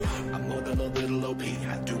I'm more than a little OP.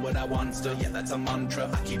 I do what I want to, yeah, that's a mantra.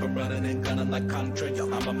 I keep 'em running and gunning like Contra. Yo,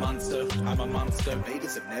 I'm a monster, I'm a monster.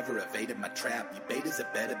 Betas have never evaded my trap. You betas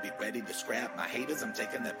had better be ready to scrap. My haters, I'm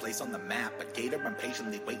taking their place on the map. A gator, I'm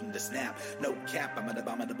patiently waiting to snap. No cap, I'm an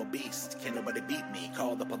abominable beast. Can't nobody beat me.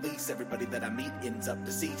 Call the police. Everybody that I meet ends up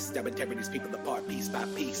deceased. I would tear these people apart piece by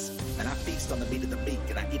piece. And I feast on the meat of the meek.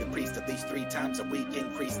 And I eat a priest at least 3 times a week.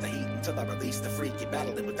 Increase the heat until I release the freak. You're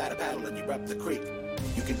battling without a battle and you're up the creek.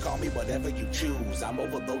 You can call me whatever you choose. I'm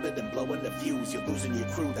overloaded and blowing the fuse. You're losing your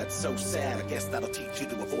crew, that's so sad. I guess that'll teach you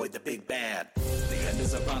to avoid the big bad. The end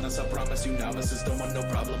is upon us, I promise you novices don't want no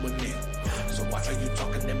problem with me. So watch how you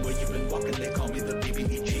talking them where you've been walking. They call me the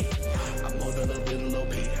BBEG. I'm more than a little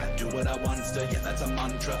OP. I do what I want to, yeah, that's a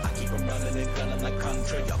mantra. I keep 'em running and gunning like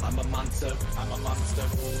Contra. Yo, I'm a monster, I'm a monster.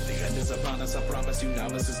 The end is upon us, I promise you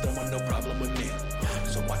novices don't want no problem with me.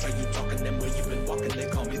 So watch how you talking them where you've been walking. They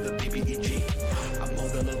call me the BBEG. I'm more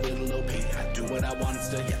than a little OP. I do what I want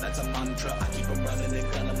to, yeah, that's a mantra. I keep 'em running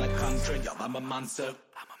and gunning like Contra. Yo, I'm a monster,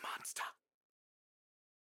 I'm a monster.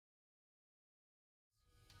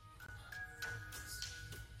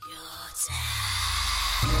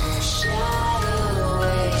 Your shadow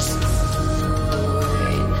is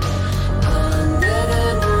moving under the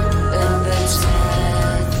moon and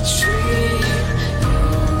the tree.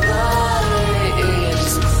 Your body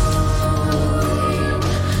is moving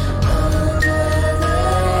under the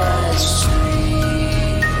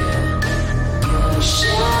tree. Your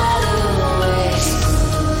shadow is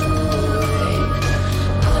moving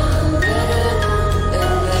under the moon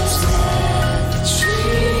and the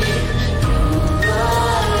tree.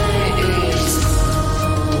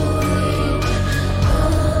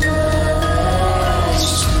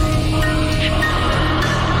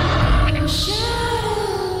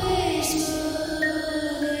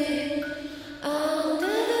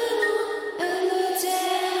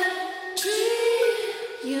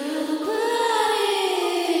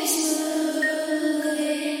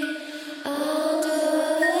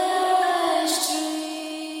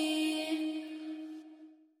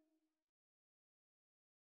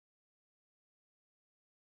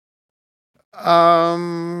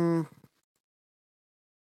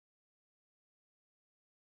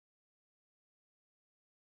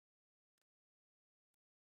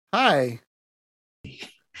 Hi.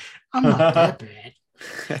 I'm not that bad.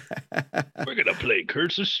 We're gonna play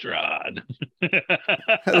Curse of Strahd.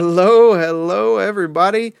 hello,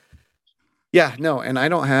 everybody. Yeah, no, and I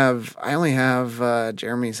only have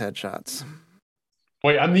Jeremy's headshots.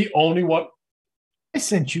 Wait, I'm the only one. I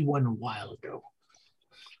sent you one a while ago.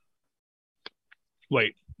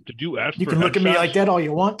 Wait, did you ask You for can look at me headshots? like that all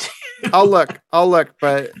you want. I'll look,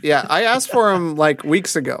 but yeah, I asked for him like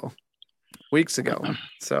weeks ago.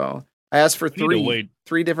 So I asked for three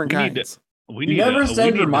different kinds. We You need never to,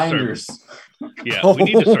 send we need reminders. To start, we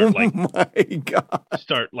need to start like Oh my god.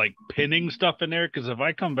 start like pinning stuff in there, because if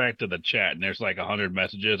I come back to the chat and there's like 100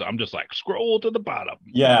 messages, I'm just like scroll to the bottom.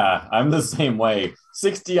 Yeah, I'm the same way.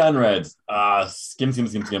 60 unreads. Skim.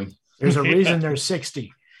 There's a reason there's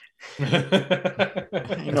 60.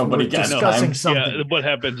 Nobody We're gets discussing time. something. Yeah, what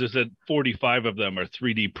happens is that 45 of them are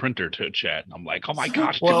 3D printer to chat. And I'm like, oh my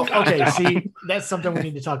gosh. Well, dude, okay, see, that's something we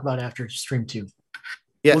need to talk about after stream 2.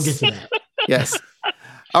 Yes. We'll get to that. Yes.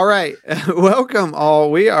 All right. Welcome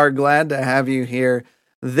all. We are glad to have you here.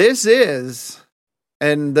 This is,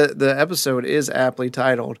 and the episode is aptly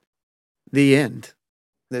titled The End.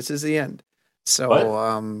 This is the end.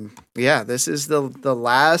 So, yeah, this is the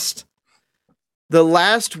last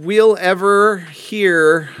we'll ever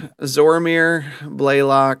hear Zoramir,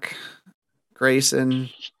 Blaylock, Grayson,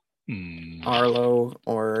 Arlo,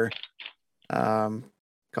 or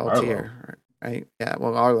Galtier. Right? Yeah,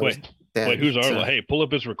 well, Arlo's dead. Wait, who's Arlo? so- Hey, pull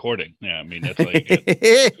up his recording. Yeah, I mean, that's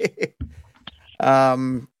like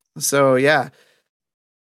So yeah.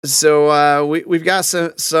 So we've got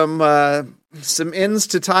some ends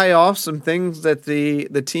to tie off, some things that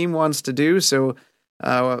the team wants to do. So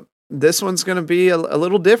this one's going to be a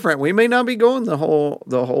little different. We may not be going the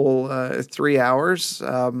whole 3 hours.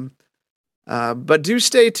 But do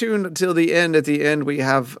stay tuned until the end. At the end, we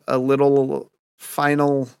have a little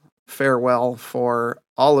final farewell for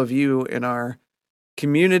all of you in our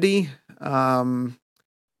community. And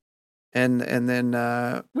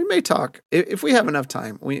then we may talk, if we have enough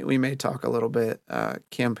time, we may talk a little bit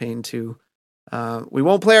campaign 2. We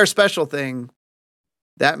won't play our special thing.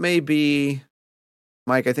 That may be,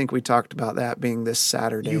 Mike, I think we talked about that being this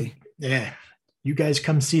Saturday. You guys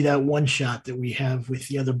come see that one shot that we have with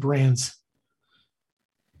the other brands.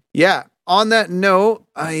 Yeah. On that note,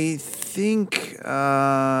 I think, did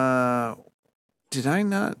I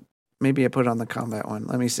not Maybe I put it on the combat one.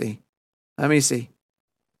 Let me see.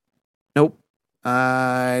 Nope.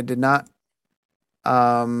 I did not.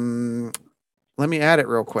 Let me add it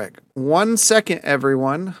real quick. 1 second,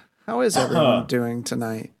 everyone. How is everyone doing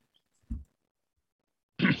tonight?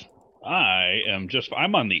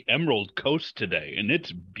 I'm on the Emerald Coast today, and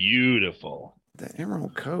it's beautiful. The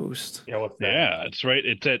Emerald Coast. Yeah, what's that? Yeah, it's right.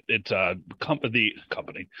 It's a company.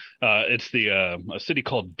 It's a city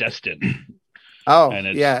called Destin. Oh,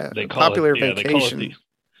 And they popular vacation.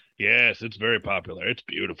 Yes, it's very popular. It's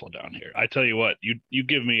beautiful down here. I tell you what, you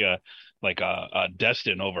give me a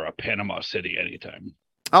Destin over a Panama City anytime.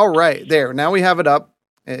 All right, there. Now we have it up.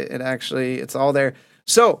 It's all there.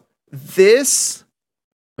 So this.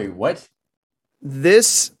 Wait, what?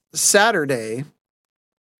 This Saturday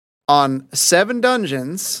on 7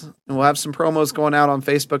 Dungeons, and we'll have some promos going out on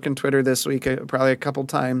Facebook and Twitter this week, probably a couple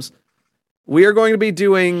times. We are going to be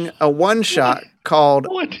doing a one-shot called...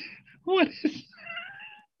 What is...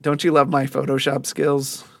 Don't you love my Photoshop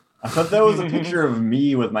skills? I thought that was a picture of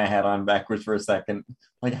me with my hat on backwards for a second.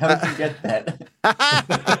 Like, how did you get that?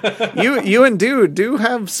 you and Dude do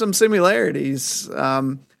have some similarities.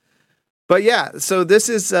 But yeah, so this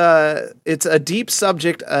is it's a deep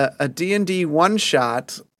subject, a D&D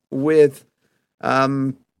one-shot with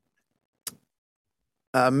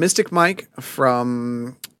Mystic Mike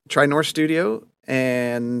from Tri-North Studio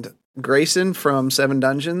and Grayson from 7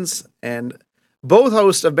 Dungeons, and both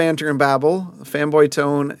hosts of Banter and Babble, Fanboy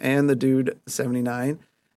Tone and the Dude 79.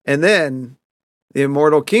 And then the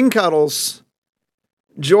immortal King Cuddles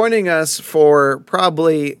joining us for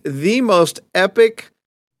probably the most epic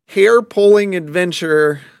hair-pulling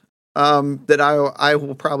adventure that I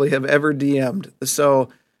will probably have ever DM'd. So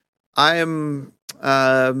I am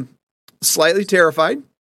slightly terrified.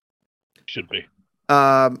 Should be.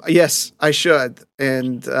 Yes, I should.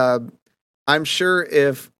 And I'm sure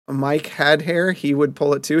if Mike had hair, he would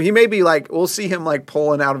pull it too. He may be like, we'll see him like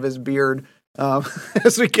pulling out of his beard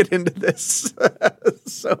as we get into this.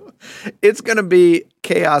 So it's going to be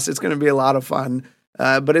chaos. It's going to be a lot of fun.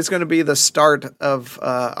 But it's going to be the start of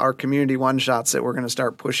our community one-shots that we're going to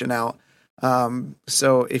start pushing out.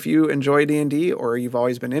 So if you enjoy D&D or you've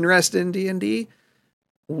always been interested in D&D,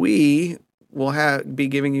 we will be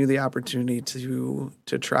giving you the opportunity to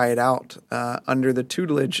try it out under the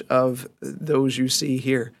tutelage of those you see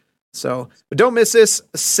here. So but don't miss this,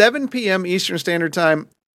 7 p.m. Eastern Standard Time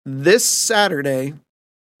this Saturday.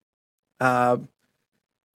 And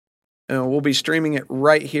we'll be streaming it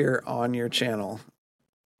right here on your channel.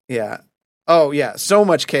 Yeah. Oh, yeah. So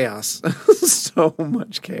much chaos. So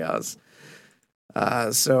much chaos.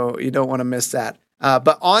 So you don't want to miss that.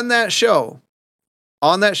 But on that show,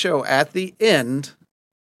 at the end,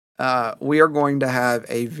 we are going to have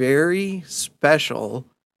a very special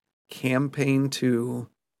Campaign 2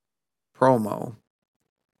 promo.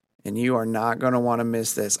 And you are not going to want to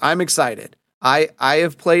miss this. I'm excited. I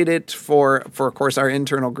have played it for of course, our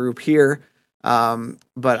internal group here.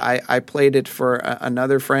 But I played it for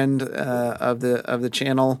another friend of the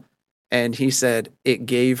channel, and he said it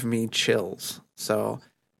gave me chills. So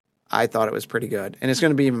I thought it was pretty good, and it's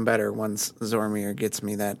going to be even better once Zormir gets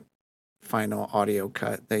me that final audio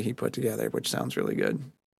cut that he put together, which sounds really good.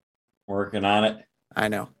 Working on it. I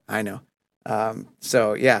know.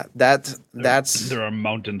 So yeah, that's there are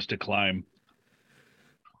mountains to climb.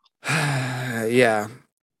 Yeah.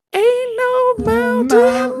 Ain't no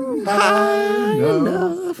mountain high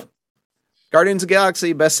enough. Guardians of the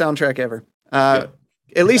Galaxy, best soundtrack ever.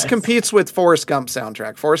 At least competes with Forrest Gump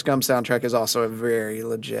soundtrack. Forrest Gump soundtrack is also a very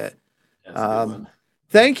legit.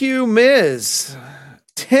 Thank you, Miz.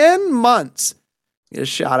 10 months. Get a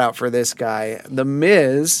shout out for this guy. The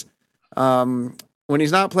Miz, when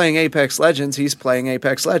he's not playing Apex Legends, he's playing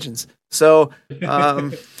Apex Legends. So,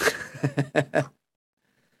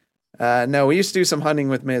 no, we used to do some hunting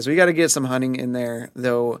with Miz. We got to get some hunting in there,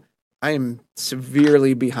 though. I am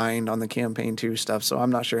severely behind on the Campaign 2 stuff, so I'm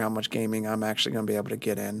not sure how much gaming I'm actually going to be able to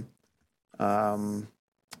get in.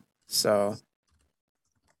 So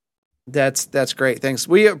that's great. Thanks.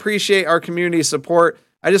 We appreciate our community support.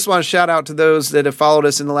 I just want to shout out to those that have followed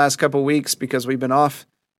us in the last couple of weeks because we've been off.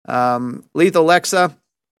 Lethal Lexa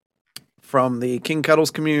from the King Cuddles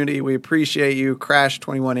community. We appreciate you. Crash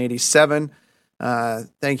 2187.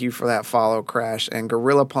 Thank you for that follow, Crash. And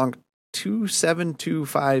Gorilla Punk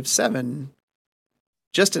 27257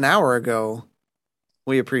 just an hour ago.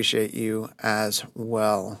 We appreciate you as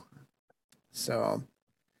well. So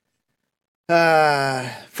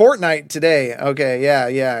Fortnite today. Okay,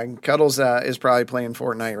 yeah. Cuddles is probably playing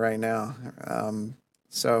Fortnite right now.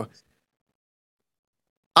 So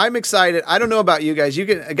I'm excited. I don't know about you guys.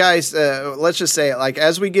 Let's just say it. Like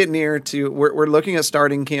as we get near to, we're looking at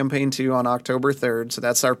starting campaign 2 on October 3rd. So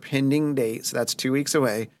that's our pending date. So that's 2 weeks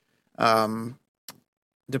away. Barring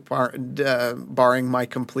my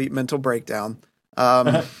complete mental breakdown.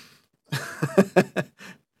 But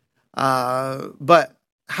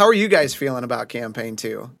how are you guys feeling about campaign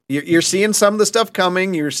 2? You're seeing some of the stuff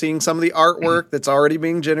coming. You're seeing some of the artwork that's already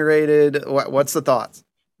being generated. What's the thoughts?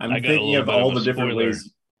 I'm thinking of all the different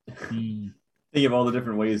ways. Thinking of all the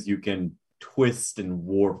different ways you can twist and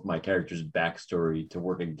warp my character's backstory to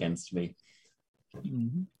work against me.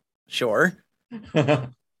 Sure.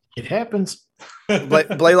 It happens.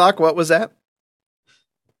 Blaylock, what was that?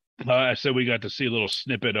 I said we got to see a little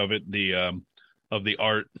snippet of it, of the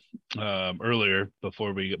art earlier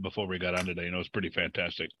before we got on today, and it was pretty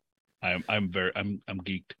fantastic. I'm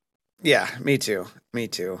geeked. Yeah, me too.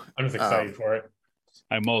 I'm just excited for it.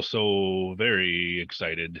 I'm also very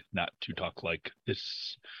excited not to talk like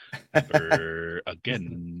this ever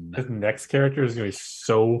again. This next character is going to be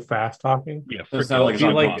so fast talking. Yeah, it'll be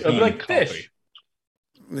like fish.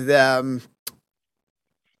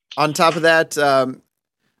 On top of that,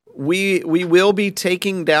 we will be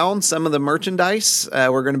taking down some of the merchandise.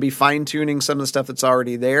 We're going to be fine tuning some of the stuff that's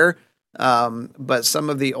already there. But some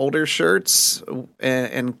of the older shirts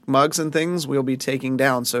and mugs and things we'll be taking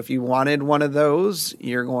down. So if you wanted one of those,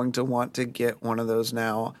 you're going to want to get one of those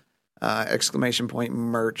now. !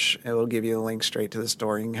 Merch. It will give you a link straight to the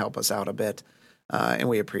store. You can help us out a bit. And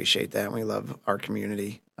we appreciate that. We love our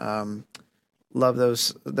community. Love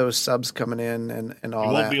those subs coming in and all that.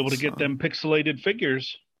 You won't be able to get them pixelated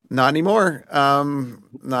figures. Not anymore.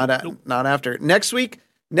 Not after next week.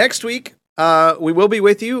 We will be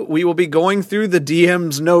with you. We will be going through the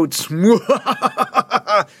DM's notes.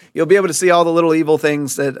 You'll be able to see all the little evil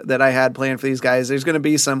things that I had planned for these guys. There's going to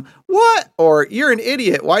be some, what? Or you're an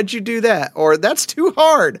idiot. Why'd you do that? Or that's too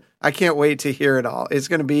hard. I can't wait to hear it all. It's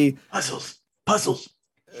going to be Puzzles.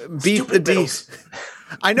 Beat Stupid the D. riddles.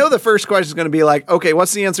 I know the first question is going to be like, okay,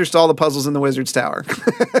 what's the answers to all the puzzles in the Wizard's Tower?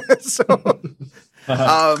 So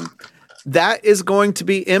that is going to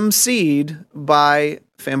be emceed by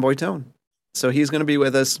Fanboy Tone. So he's going to be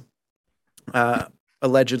with us,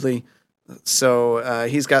 allegedly. So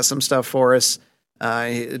he's got some stuff for us.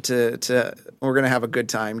 We're going to have a good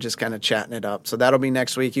time, just kind of chatting it up. So that'll be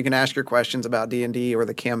next week. You can ask your questions about D&D or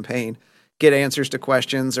the campaign, get answers to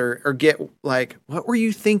questions, or get like, what were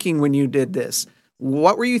you thinking when you did this?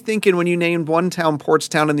 What were you thinking when you named one town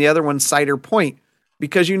Portstown and the other one Cider Point?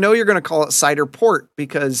 Because you know you're going to call it Cider Port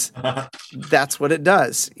because that's what it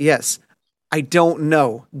does. Yes. I don't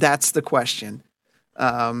know. That's the question.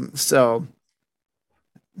 So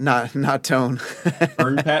not Tone.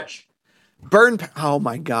 Burn Patch. Oh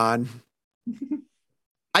my God.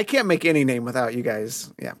 I can't make any name without you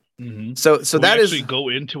guys. Yeah. Mm-hmm. So Can that we is actually go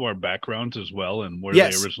into our backgrounds as well and where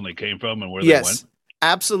Yes. they originally came from and where they went.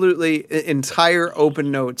 Absolutely. Entire open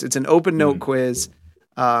notes. It's an open note quiz.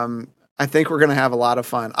 I think we're going to have a lot of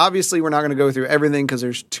fun. Obviously, we're not going to go through everything because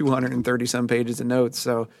there's 230 some pages of notes.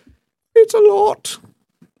 So it's a lot.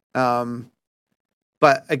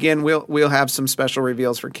 But again, we'll have some special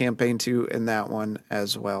reveals for campaign 2 in that one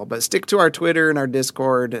as well. But stick to our Twitter and our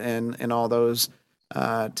Discord and all those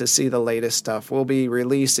to see the latest stuff. We'll be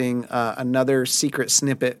releasing another secret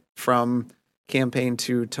snippet from campaign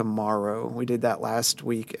 2 tomorrow. We did that last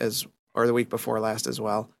week or the week before last as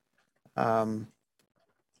well.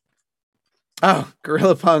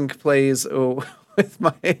 Gorilla Punk plays with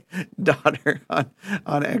my daughter on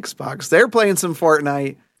Xbox. They're playing some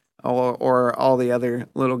Fortnite or all the other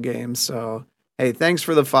little games. So, hey, thanks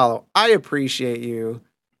for the follow. I appreciate you.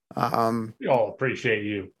 We all appreciate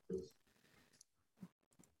you.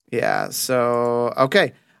 Yeah. So,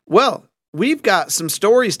 okay. Well, we've got some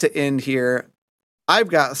stories to end here. I've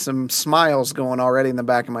got some smiles going already in the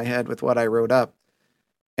back of my head with what I wrote up.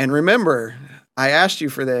 And remember, I asked you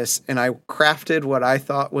for this, and I crafted what I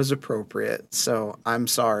thought was appropriate. So I'm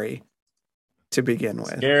sorry to begin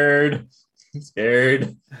with.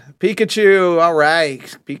 Scared. Pikachu. All right.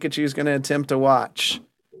 Pikachu's going to attempt to watch.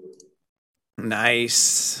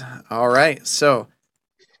 Nice. All right. So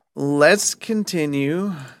let's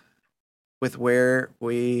continue with where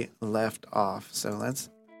we left off. So that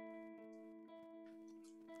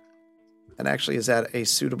actually is at a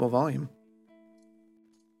suitable volume.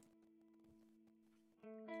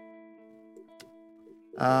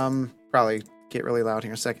 Probably get really loud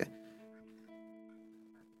here in a second.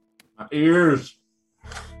 My ears.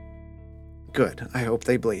 Good. I hope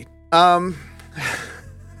they bleed. After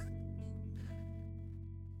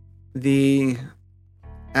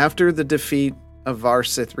the defeat of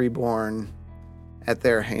Varsith Reborn, at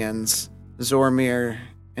their hands. Zormir,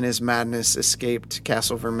 in his madness, escaped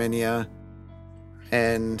Castle Verminia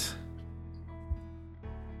and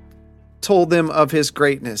told them of his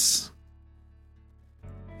greatness,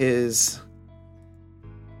 his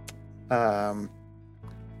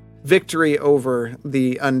victory over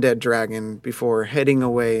the undead dragon before heading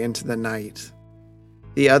away into the night.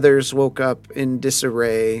 The others woke up in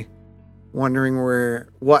disarray, wondering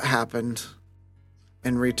what happened,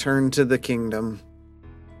 and returned to the kingdom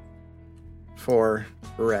for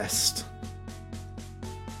rest.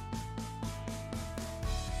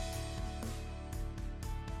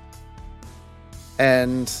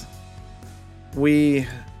 And we,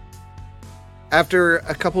 after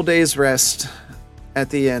a couple days rest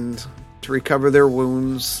at the end to recover their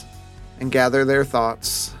wounds and gather their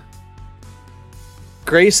thoughts,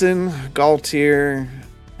 Grayson, Galtier,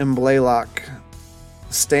 and Blaylock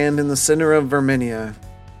stand in the center of Verminia.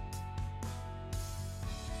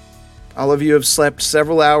 All of you have slept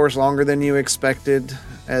several hours longer than you expected.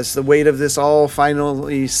 As the weight of this all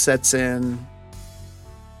finally sets in,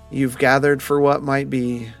 you've gathered for what might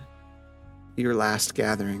be your last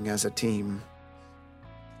gathering as a team.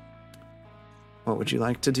 What would you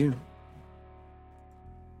like to do?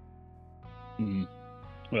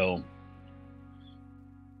 Well,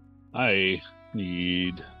 I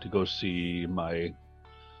need to go see my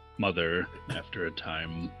mother after a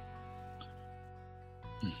time.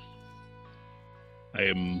 I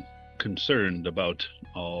am concerned about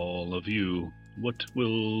all of you. What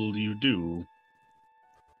will you do?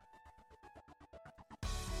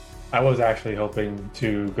 I was actually hoping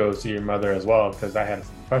to go see your mother as well, because I had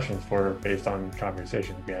some questions for her based on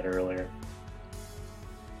conversations we had earlier.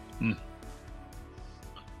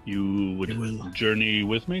 You would journey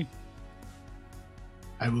with me?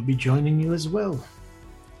 I will be joining you as well.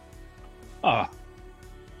 Ah,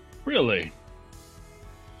 really?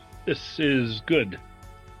 This is good.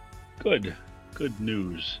 Good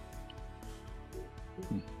news.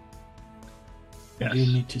 Yes. I do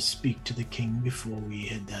need to speak to the king before we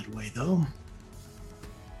head that way, though.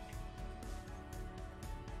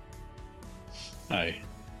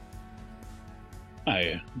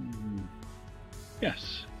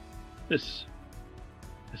 Yes. This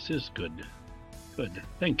is good. Good.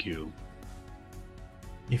 Thank you.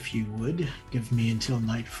 If you would, give me until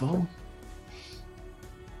nightfall.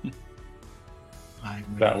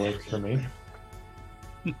 That works for me.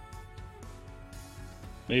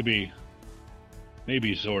 Maybe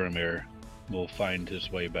Zormir will find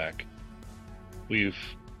his way back. We've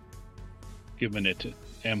given it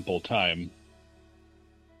ample time,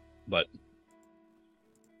 but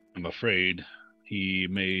I'm afraid he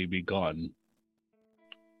may be gone.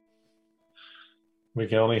 We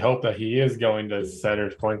can only hope that he is going to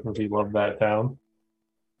Setter's Point, if he loved that town.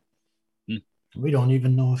 We don't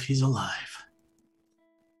even know if he's alive.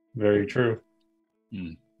 Very true.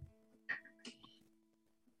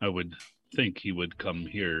 I would think he would come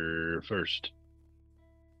here first.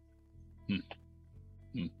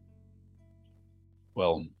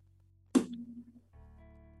 Well,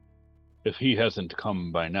 if he hasn't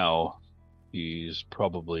come by now, he's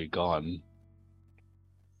probably gone.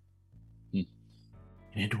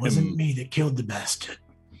 It wasn't me that killed the bastard.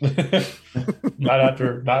 Not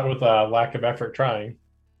with a lack of effort trying.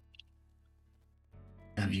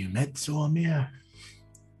 Have you met Zormir?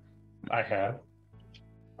 I have.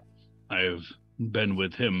 I've been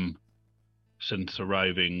with him since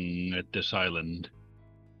arriving at this island.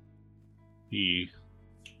 He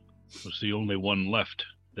was the only one left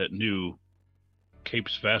that knew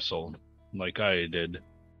Cape's vassal like I did.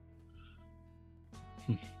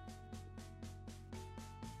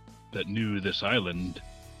 That knew this island.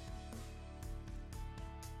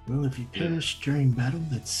 Well, if you perish during battle,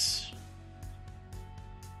 that's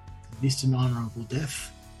at least an honorable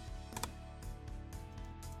death.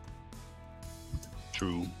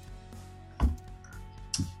 True.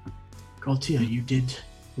 Galtier, you did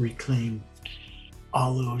reclaim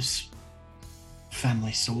Arlo's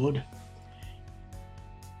family sword.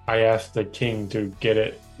 I asked the king to get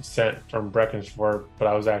it sent from Breckensford, but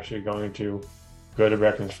I was actually going to go to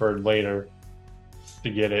Breckensford later to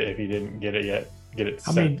get it if he didn't get it yet. Get it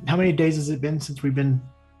sent. How many days has it been since we've been?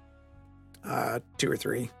 2 or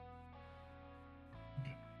 3.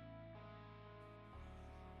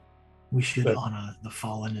 We should honor the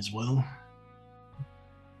fallen as well.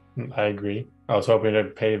 I agree. I was hoping to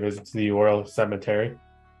pay a visit to the Royal Cemetery.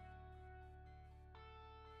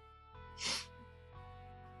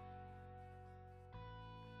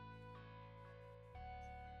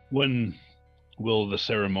 When will the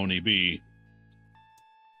ceremony be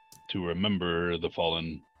to remember the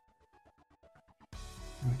fallen?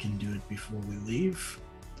 We can do it before we leave.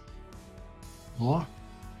 Or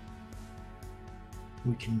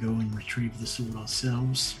we can go and retrieve the sword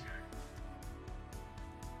ourselves.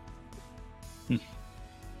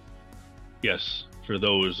 Yes, for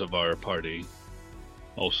those of our party.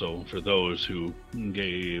 Also, for those who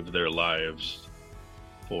gave their lives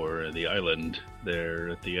for the island there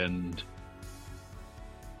at the end.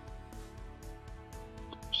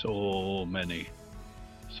 So many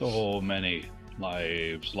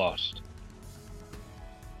lives lost.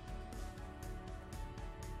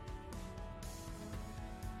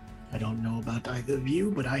 I don't know about either of you,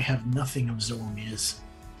 but I have nothing of Zoromir's.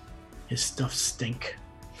 His stuff stink.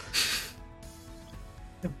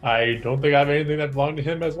 I don't think I have anything that belonged to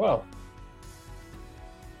him as well.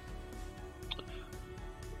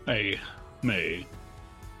 I may.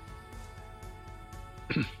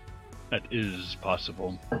 That is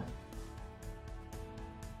possible.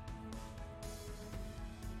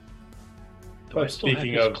 Do I But still have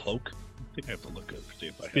speaking his of cloak? I think I have to look up see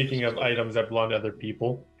if I have speaking his of cloak. items that belong to other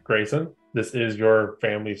people, Grayson, this is your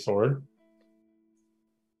family sword.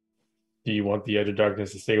 Do you want the Edge of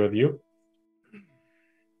Darkness to stay with you?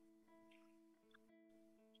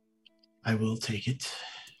 I will take it.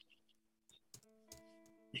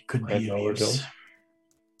 It could Hand be it of over to use. him.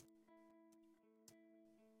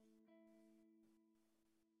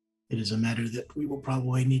 It is a matter that we will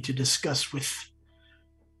probably need to discuss with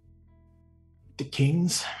the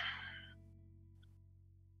kings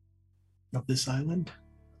of this island.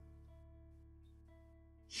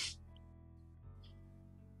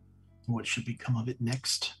 What should become of it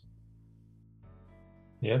next?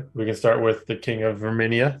 Yeah, we can start with the King of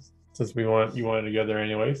Verminia, since you wanted to go there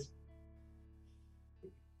anyways.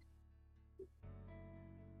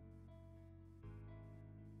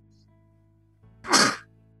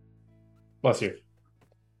 Bless you.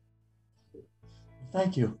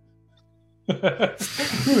 Thank you. Who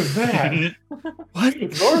is that? What?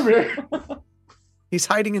 It's Zormir. He's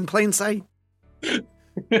hiding in plain sight.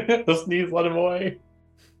 The sneeze let him away.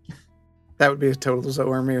 That would be a total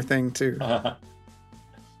Zormir thing, too.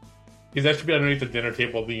 He's actually been underneath the dinner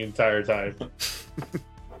table the entire time.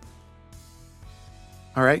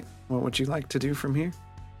 All right. What would you like to do from here?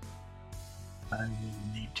 I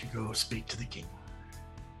will need to go speak to the king.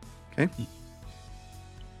 Okay.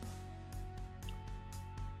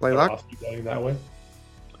 Blaylock? I'll keep going that way.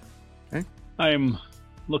 I'm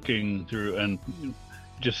looking through and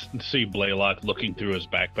just see Blaylock looking through his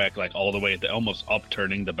backpack, like all the way, almost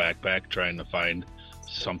upturning the backpack, trying to find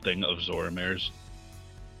something of Zoromir's.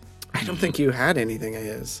 I don't think you had anything of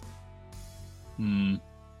his.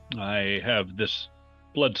 I have this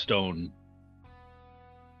bloodstone.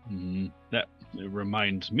 That it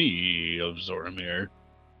reminds me of Zoromir.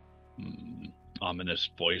 Ominous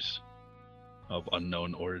voice of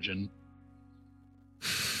unknown origin.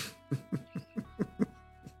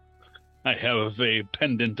 I have a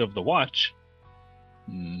pendant of the watch.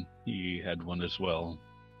 He had one as well.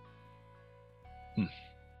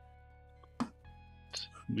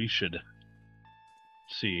 We should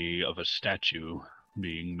see of a statue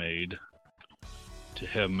being made to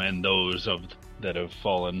him and those that have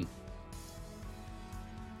fallen.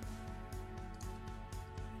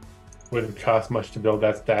 Wouldn't cost much to build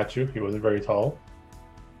that statue. He wasn't very tall.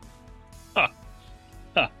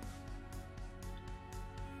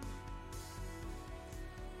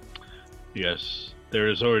 Yes, there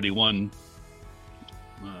is already one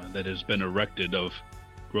that has been erected of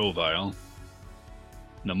Grovile,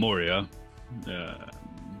 Nemoria,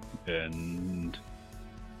 and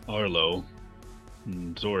Arlo,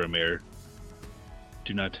 and Zoromir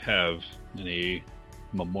do not have any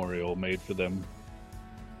memorial made for them.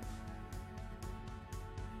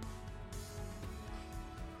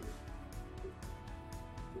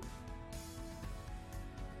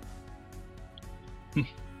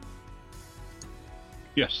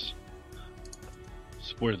 Yes,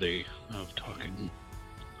 it's worthy of talking.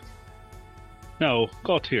 Now,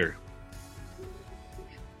 Gaultier,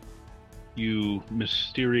 you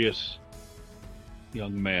mysterious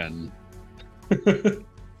young man.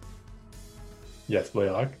 Yes,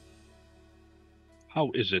 Blaylock.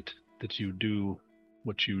 How is it that you do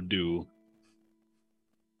what you do?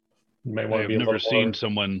 You might I want to have be a never little seen more-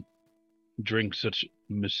 someone drink such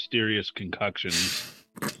mysterious concoctions.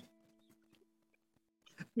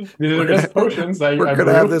 These are just potions. We're going to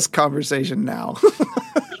brewed. have this conversation now.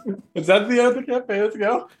 Is that the end of the campaign? Let's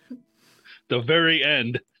go. The very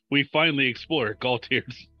end, we finally explore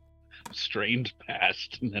Gaultier's strange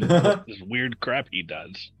past and then this weird crap he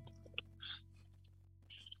does.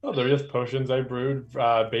 Oh, they're just potions I brewed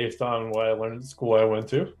based on what I learned at school I went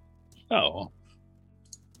to. Oh,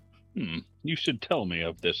 You should tell me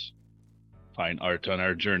of this fine art on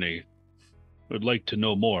our journey. Would like to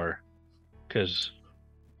know more, because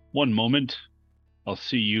one moment I'll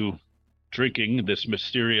see you drinking this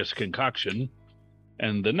mysterious concoction,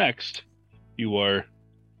 and the next you are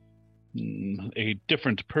a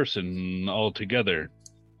different person altogether.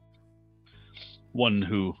 One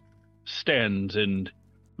who stands in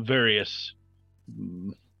various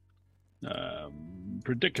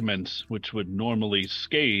predicaments which would normally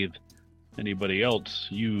scathe anybody else.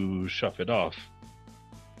 You shove it off.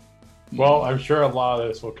 Well, I'm sure a lot of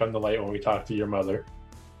this will come to light when we talk to your mother.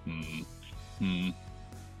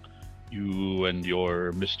 You and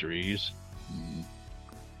your mysteries.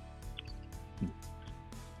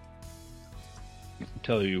 I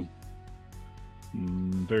tell you,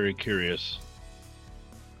 very curious.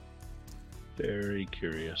 Very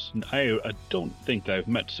curious. I don't think I've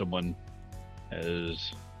met someone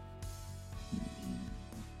as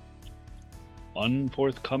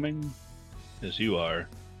unforthcoming as you are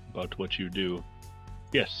about what you do.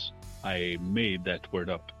 Yes, I made that word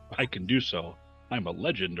up. I can do so. I'm a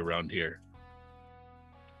legend around here.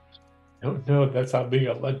 I don't know if that's how being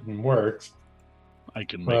a legend works. I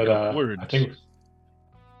can make up words.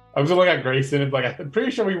 I was looking at Grayson and I'm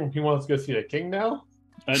pretty sure he wants to go see the king now.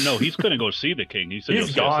 No, he's going to go see the king. He said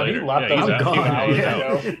he's gone. He left. I'm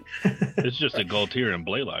gone. It's just a Galtier and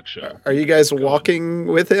Blaylock show. Are you guys walking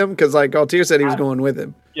with him? Because Galtier said he was going with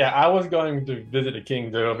him. Yeah, I was going to visit the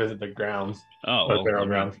king to go visit the grounds. Oh, well, barrel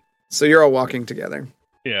grounds. So you're all walking together.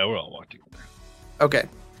 Yeah, we're all walking together. Okay.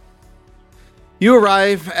 You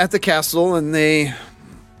arrive at the castle and they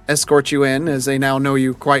escort you in as they now know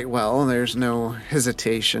you quite well. There's no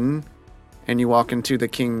hesitation. And you walk into the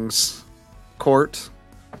king's court.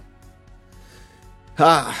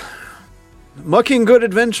 Mucking good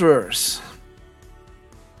adventurers.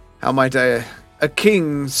 How might a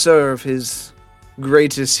king serve his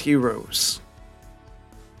greatest heroes?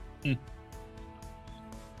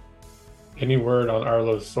 Any word on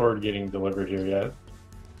Arlo's sword getting delivered here yet?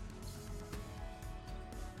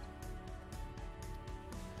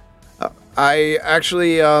 I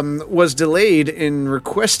actually was delayed in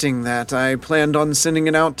requesting that. I planned on sending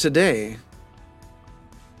it out today.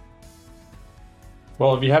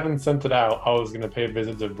 Well, if you haven't sent it out, I was going to pay a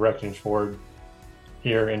visit to Breckenford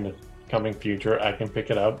here in the coming future. I can pick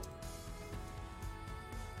it up.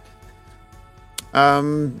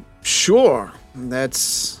 Sure.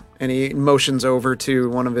 That's... And he motions over to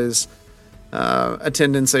one of his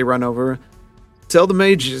attendants. They run over. Tell the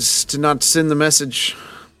mages to not send the message.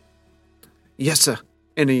 Yes, sir.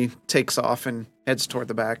 And he takes off and heads toward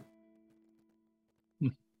the back.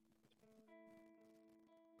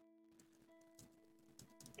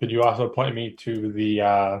 Could you also point me to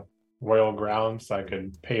the royal grounds so I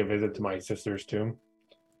could pay a visit to my sister's tomb?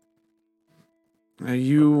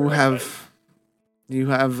 You have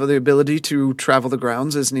the ability to travel the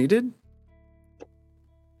grounds as needed.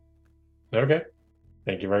 Okay.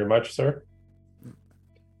 Thank you very much, sir.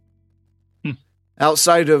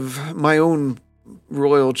 Outside of my own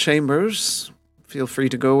royal chambers, feel free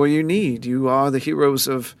to go where you need. You are the heroes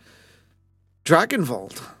of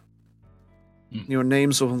Dragonvold. Your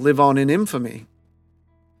names will live on in infamy.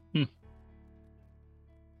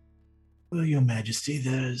 Well, Your Majesty,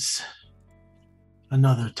 there's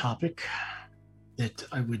another topic that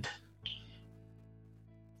I would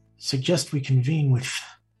suggest we convene with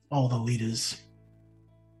all the leaders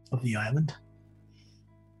of the island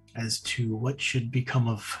as to what should become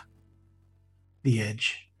of the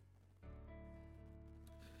Edge.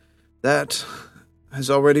 That has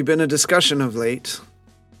already been a discussion of late.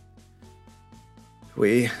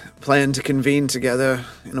 We plan to convene together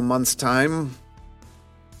in a month's time.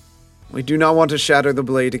 We do not want to shatter the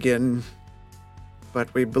blade again,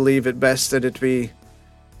 but we believe it best that it be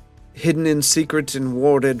hidden in secret and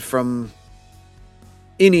warded from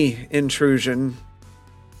any intrusion.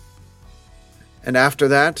 And after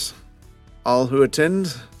that, all who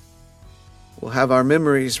attend will have our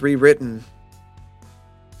memories rewritten.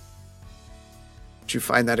 Do you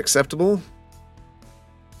find that acceptable?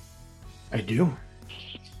 I do.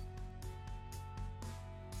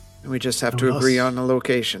 We just have to agree on a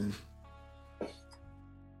location.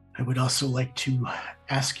 I would also like to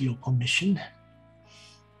ask your permission.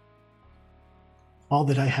 All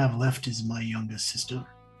that I have left is my younger sister.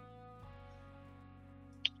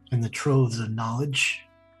 And the troves of knowledge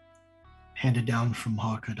handed down from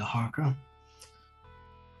Harker to Harker.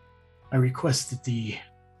 I request that the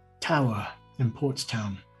tower in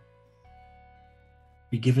Portstown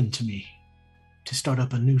be given to me to start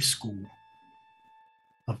up a new school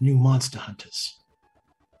of new monster hunters.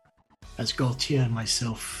 As Galtier and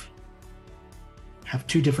myself have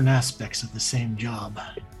two different aspects of the same job.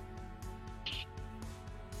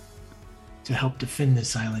 To help defend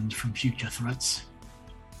this island from future threats.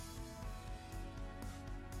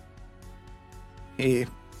 He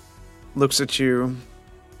looks at you.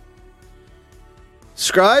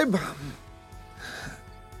 Scribe?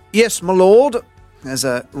 Yes, my lord. As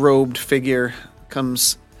a robed figure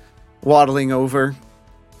comes waddling over,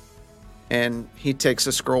 and he takes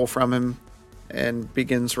a scroll from him and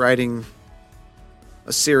begins writing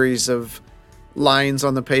a series of lines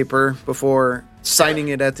on the paper before signing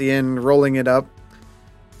it at the end, rolling it up,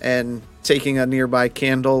 and taking a nearby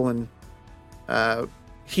candle and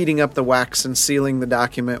heating up the wax and sealing the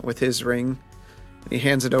document with his ring. He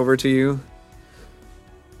hands it over to you.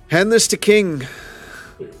 Hand this to King.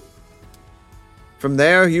 From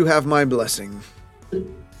there, you have my blessing.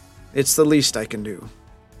 It's the least I can do.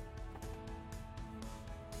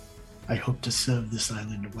 I hope to serve this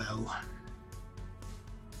island well.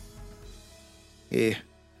 He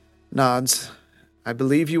nods. I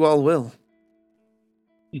believe you all will.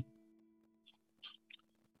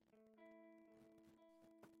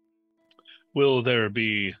 Will there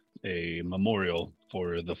be a memorial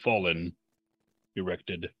for the fallen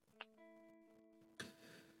erected?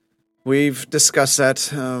 We've discussed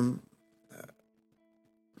that.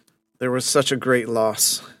 There was such a great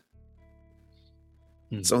loss.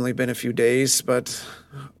 It's only been a few days, but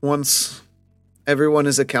once everyone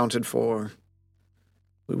is accounted for,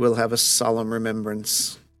 we will have a solemn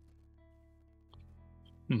remembrance.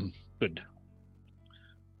 Good.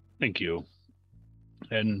 Thank you.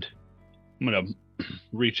 And I'm gonna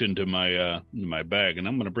reach into my bag, and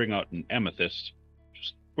I'm gonna bring out an amethyst,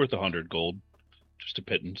 just worth 100 gold, just a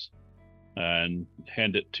pittance, and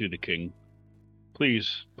hand it to the king.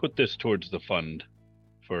 Please put this towards the fund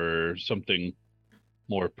for something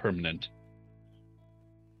more permanent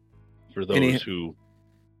for those who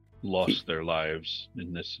lost their lives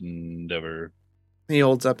in this endeavor. He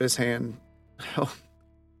holds up his hand. Oh,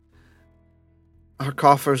 our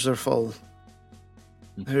coffers are full.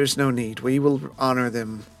 There is no need. We will honor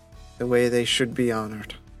them the way they should be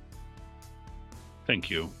honored.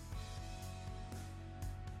 Thank you.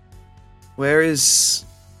 Where is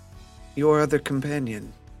your other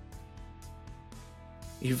companion?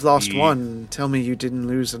 You've lost one. Tell me you didn't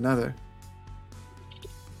lose another.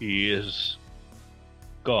 He is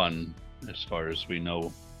gone, as far as we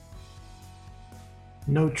know.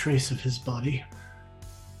 No trace of his body.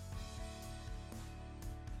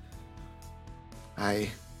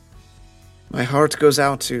 My heart goes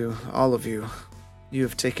out to all of you. You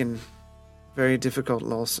have taken very difficult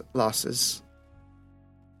losses.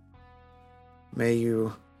 May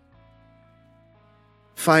you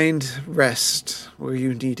find rest where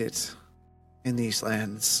you need it in these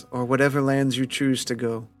lands, or whatever lands you choose to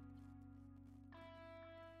go.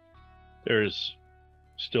 There's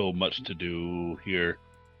still much to do here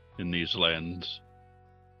in these lands.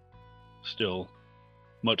 Still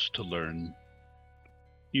much to learn.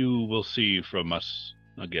 You will see from us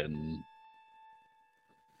again.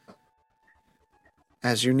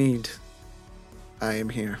 As you need, I am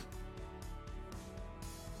here.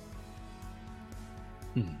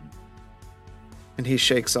 And he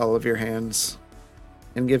shakes all of your hands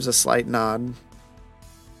and gives a slight nod.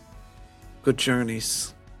 Good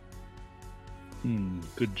journeys.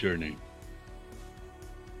 Good journey.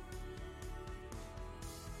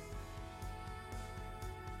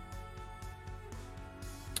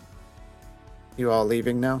 You all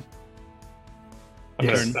leaving now? I'm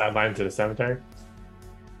going to sideline to the cemetery.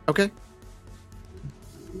 Okay.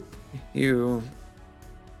 You...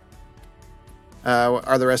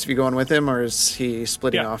 are the rest of you going with him, or is he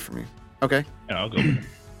splitting off from you? Okay. Yeah, I'll go with him.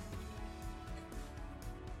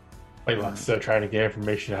 Wait, so trying to get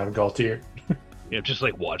information out of Galtier. Yeah, just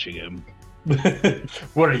like watching him.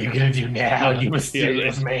 What are you going to do now, you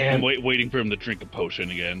mysterious man? I'm waiting for him to drink a potion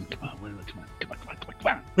again. Come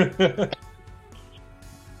on.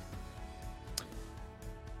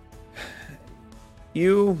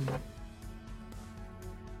 You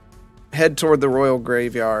head toward the royal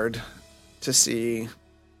graveyard to see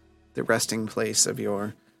the resting place of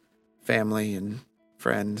your family and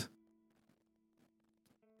friend.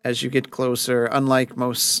 As you get closer, unlike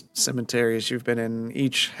most cemeteries you've been in,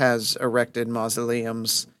 each has erected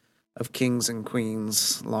mausoleums of kings and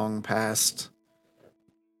queens long past.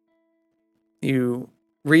 You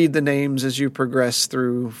read the names as you progress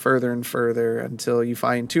through further and further until you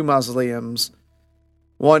find two mausoleums,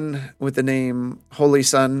 one with the name Holy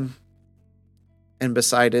Sun, and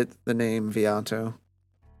beside it, the name Viato.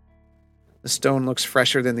 The stone looks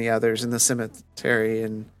fresher than the others in the cemetery,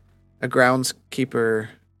 and a groundskeeper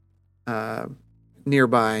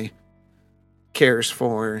nearby cares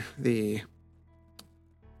for the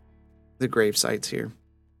grave sites here.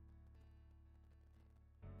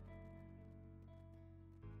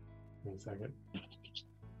 One second.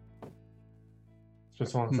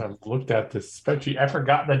 Just once I've looked at this spreadsheet, I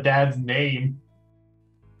forgot the dad's name.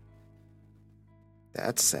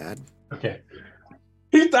 That's sad. Okay.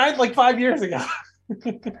 He died like 5 years ago.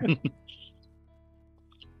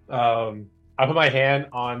 I put my hand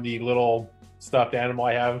on the little stuffed animal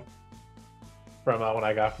I have from when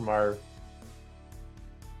I got from our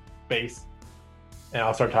base. And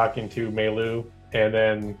I'll start talking to Melu and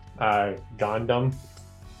then Gondam.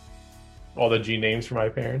 All the G names for my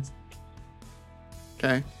parents.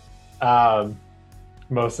 Okay.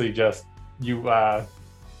 Mostly just you.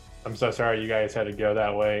 I'm so sorry you guys had to go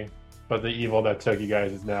that way, but the evil that took you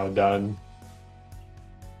guys is now done.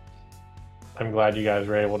 I'm glad you guys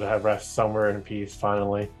were able to have rest somewhere in peace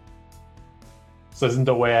finally. This isn't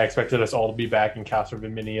the way I expected us all to be back in Castle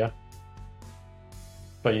Viminia,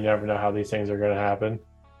 but you never know how these things are going to happen.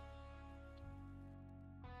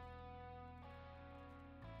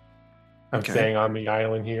 I'm staying on the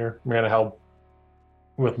island here. I'm going to help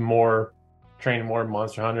with train more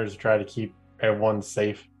monster hunters to try to keep everyone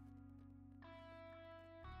safe.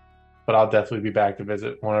 But I'll definitely be back to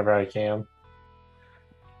visit whenever I can.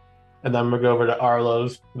 And then I'm going to go over to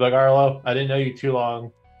Arlo's. Like, Arlo, I didn't know you too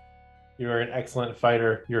long. You were an excellent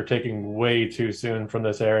fighter. You're taking way too soon from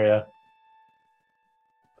this area.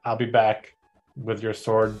 I'll be back with your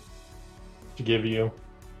sword to give you,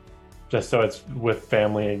 just so it's with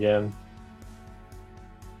family again.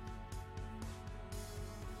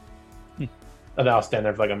 And I'll stand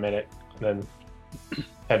there for like a minute, and then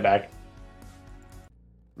head back.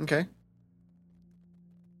 Okay.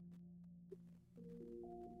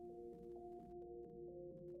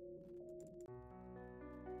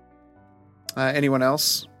 Anyone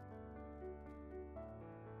else?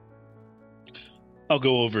 I'll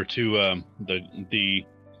go over to the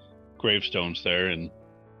gravestones there, and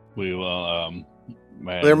we will.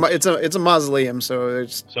 It's a mausoleum, so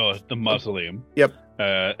it's the mausoleum. Yep.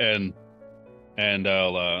 And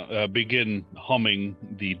I'll begin humming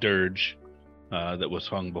the dirge that was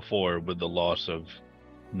hung before with the loss of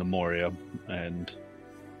Nemoria and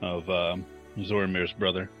of Zoromir's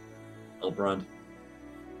brother, Elbrond.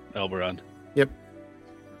 Yep.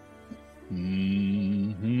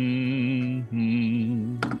 Mm-hmm.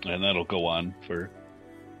 And that'll go on for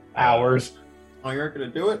hours. Oh, you aren't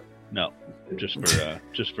going to do it? No, just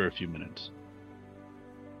for a few minutes.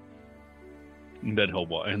 And then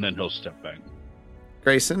he'll step back.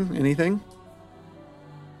 Grayson, anything?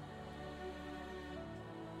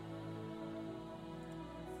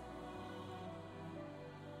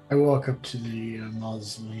 I walk up to the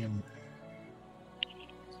mausoleum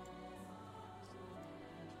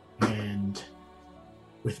and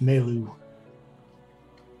with Melu,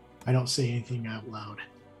 I don't say anything out loud.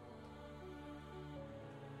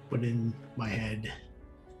 But in my head,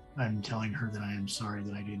 I'm telling her that I am sorry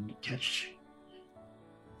that I didn't catch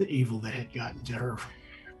the evil that had gotten to her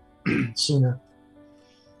sooner.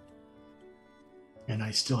 And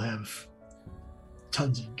I still have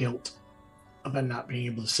tons of guilt about not being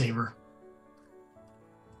able to save her.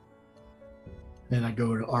 Then I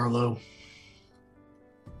go to Arlo.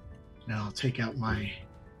 Now I'll take out my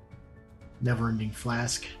never-ending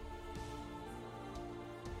flask.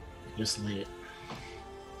 Just lay it.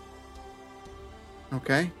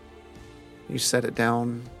 Okay. You set it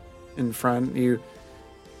down in front. You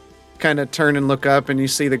kind of turn and look up, and you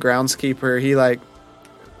see the groundskeeper. He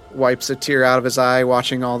wipes a tear out of his eye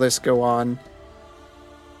watching all this go on.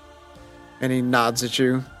 And he nods at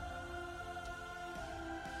you.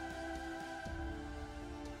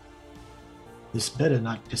 This better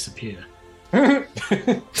not disappear. All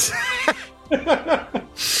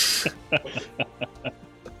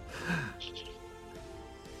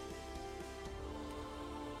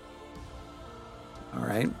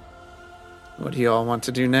right. What do you all want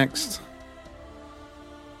to do next?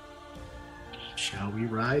 Shall we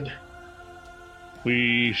ride?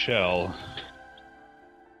 We shall.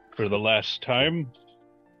 For the last time.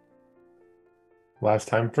 Last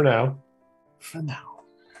time for now. For now.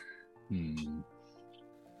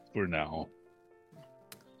 For now.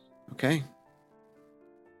 Okay.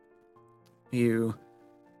 You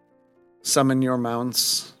summon your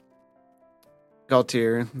mounts.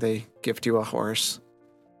 Galtier, they gift you a horse.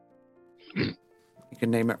 You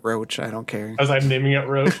can name it Roach, I don't care. As I'm naming it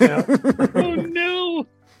Roach now. Oh no!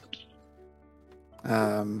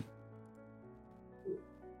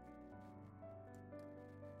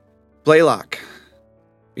 Blaylock,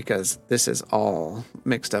 because this is all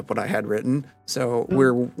mixed up what I had written. So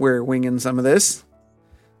we're winging some of this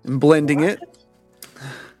and blending it.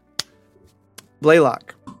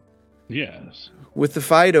 Blaylock. Yes. With the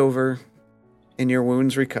fight over and your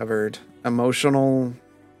wounds recovered, emotional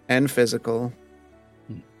and physical,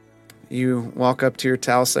 you walk up to your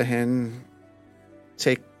Talsahin,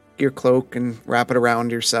 take your cloak and wrap it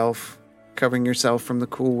around yourself, covering yourself from the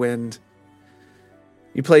cool wind.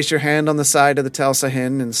 You place your hand on the side of the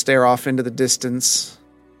Talsahin and stare off into the distance.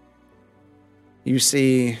 You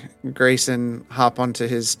see Grayson hop onto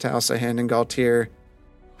his Talsahin, and Galtier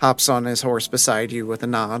hops on his horse beside you with a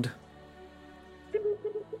nod.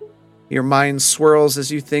 Your mind swirls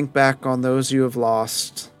as you think back on those you have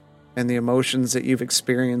lost and the emotions that you've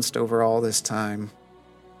experienced over all this time.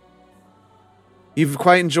 You've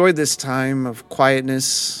quite enjoyed this time of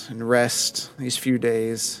quietness and rest, these few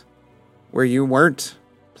days, where you weren't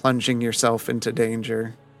plunging yourself into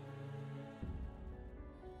danger.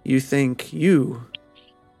 You think you,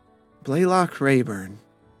 Blaylock Rayburn,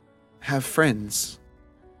 have friends.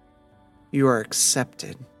 You are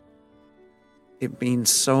accepted. It means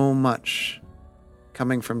so much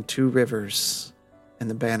coming from Two Rivers and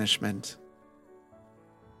the banishment.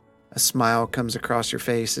 A smile comes across your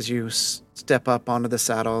face as you step up onto the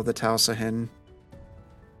saddle of the Talsahin.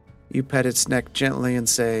 You pet its neck gently and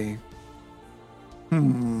say,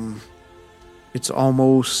 it's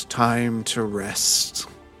almost time to rest.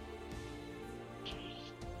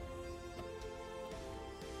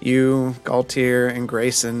 You, Galtier, and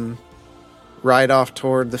Grayson ride off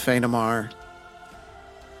toward the Phanomar,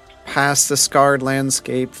 past the scarred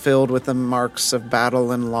landscape filled with the marks of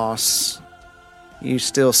battle and loss. You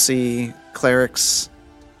still see clerics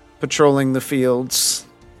patrolling the fields,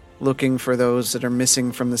 looking for those that are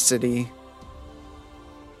missing from the city.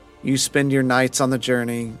 You spend your nights on the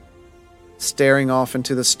journey, staring off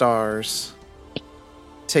into the stars,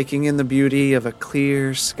 taking in the beauty of a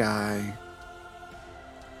clear sky.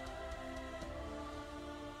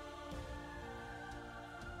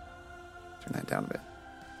 Turn that down a bit.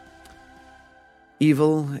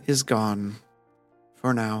 Evil is gone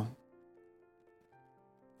for now.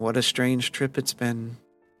 What a strange trip it's been.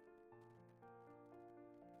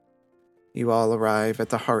 You all arrive at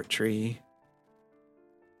the Heart Tree,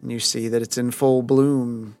 and you see that it's in full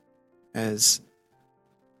bloom as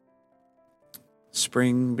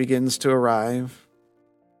spring begins to arrive.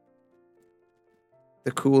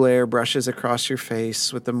 The cool air brushes across your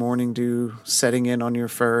face with the morning dew setting in on your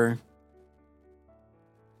fur.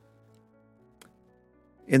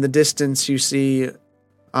 In the distance, you see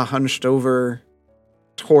a hunched-over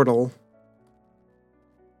turtle.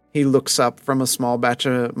 He looks up from a small batch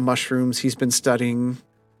of mushrooms he's been studying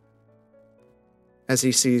as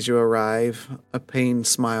he sees you arrive, a pained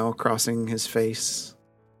smile crossing his face.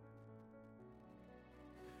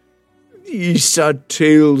 These sad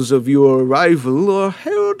tales of your arrival are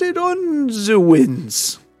heralded on the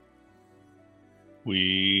winds.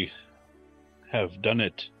 We have done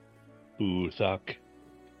it, Uthak.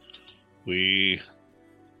 We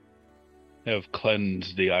have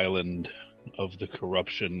cleansed the island of the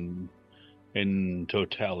corruption in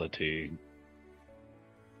totality.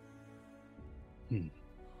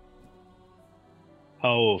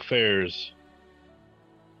 How fares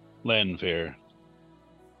Lanfair?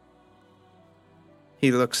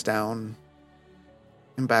 He looks down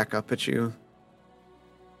and back up at you.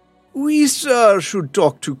 We, sir, should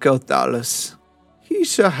talk to Kelthalis. He,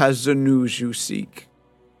 sir, has the news you seek.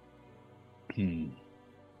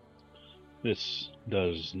 This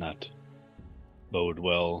does not bode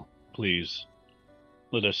well. Please,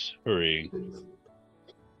 let us hurry.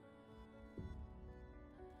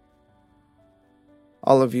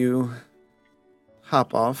 All of you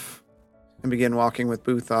hop off and begin walking with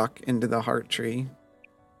Buthok into the Heart Tree.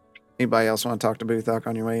 Anybody else want to talk to Buthok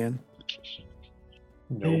on your way in?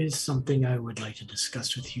 There is something I would like to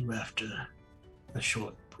discuss with you after a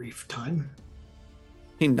short, brief time.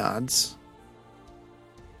 He nods.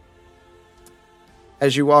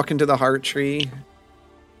 As you walk into the Heart Tree,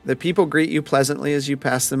 the people greet you pleasantly as you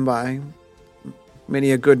pass them by. Many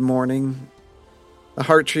a good morning. The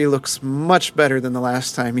Heart Tree looks much better than the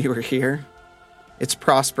last time you were here. It's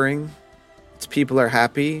prospering. Its people are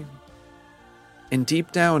happy. And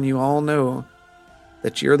deep down, you all know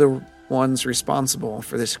that you're the ones responsible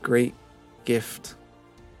for this great gift.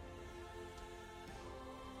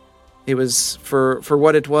 It was, for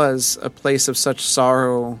what it was, a place of such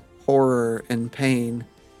sorrow, horror, and pain.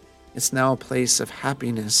 It's now a place of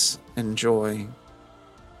happiness and joy.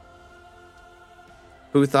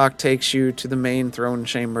 Buthok takes you to the main throne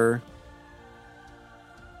chamber,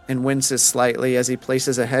 and winces slightly as he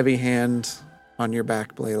places a heavy hand on your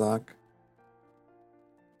back, Blaylock.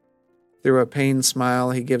 Through a pained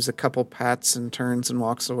smile, he gives a couple pats and turns and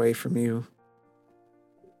walks away from you.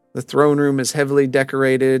 The throne room is heavily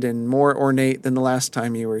decorated and more ornate than the last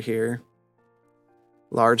time you were here.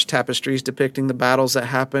 Large tapestries depicting the battles that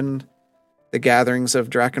happened, the gatherings of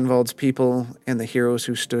Drakenwald's people, and the heroes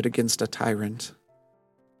who stood against a tyrant.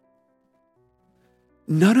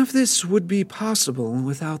 None of this would be possible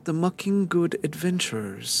without the mucking good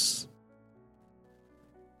adventurers.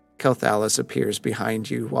 Kelthalis appears behind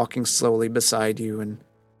you, walking slowly beside you and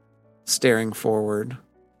staring forward.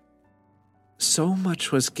 So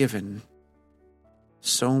much was given,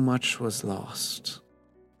 so much was lost.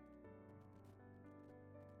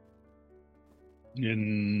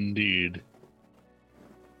 Indeed.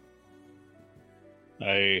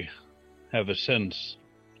 I have a sense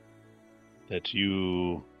that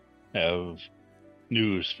you have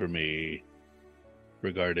news for me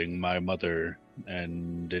regarding my mother,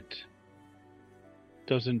 and it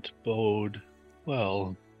doesn't bode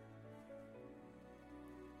well.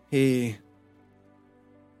 He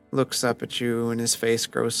looks up at you and his face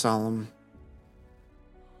grows solemn.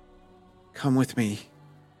 Come with me.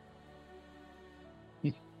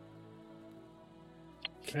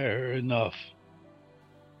 Fair enough.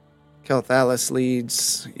 Kelthalis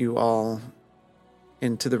leads you all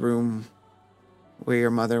into the room where your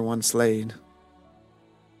mother once laid.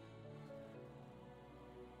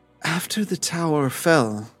 After the tower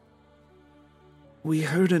fell, we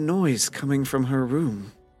heard a noise coming from her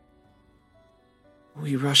room.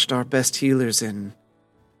 We rushed our best healers in,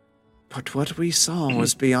 but what we saw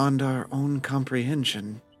was beyond our own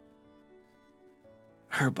comprehension.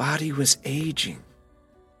 Her body was aging.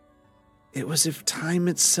 It was as if time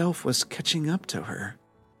itself was catching up to her.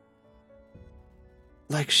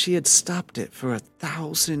 Like she had stopped it for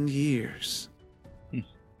 1,000 years.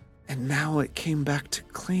 And now it came back to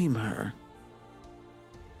claim her.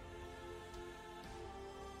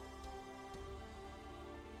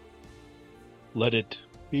 Let it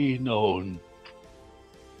be known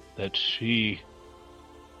that she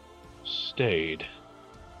stayed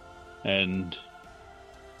and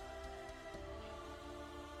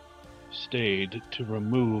stayed to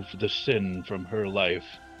remove the sin from her life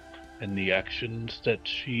and the actions that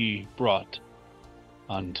she brought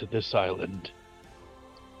onto this island.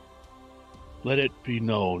 Let it be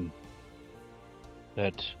known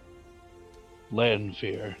that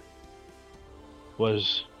Lanfear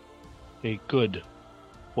was a good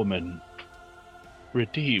woman,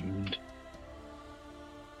 redeemed.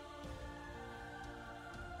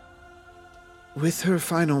 With her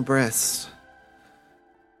final breaths,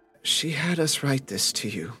 she had us write this to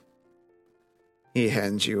you. He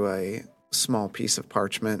hands you a small piece of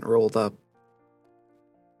parchment rolled up.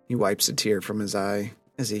 He wipes a tear from his eye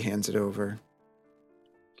as he hands it over.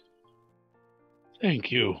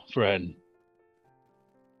 Thank you, friend.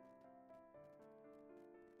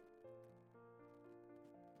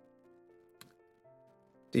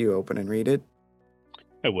 Do you open and read it?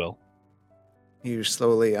 I will. You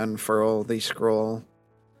slowly unfurl the scroll.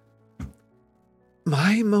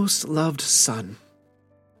 My most loved son,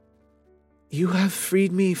 you have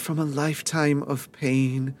freed me from a lifetime of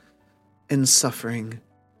pain and suffering,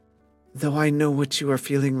 though I know what you are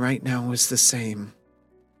feeling right now is the same.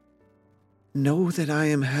 Know that I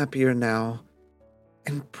am happier now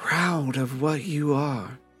and proud of what you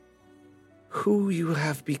are, who you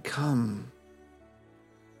have become.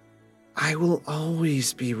 I will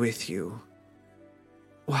always be with you,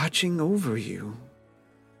 watching over you.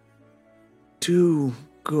 Do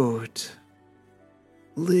good,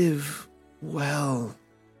 live well,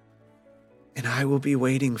 and I will be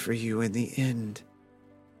waiting for you in the end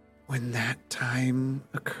when that time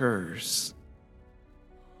occurs.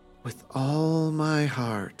 With all my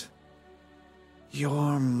heart,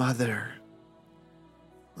 your mother,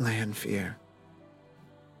 Lanfear.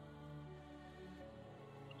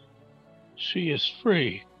 She is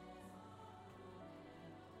free.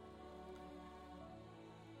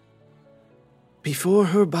 Before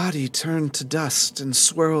her body turned to dust and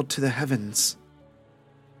swirled to the heavens,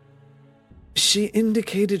 she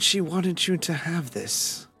indicated she wanted you to have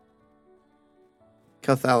this.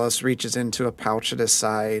 Kelthalis reaches into a pouch at his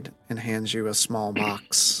side and hands you a small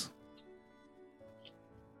box.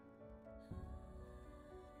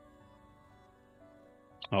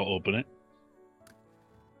 I'll open it.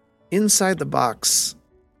 Inside the box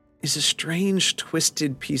is a strange,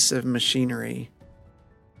 twisted piece of machinery,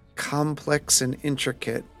 complex and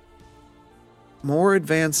intricate, more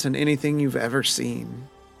advanced than anything you've ever seen.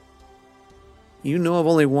 You know of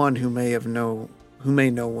only one who may who may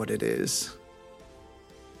know what it is.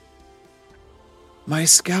 My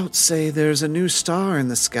scouts say there's a new star in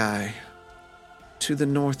the sky, to the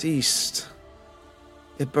northeast.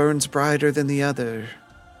 It burns brighter than the other.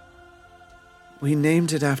 We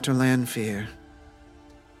named it after Lanfear.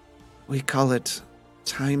 We call it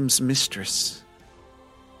Time's Mistress.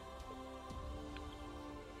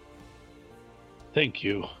 Thank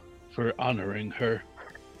you for honoring her.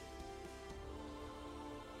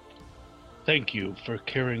 Thank you for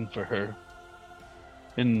caring for her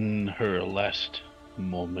in her last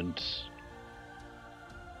moments.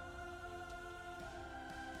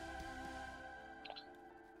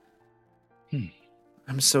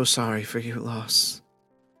 I'm so sorry for your loss.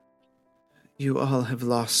 You all have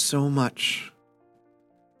lost so much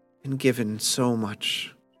and given so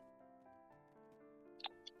much.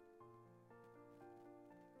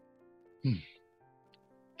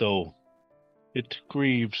 Though it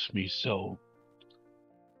grieves me so.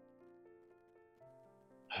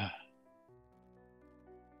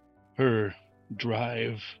 Her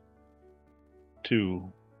drive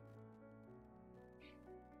to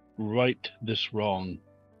right this wrong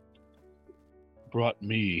brought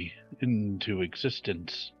me into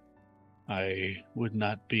existence. I would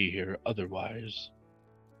not be here otherwise.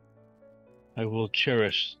 I will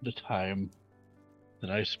cherish the time that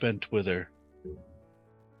I spent with her,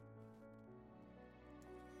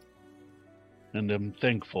 and am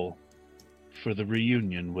thankful for the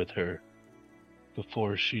reunion with her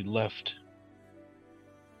before she left.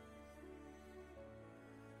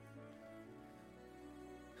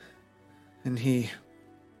 And he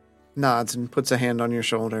nods and puts a hand on your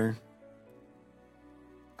shoulder.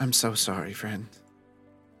 I'm so sorry, friend.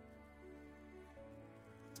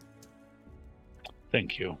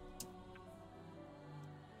 Thank you.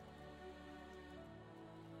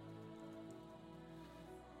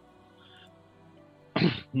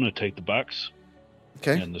 I'm going to take the box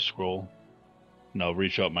and the scroll, and I'll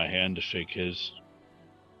reach out my hand to shake his.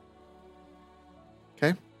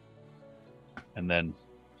 Okay. And then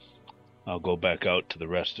I'll go back out to the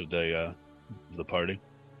rest of the party.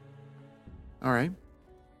 All right.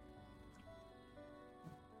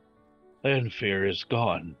 Lanfear is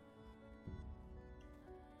gone.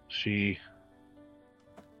 She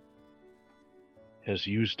has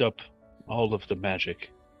used up all of the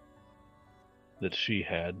magic that she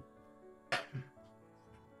had.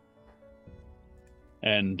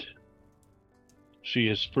 And she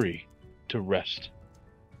is free to rest.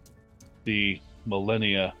 The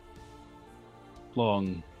millennia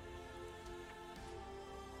long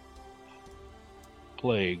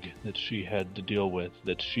plague that she had to deal with,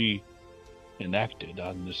 that she enacted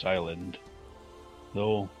on this island,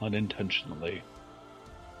 though unintentionally,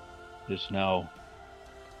 is now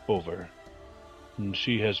over, and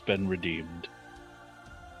she has been redeemed.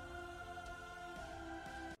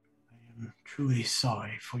 I am truly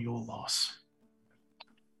sorry for your loss.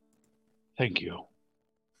 Thank you.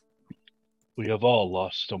 We have all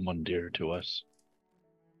lost someone dear to us.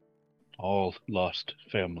 All lost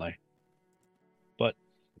family. But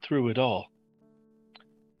through it all,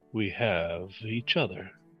 we have each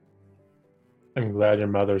other. I'm glad your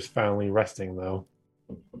mother's finally resting, though.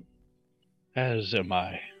 As am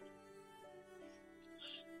I.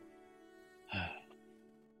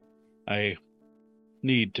 I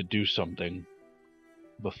need to do something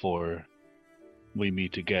before we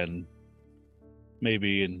meet again.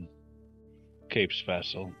 Maybe in Cape's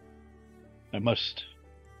Vassal. I must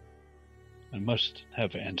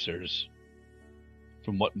have answers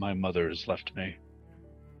from what my mother has left me.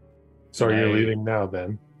 So you're leaving now,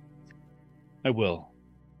 then? I will.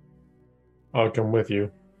 I'll come with you,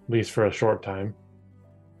 at least for a short time.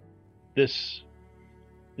 This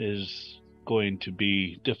is going to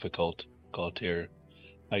be difficult, Galtier.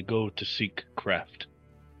 I go to seek craft.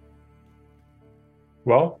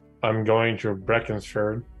 Well, I'm going to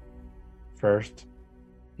Breckinsford first,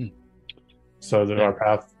 so that our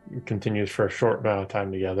path continues for a short amount of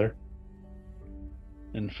time together.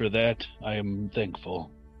 And for that, I am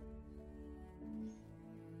thankful.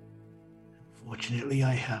 Fortunately,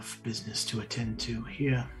 I have business to attend to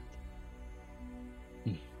here.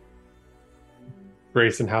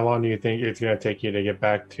 Grayson, how long do you think it's going to take you to get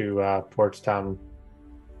back to Portstown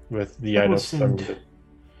with the items?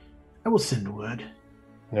 I will send word.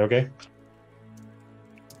 Okay.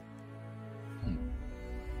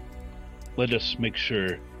 Let us make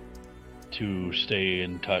sure to stay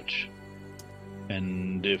in touch.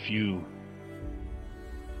 And if you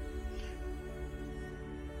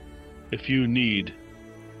need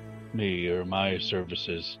me or my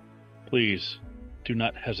services, please do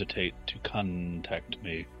not hesitate to contact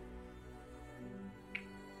me.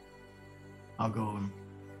 I'll go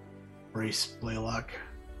embrace Blaylock.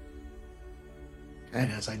 Okay.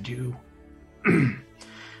 And as I do,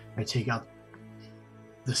 I take out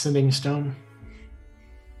the sending stone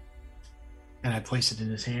and I place it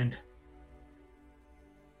in his hand.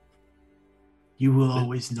 You will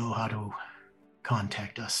always know how to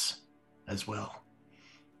contact us as well.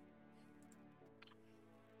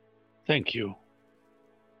 Thank you.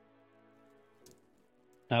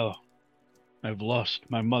 Now, I've lost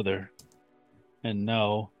my mother, and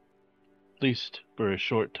now, at least for a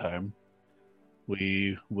short time,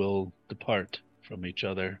 we will depart from each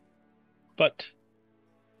other. But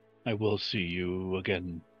I will see you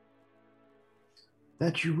again.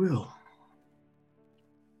 That you will.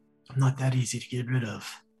 I'm not that easy to get rid of.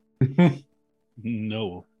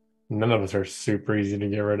 No. None of us are super easy to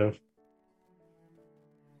get rid of.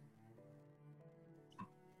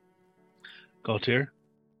 Galtier,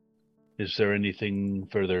 is there anything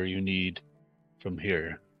further you need from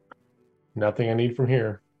here? Nothing I need from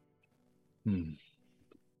here.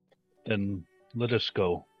 Then let us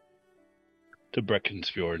go to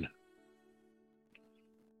Breckensfjord.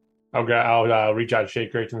 I'll reach out,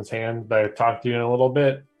 shake Grayson's hand. But I talk to you in a little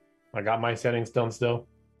bit. I got my sending stone still.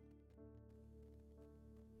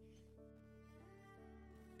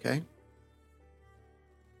 Okay.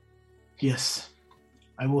 Yes,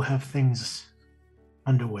 I will have things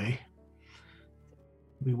underway.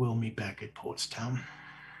 We will meet back at Portstown.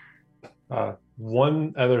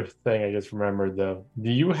 One other thing I just remembered, though. Do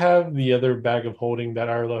you have the other bag of holding that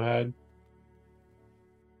Arlo had?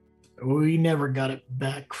 We never got it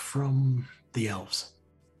back from the elves,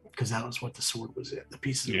 because that was what the sword was in. The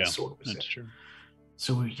pieces of the sword was in. That's true.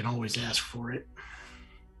 So we can always ask for it.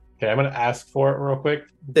 Okay, I'm going to ask for it real quick.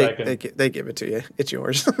 They give it to you. It's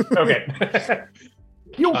yours. Okay.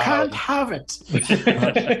 You can't have it.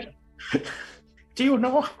 Do you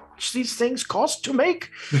know how much these things cost to make?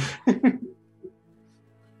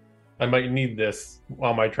 I might need this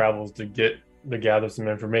on my travels to gather some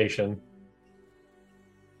information.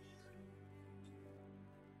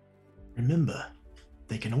 Remember,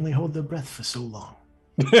 they can only hold their breath for so long.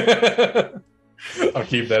 I'll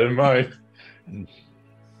keep that in mind.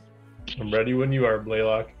 I'm ready when you are,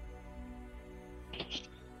 Blaylock.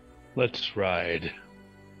 Let's ride.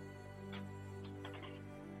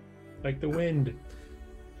 Like the wind.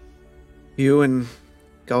 You and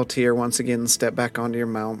Galtier once again step back onto your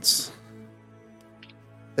mounts.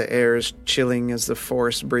 The air is chilling as the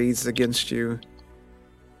forest breathes against you.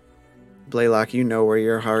 Blaylock, you know where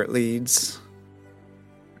your heart leads.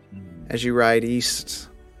 As you ride east,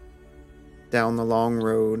 down the long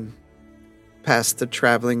road, past the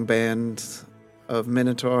traveling band of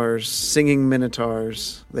minotaurs, singing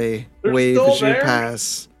minotaurs. They're wave as you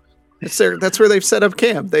pass. That's where they've set up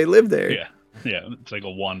camp. They live there. Yeah. Yeah, it's like a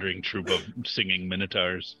wandering troop of singing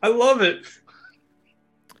minotaurs. I love it.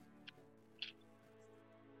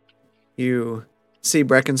 You see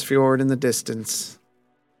Breckensfjord in the distance.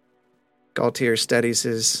 Galtier steadies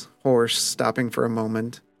his horse, stopping for a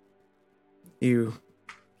moment. You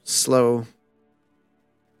slow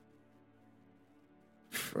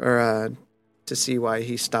to see why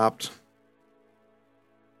he stopped.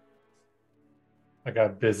 I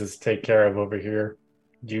got business to take care of over here.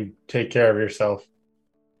 You take care of yourself.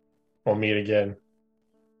 We'll meet again.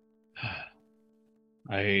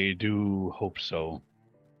 I do hope so.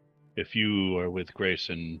 If you are with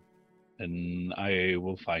Grayson, then I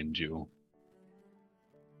will find you.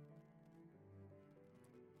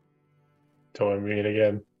 Till we meet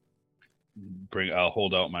again. I'll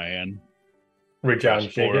hold out my hand. Reach out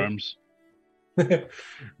and shake forearms.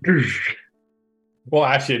 Well,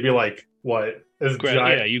 actually, it'd be like, what? This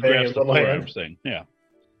giant yeah, you thing grasp in the land. forearms thing. Yeah.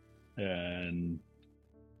 And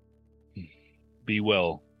be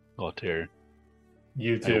well, Galtier.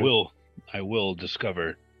 You too. I will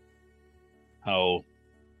discover what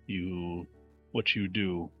you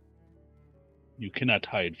do. You cannot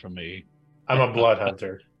hide from me. I'm a blood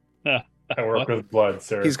hunter. I work with blood,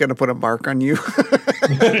 sir. He's going to put a mark on you.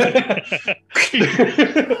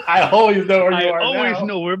 I always know where you are. I always now.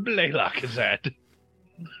 know where Blaylock is at.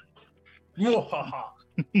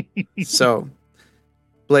 So,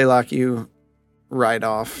 Blaylock, you ride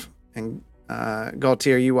off, and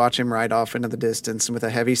Galtier, you watch him ride off into the distance, and with a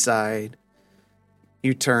heavy sigh,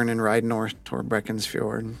 you turn and ride north toward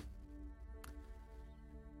Breckensfjord.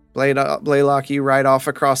 Blaylock, you ride off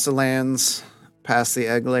across the lands, past the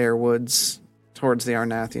Eglair Woods, towards the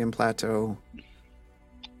Arnathian Plateau,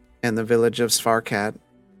 and the village of Svarkat.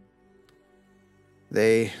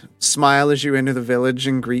 They smile as you enter the village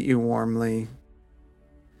and greet you warmly.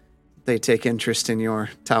 They take interest in your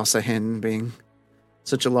Tausa hen being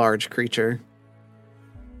such a large creature.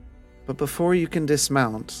 But before you can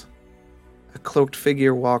dismount, a cloaked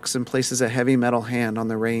figure walks and places a heavy metal hand on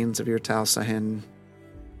the reins of your Talsahin.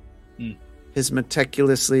 His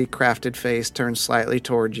meticulously crafted face turns slightly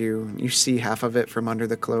toward you. You see half of it from under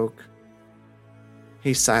the cloak.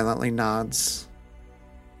 He silently nods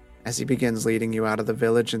as he begins leading you out of the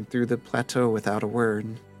village and through the plateau without a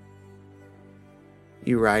word.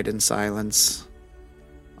 You ride in silence,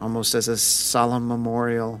 almost as a solemn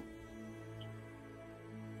memorial.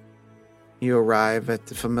 You arrive at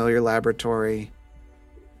the familiar laboratory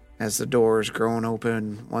as the doors groan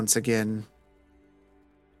open once again.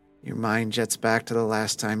 Your mind jets back to the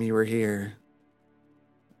last time you were here,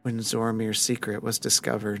 when Zoromir's secret was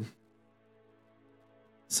discovered.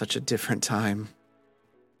 Such a different time.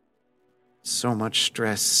 So much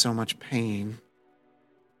stress, so much pain.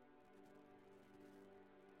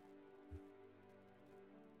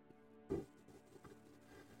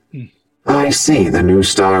 I see the new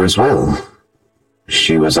star as well.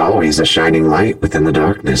 She was always a shining light within the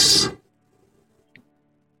darkness.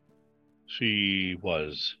 She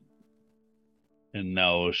was. And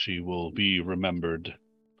now she will be remembered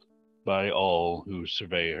by all who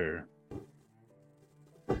survey her.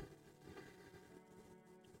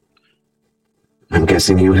 I'm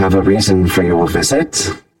guessing you have a reason for your visit?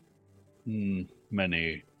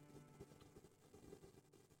 Many.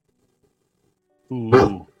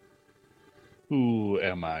 Well. Who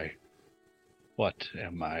am I? What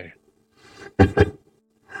am I?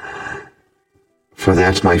 For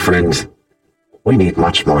that, my friend, we need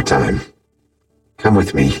much more time. Come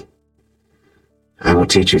with me. I will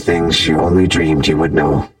teach you things you only dreamed you would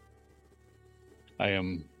know. I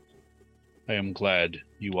am glad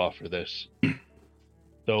you offer this.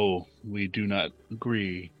 Though we do not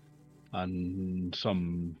agree on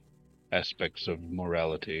some aspects of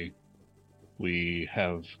morality, we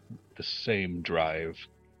have the same drive.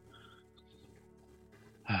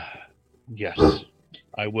 Yes,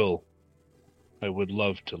 I will. I would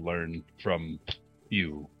love to learn from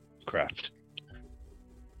you, Kraft.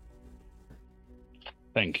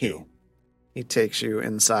 Thank you. He takes you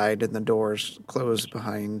inside and the doors close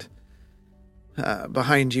behind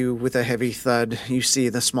you with a heavy thud. You see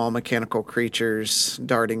the small mechanical creatures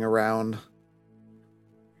darting around.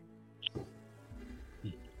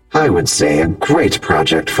 I would say a great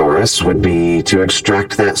project for us would be to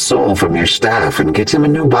extract that soul from your staff and get him a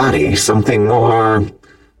new body, something more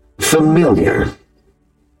familiar.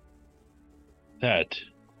 That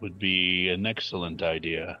would be an excellent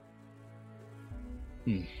idea.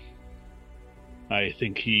 I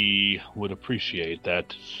think he would appreciate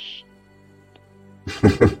that.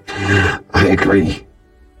 I agree.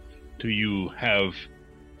 Do you have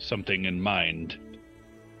something in mind?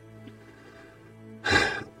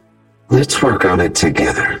 Let's work on it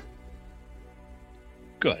together.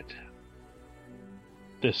 Good.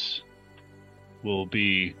 This will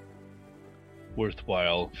be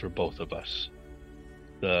worthwhile for both of us.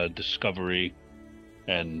 The discovery,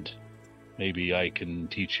 and maybe I can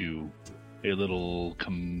teach you a little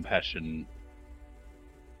compassion.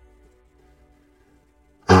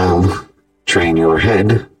 I'll train your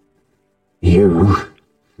head. You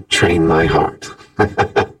train my heart.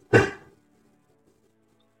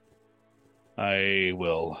 I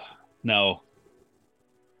will. Now,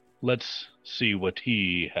 let's see what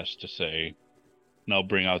he has to say. And I'll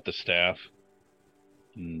bring out the staff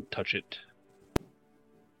and touch it.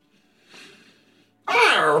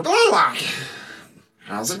 Oh, Blaylock!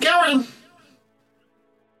 How's it going?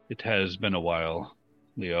 It has been a while,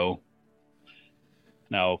 Leo.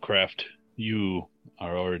 Now, Kraft, you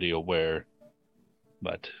are already aware,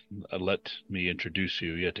 but let me introduce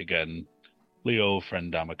you yet again. Leo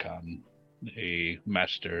Frendamakan, a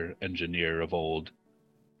master engineer of old.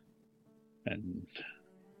 And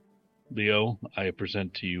Leo, I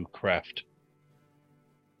present to you Kraft,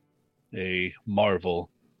 a marvel.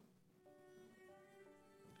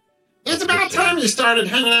 It's about time you started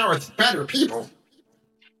hanging out with better people.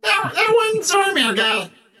 That one Zoromir guy,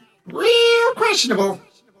 real questionable.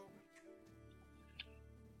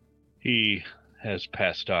 He has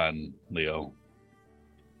passed on, Leo.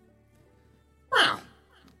 Well,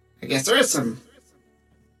 I guess there is some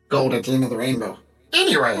gold at the end of the rainbow.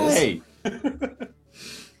 Anyways. Hey.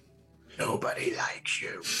 Nobody likes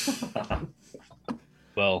you.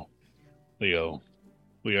 Well, Leo,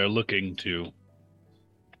 we are looking to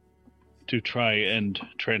try and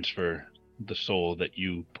transfer the soul that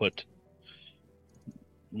you put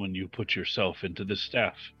when you put yourself into the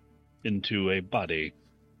staff into a body.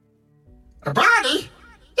 A body?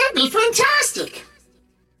 That'd be fantastic.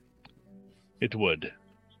 It would.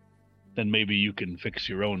 Then maybe you can fix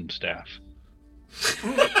your own staff.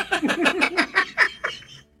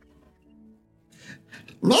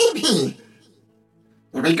 Maybe.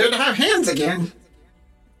 It'd be good to have hands again.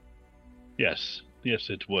 Yes,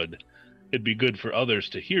 it would. It'd be good for others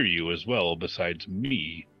to hear you as well, besides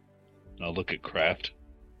me. I'll look at Kraft.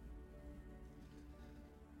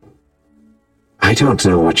 I don't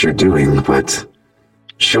know what you're doing, but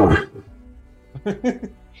sure.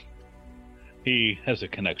 He has a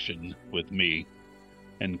connection with me,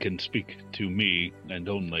 and can speak to me and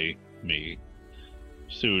only me.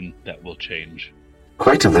 Soon that will change.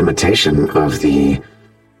 Quite a limitation of the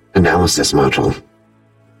analysis module.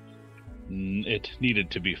 It needed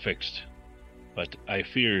to be fixed, but I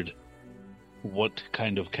feared what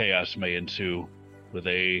kind of chaos may ensue with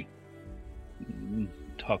a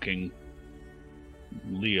talking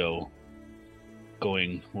Leo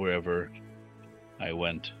going wherever I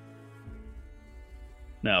went.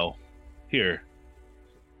 Now, here,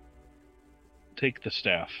 take the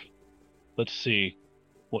staff. Let's see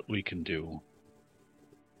what we can do.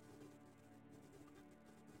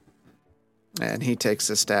 And he takes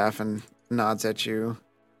the staff and nods at you.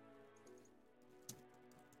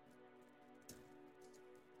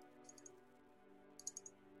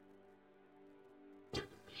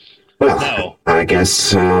 Well, Now, I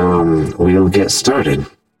guess we'll get started.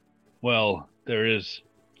 well, there is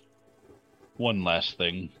one last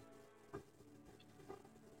thing.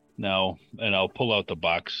 Now, and I'll pull out the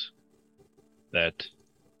box that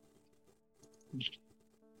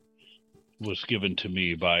was given to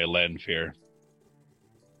me by Lanfear,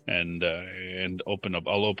 and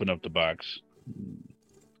I'll open up the box.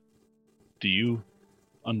 Do you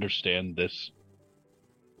understand this?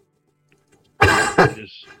 It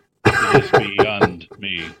is beyond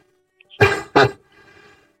me.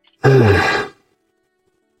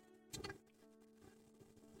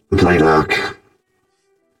 Blaylock.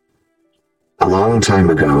 A long time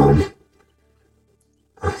ago,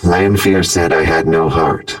 Lanfear said I had no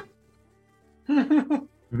heart.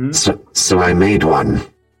 So I made one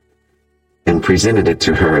and presented it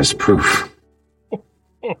to her as proof.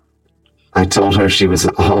 I told her she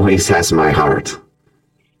always has my heart,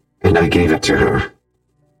 and I gave it to her.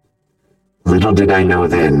 Little did I know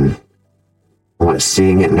then what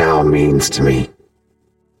seeing it now means to me.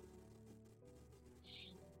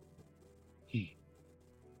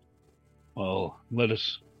 Well,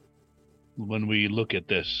 when we look at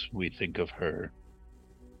this, we think of her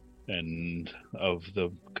and of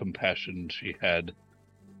the compassion she had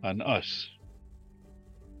on us,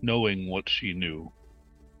 knowing what she knew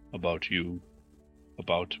about you,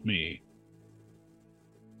 about me,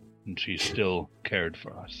 and she still cared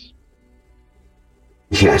for us.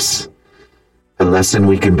 Yes, a lesson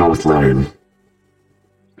we can both learn.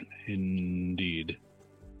 Indeed.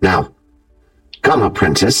 Now, come,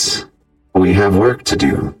 apprentice. We have work to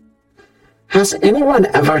do. Has anyone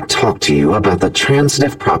ever talked to you about the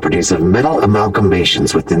transitive properties of metal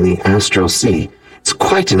amalgamations within the Astral Sea? It's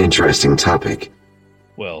quite an interesting topic.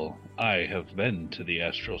 Well, I have been to the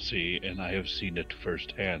Astral Sea, and I have seen it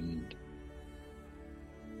firsthand.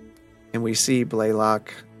 And we see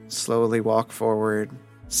Blaylock slowly walk forward,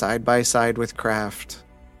 side by side with Kraft,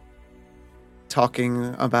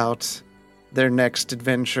 talking about their next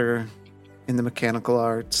adventure in the mechanical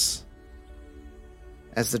arts.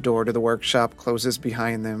 As the door to the workshop closes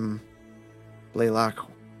behind them,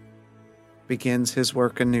 Blaylock begins his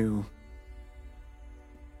work anew,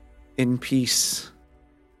 in peace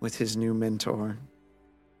with his new mentor.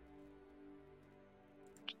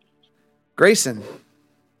 Grayson.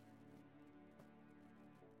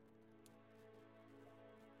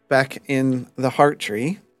 Back in the Heart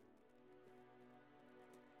Tree,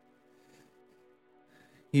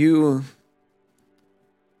 you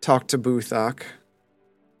talk to Buthok,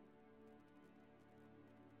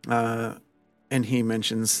 and he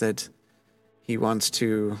mentions that he wants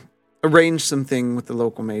to arrange something with the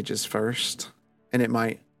local mages first, and it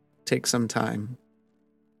might take some time.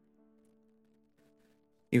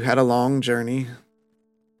 You had a long journey,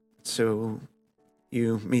 so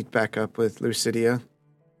you meet back up with Lucidia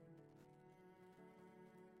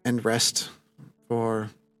and rest for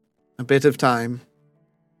a bit of time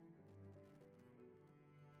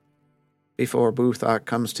before Buthok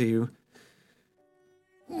comes to you.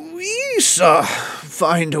 We shall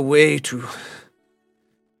find a way to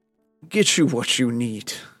get you what you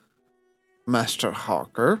need, Master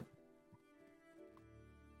Harker.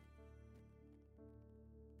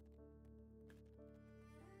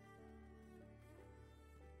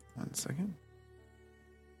 One second.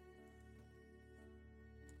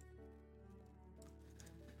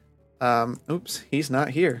 Oops, he's not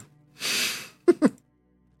here.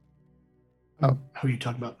 Oh, Who are you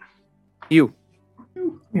talking about? You.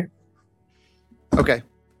 Yeah. Okay.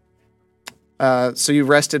 So you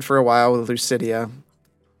rested for a while with Lucidia.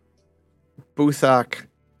 Buthok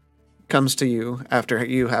comes to you after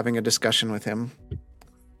you having a discussion with him.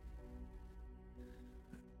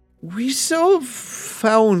 We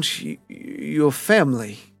found your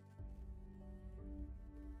family.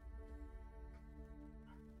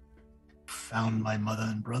 Found my mother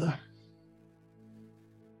and brother?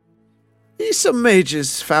 Some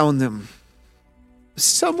mages found them.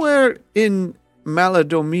 Somewhere in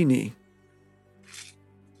Maladomini.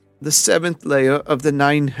 The 7th layer of the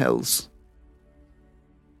 9 hells.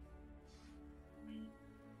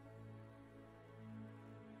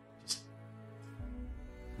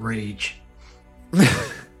 Rage.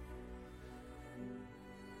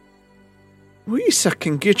 We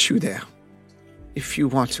can get you there. If you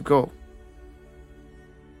want to go.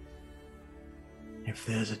 If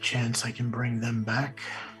there's a chance I can bring them back.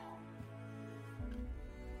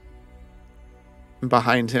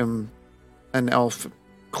 Behind him, an elf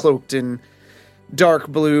cloaked in dark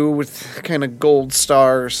blue with kind of gold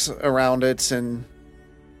stars around it and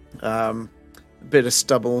a bit of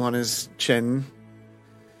stubble on his chin.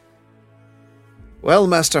 Well,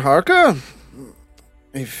 Master Harker,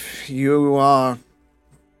 if you are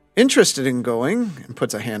interested in going, and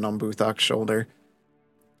puts a hand on Buthok's shoulder,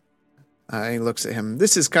 he looks at him.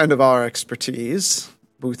 This is kind of our expertise,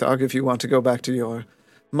 Buthok, if you want to go back to your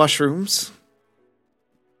mushrooms.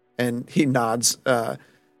 And he nods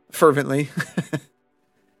fervently.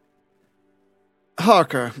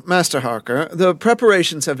 Harker, Master Harker, the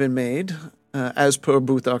preparations have been made, as per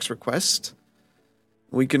Buthok's request.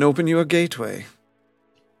 We can open you a gateway.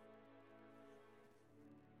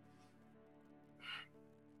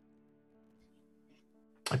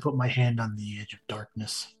 I put my hand on the edge of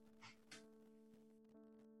darkness.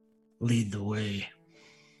 Lead the way.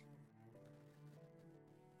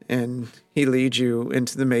 And he leads you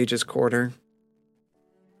into the mage's quarter.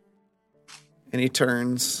 And he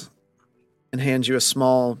turns and hands you a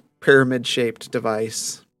small pyramid-shaped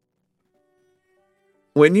device.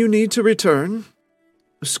 When you need to return,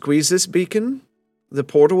 squeeze this beacon. The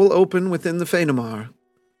portal will open within the Phanomar.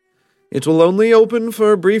 It will only open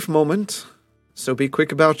for a brief moment, so be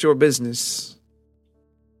quick about your business.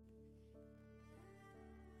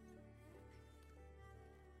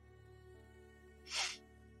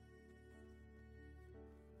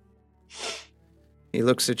 He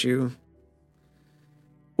looks at you.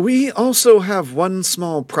 We also have one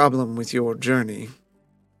small problem with your journey.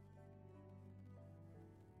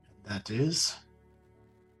 That is?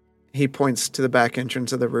 He points to the back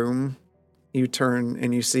entrance of the room. You turn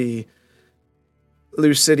and you see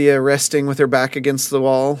Lucidia resting with her back against the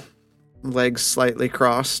wall, legs slightly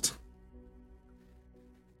crossed.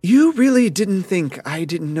 You really didn't think I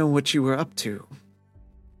didn't know what you were up to.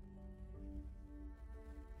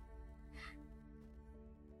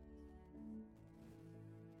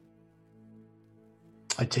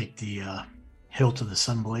 I take the hilt of the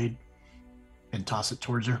sunblade and toss it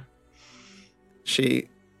towards her. She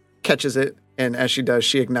catches it, and as she does,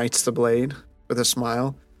 she ignites the blade with a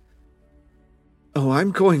smile. Oh,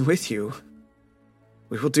 I'm going with you.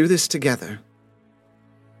 We will do this together.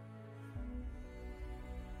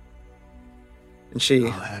 And she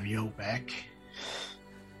I'll have your back.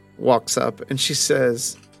 Walks up, and she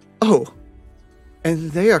says, oh,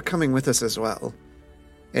 and they are coming with us as well.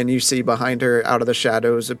 And you see behind her, out of the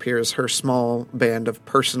shadows, appears her small band of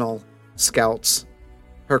personal scouts,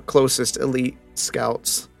 her closest elite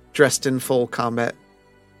scouts, dressed in full combat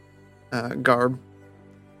garb.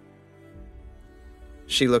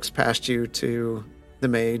 She looks past you to the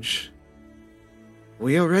mage.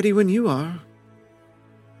 We are ready when you are.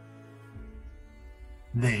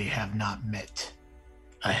 They have not met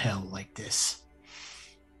a hell like this.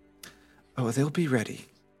 Oh, they'll be ready.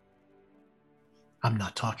 I'm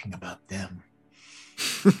not talking about them.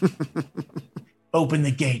 Open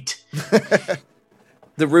the gate.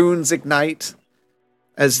 The runes ignite.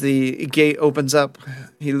 As the gate opens up,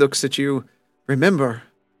 he looks at you. Remember,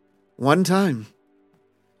 one time.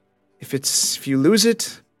 If you lose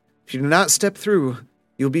it, if you do not step through,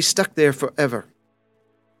 you'll be stuck there forever.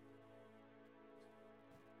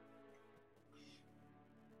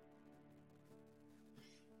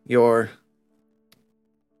 Your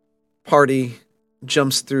party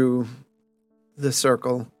jumps through the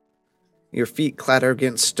circle. Your feet clatter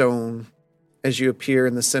against stone as you appear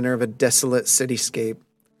in the center of a desolate cityscape.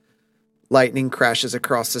 Lightning crashes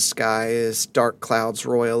across the sky as dark clouds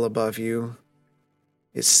roil above you.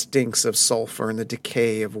 It stinks of sulfur and the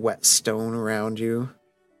decay of wet stone around you.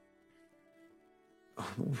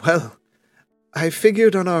 Well, I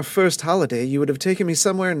figured on our first holiday you would have taken me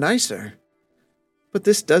somewhere nicer. But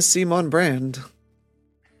this does seem on brand.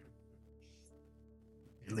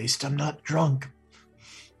 At least I'm not drunk.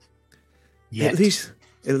 Yet. At least,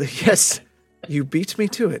 yes, you beat me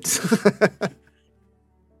to it.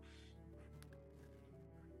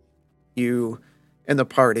 You and the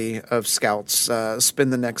party of scouts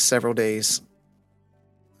spend the next several days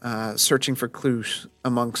searching for clues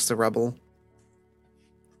amongst the rubble.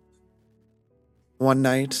 One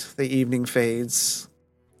night, the evening fades,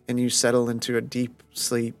 and you settle into a deep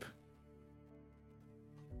sleep.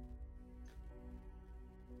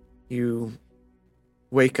 You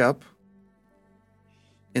wake up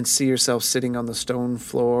and see yourself sitting on the stone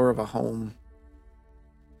floor of a home.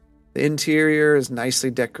 The interior is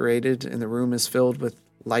nicely decorated, and the room is filled with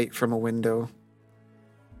light from a window.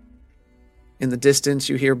 In the distance,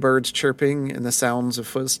 you hear birds chirping and the sounds of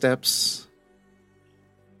footsteps.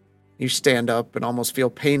 You stand up and almost feel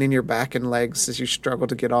pain in your back and legs as you struggle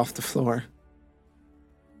to get off the floor.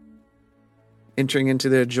 Entering into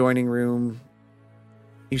the adjoining room,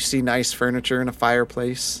 you see nice furniture and a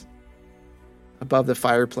fireplace. Above the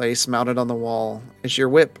fireplace, mounted on the wall, is your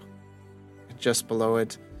whip. Just below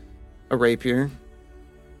it, a rapier.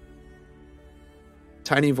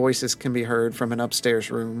 Tiny voices can be heard from an upstairs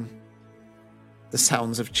room. The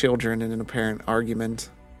sounds of children in an apparent argument.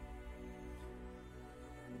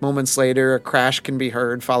 Moments later, a crash can be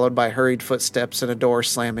heard, followed by hurried footsteps and a door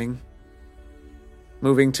slamming.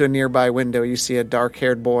 Moving to a nearby window, you see a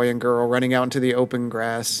dark-haired boy and girl running out into the open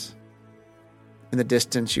grass. In the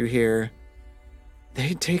distance, you hear,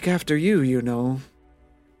 "They take after you, you know."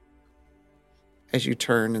 As you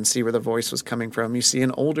turn and see where the voice was coming from, you see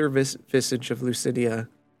an older visage of Lucidia,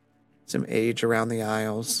 some age around the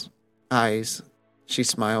eyes. She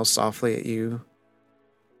smiles softly at you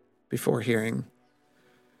before hearing,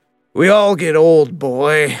 "We all get old,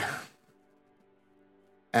 boy."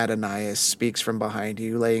 Adonias speaks from behind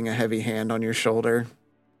you, laying a heavy hand on your shoulder.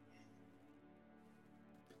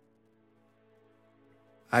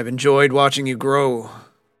 "I've enjoyed watching you grow.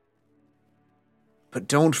 But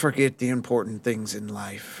don't forget the important things in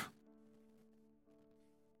life."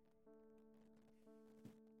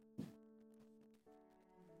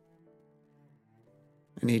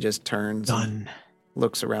 And he just turns and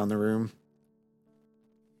looks around the room.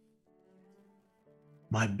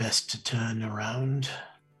 My best to turn around.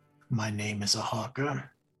 My name is Ahaka.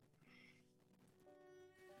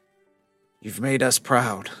 You've made us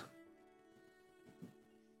proud.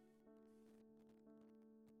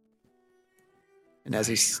 And as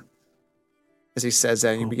he says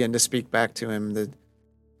that, and you begin to speak back to him,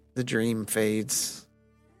 the dream fades.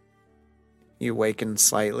 You awaken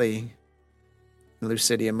slightly. And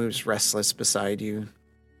Lucidia moves restless beside you.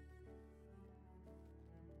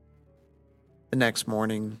 The next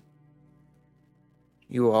morning,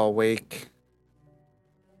 you all wake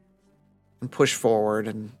and push forward,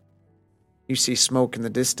 and you see smoke in the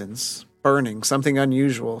distance, burning, something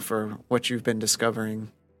unusual for what you've been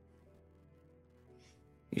discovering.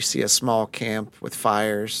 You see a small camp with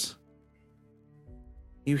fires.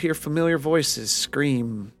 You hear familiar voices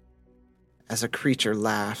scream as a creature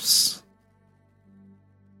laughs.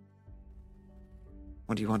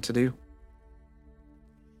 What do you want to do?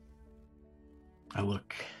 I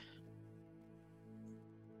look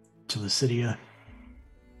to Lucidia.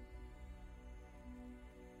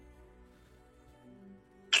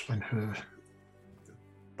 And her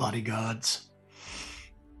bodyguards.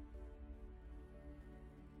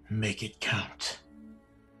 Make it count.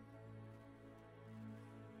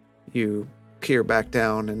 You peer back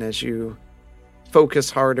down, and as you focus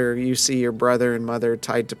harder, you see your brother and mother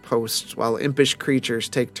tied to posts, while impish creatures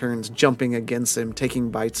take turns jumping against them,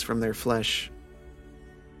 taking bites from their flesh.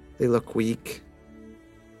 They look weak,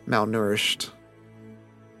 malnourished.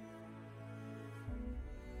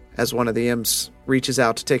 As one of the imps reaches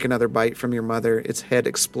out to take another bite from your mother, its head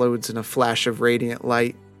explodes in a flash of radiant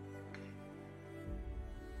light.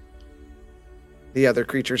 The other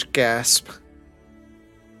creatures gasp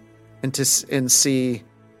and see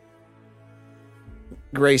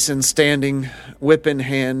Grayson standing, whip in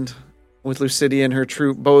hand, with Lucidia and her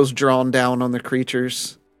troop, bows drawn down on the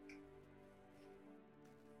creatures.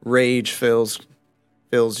 Rage fills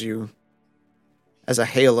you as a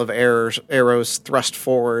hail of arrows thrust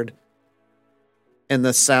forward, and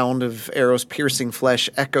the sound of arrows piercing flesh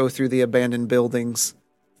echo through the abandoned buildings.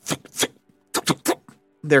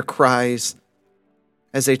 Their cries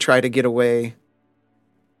as they try to get away.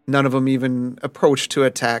 None of them even approach to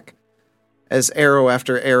attack, as arrow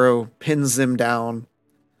after arrow pins them down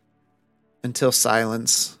until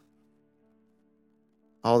silence.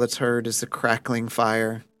 All that's heard is the crackling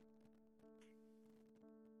fire.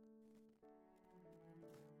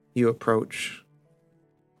 You approach.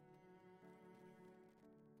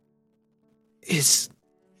 Is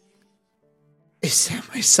that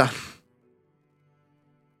my son?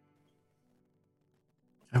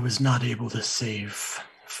 I was not able to save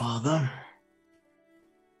Father.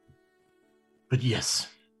 But yes,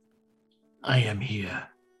 I am here.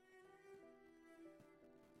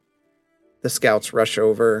 The scouts rush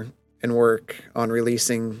over and work on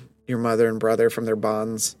releasing your mother and brother from their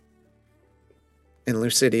bonds. And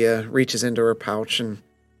Lucidia reaches into her pouch and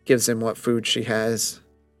gives him what food she has.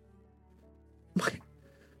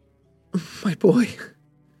 My boy,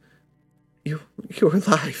 you're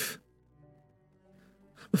alive.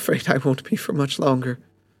 I'm afraid I won't be for much longer.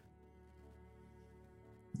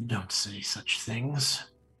 Don't say such things.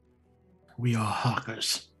 We are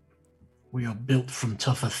Harkers. We are built from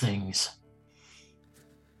tougher things.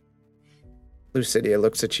 Lucidia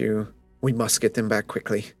looks at you. We must get them back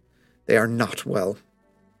quickly. They are not well.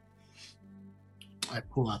 I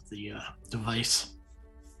pull out the device.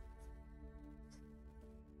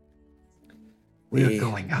 We are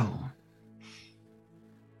going home.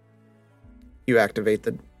 You activate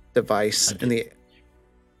the device in the...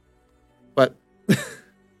 What?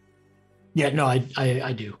 Yeah, no,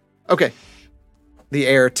 I do. Okay. The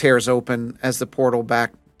air tears open as the portal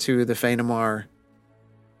back to the Feynamar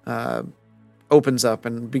opens up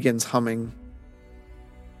and begins humming.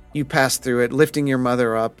 You pass through it, lifting your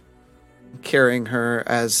mother up, carrying her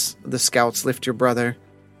as the scouts lift your brother.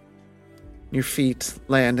 Your feet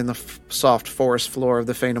land in the soft forest floor of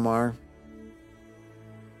the Feynamar.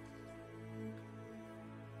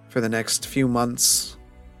 For the next few months,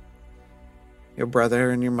 your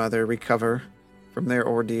brother and your mother recover from their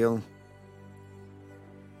ordeal.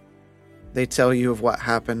 They tell you of what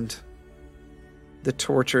happened, the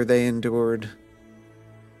torture they endured,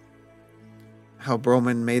 how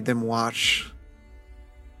Broman made them watch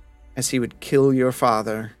as he would kill your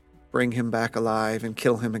father, bring him back alive, and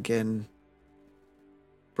kill him again,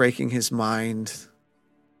 breaking his mind,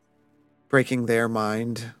 breaking their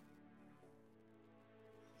mind,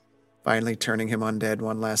 finally turning him undead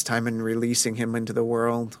one last time and releasing him into the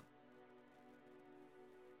world.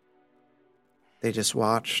 They just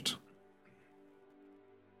watched.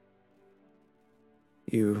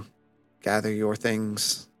 You gather your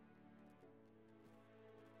things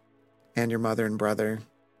and your mother and brother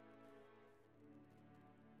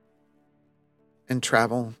and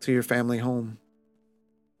travel to your family home.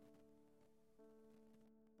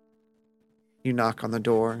 You knock on the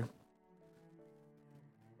door,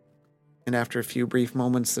 and after a few brief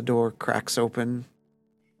moments, the door cracks open.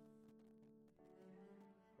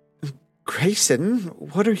 Grayson,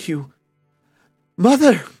 what are you?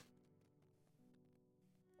 Mother!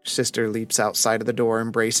 Your sister leaps outside of the door,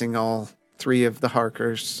 embracing all three of the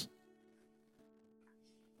Harkers,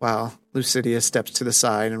 while Lucidia steps to the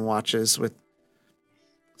side and watches with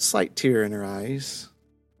a slight tear in her eyes.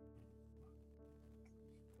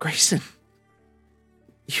 Grayson,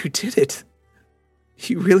 you did it.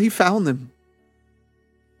 You really found them.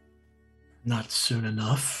 Not soon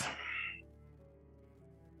enough.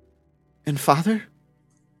 And Father?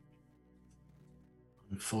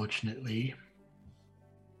 Unfortunately,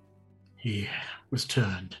 he was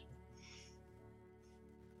turned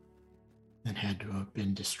and had to have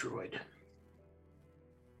been destroyed.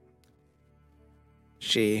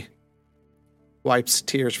 She wipes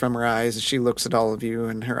tears from her eyes as she looks at all of you,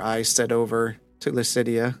 and her eyes set over to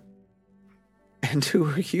Lucidia. And who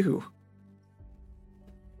are you?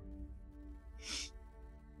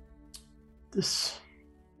 This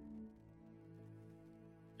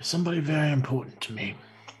is somebody very important to me.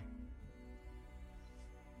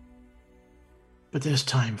 But there's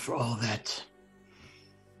time for all that.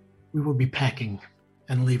 We will be packing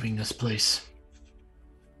and leaving this place.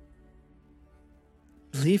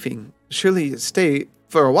 Leaving? Surely stay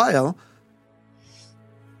for a while.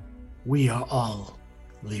 We are all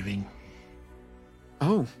leaving.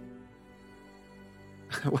 Oh.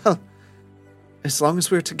 Well, as long as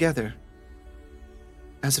we're together.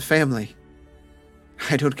 As a family.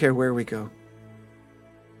 I don't care where we go.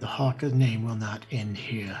 The Harker name will not end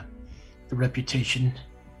here. The reputation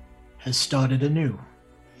has started anew.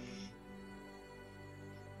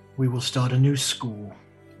 We will start a new school.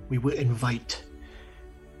 We will invite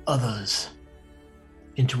others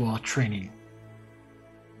into our training.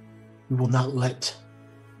 We will not let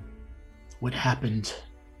what happened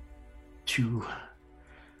to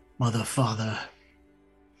mother, father,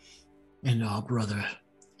 and our brother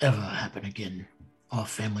ever happen again. Our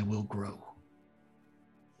family will grow.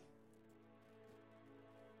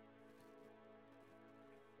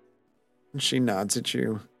 And she nods at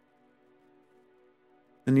you.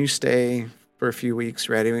 And you stay for a few weeks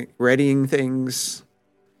readying things,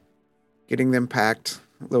 getting them packed,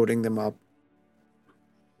 loading them up.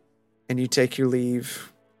 And you take your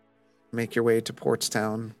leave, make your way to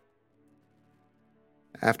Portstown.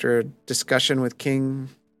 After a discussion with King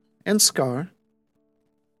and Scar,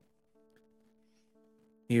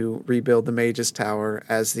 you rebuild the Mage's Tower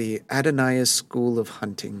as the Adonai's School of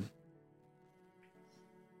Hunting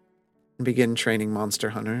and begin training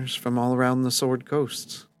monster hunters from all around the Sword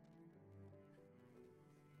Coast.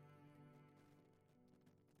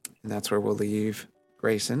 And that's where we'll leave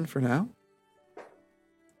Grayson for now.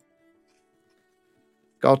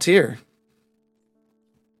 Galtier,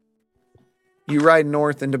 you ride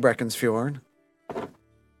north into Breckensfjord.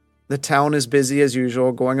 The town is busy as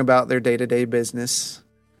usual, going about their day-to-day business.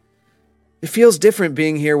 It feels different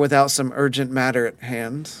being here without some urgent matter at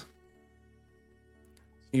hand.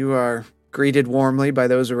 You are greeted warmly by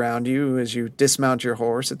those around you as you dismount your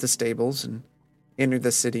horse at the stables and enter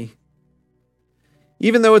the city.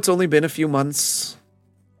 Even though it's only been a few months,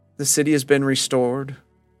 the city has been restored.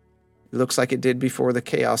 It looks like it did before the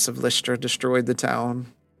chaos of Lystra destroyed the town.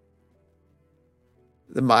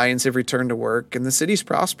 The mines have returned to work, and the city's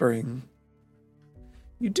prospering.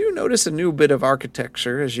 You do notice a new bit of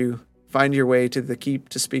architecture as you find your way to the keep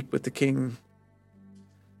to speak with the king.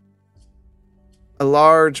 A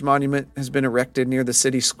large monument has been erected near the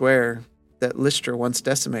city square that Lystra once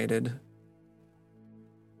decimated.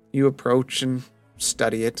 You approach and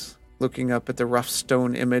study it, looking up at the rough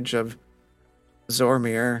stone image of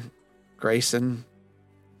Zormir, Grayson,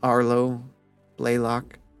 Arlo,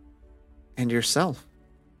 Blaylock, and yourself.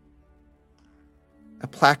 A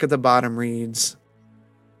plaque at the bottom reads,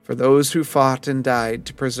 "For those who fought and died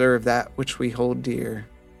to preserve that which we hold dear,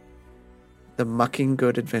 the Mucking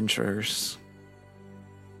Good Adventurers."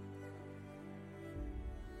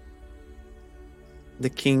 The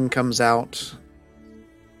king comes out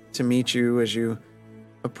to meet you as you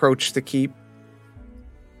approach the keep.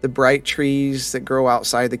 The bright trees that grow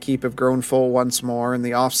outside the keep have grown full once more, and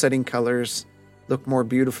the offsetting colors look more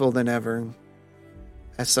beautiful than ever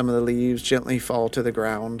as some of the leaves gently fall to the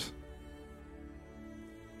ground.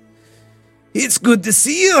 "It's good to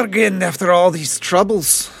see you again after all these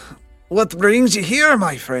troubles. What brings you here,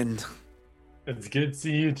 my friend?" It's good to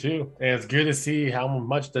see you too. And it's good to see how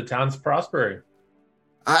much the town's prospering.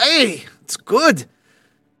 Aye, it's good.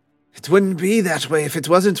 It wouldn't be that way if it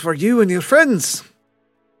wasn't for you and your friends.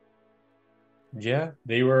 Yeah,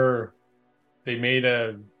 they made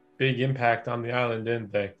a big impact on the island,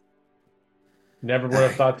 didn't they? Never would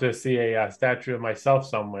have thought to see a statue of myself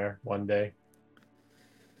somewhere one day.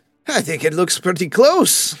 I think it looks pretty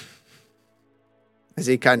close. As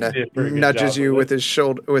he kind of nudges you with his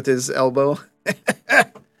shoulder, with his elbow.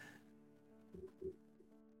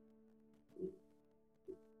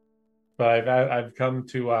 But I've come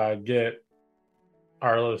to get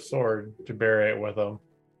Arlo's sword to bury it with him.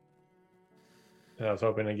 And I was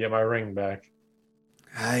hoping to get my ring back.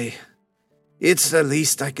 Aye, it's the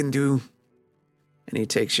least I can do. And he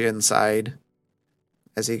takes you inside.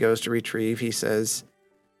 As he goes to retrieve, he says,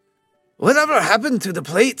 "Whatever happened to the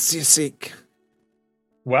plates you seek?"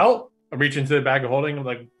 Well, I reach into the bag of holding. I'm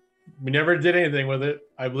like, we never did anything with it.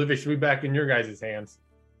 I believe it should be back in your guys' hands.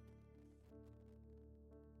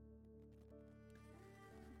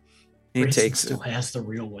 He Grayson takes still it. has the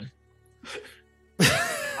real one.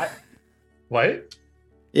 What?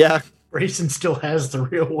 Yeah. Grayson still has the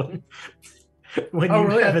real one. When Oh, you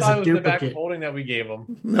really? have I as thought a it was the back duplicate. holding that we gave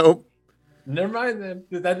him. Nope. Never mind then.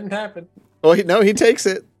 That didn't happen. Well, no, he takes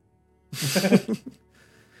it.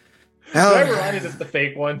 Whoever right is the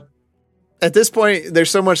fake one. At this point,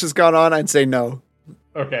 there's so much that's gone on, I'd say no.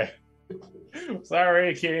 Okay.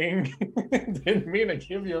 Sorry, King. Didn't mean to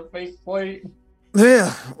give you a fake plate.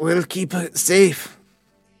 Well, we'll keep it safe.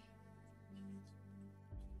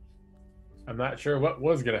 I'm not sure what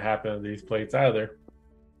was going to happen to these plates either.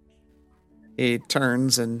 He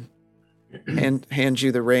turns and hands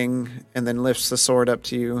you the ring and then lifts the sword up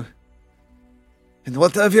to you. "And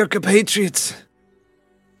what of your compatriots?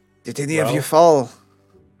 Did any of you fall?"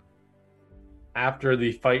 After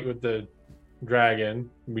the fight with the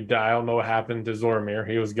dragon, I don't know what happened to Zormir.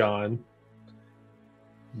 He was gone.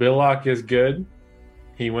 Billock is good.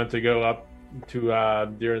 He went to go up to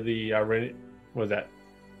near the what was that?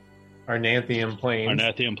 Arnathian Plains.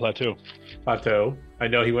 Arnathian Plateau. I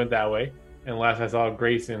know he went that way. And last I saw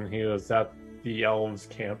Grayson, he was at the elves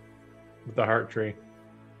camp with the heart tree.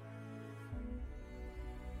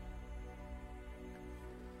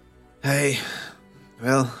 Hey,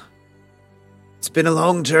 well, it's been a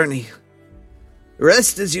long journey.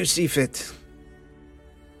 Rest as you see fit.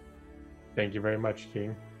 Thank you very much,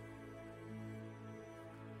 King.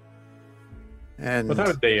 And What time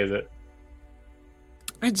of day is it?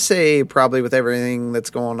 I'd say probably with everything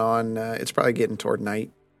that's going on, it's probably getting toward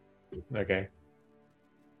night. Okay.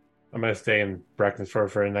 I'm going to stay in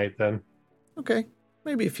Brackensford for a night then. Okay,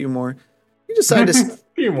 maybe a few more. You decide to A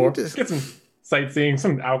few more. just- Get some sightseeing,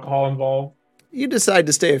 some alcohol involved. you decide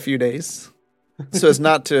to stay a few days, so as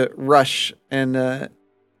not to rush and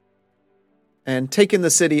take in the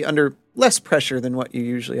city under less pressure than what you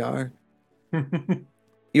usually are.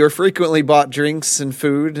 You are frequently bought drinks and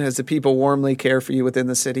food as the people warmly care for you within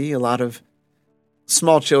the city. A lot of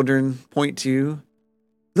small children point to you.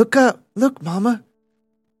 Look up! Look, Mama!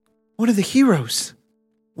 One of the heroes!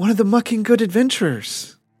 One of the mucking good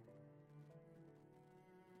adventurers!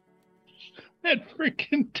 That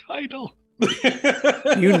freaking title.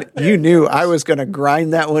 You knew I was going to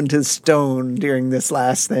grind that one to stone during this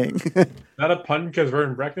last thing. Not a pun because we're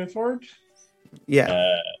in Brackensford?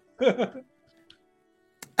 Yeah.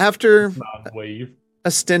 After Non-wave.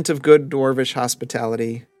 a stint of good dwarvish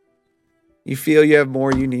hospitality, you feel you have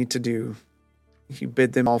more you need to do. You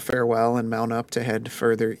bid them all farewell and mount up to head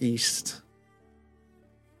further east.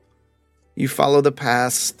 You follow the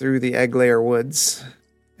paths through the Egglayer Woods,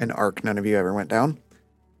 an arc none of you ever went down,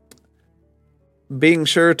 being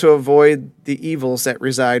sure to avoid the evils that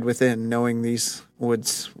reside within, knowing these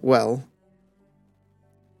woods well.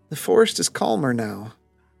 The forest is calmer now.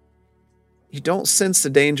 You don't sense the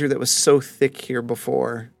danger that was so thick here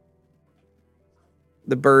before.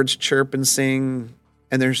 The birds chirp and sing,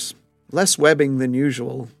 and there's less webbing than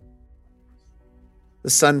usual. The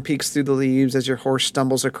sun peeks through the leaves as your horse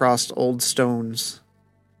stumbles across old stones,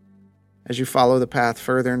 as you follow the path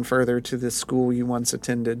further and further to the school you once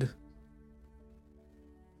attended.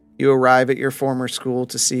 You arrive at your former school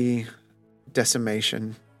to see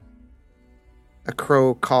decimation. A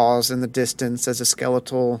crow caws in the distance as a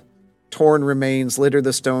skeletal, torn remains litter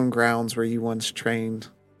the stone grounds where you once trained.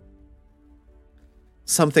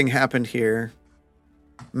 Something happened here.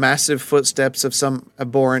 Massive footsteps of some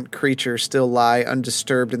abhorrent creature still lie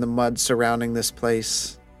undisturbed in the mud surrounding this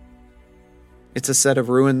place. It's a set of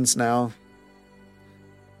ruins now,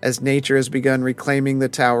 as nature has begun reclaiming the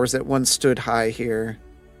towers that once stood high here.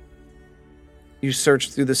 You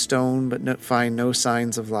search through the stone, but find no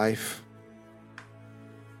signs of life.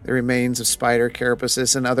 The remains of spider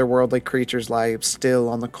carapaces and otherworldly creatures lie still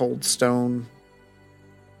on the cold stone.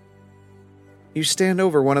 You stand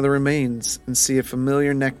over one of the remains and see a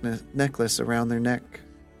familiar necklace around their neck.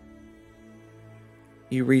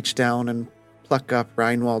 You reach down and pluck up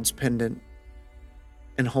Reinwald's pendant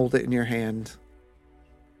and hold it in your hand.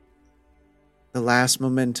 The last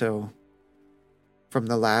memento from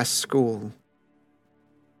the last school,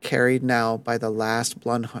 carried now by the last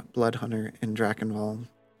blood hunter in Drakenwald.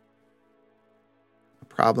 A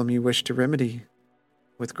problem you wish to remedy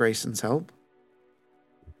with Grayson's help.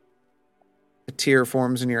 A tear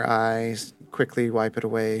forms in your eyes. Quickly wipe it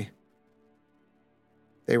away.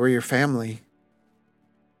 They were your family.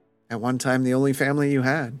 At one time, the only family you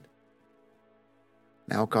had.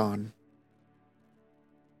 Now gone.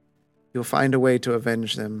 You'll find a way to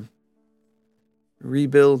avenge them.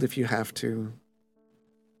 Rebuild if you have to.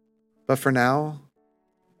 But for now,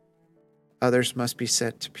 others must be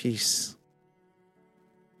set to peace.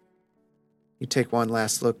 You take one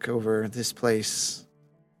last look over this place,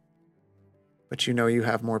 but you know you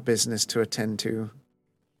have more business to attend to.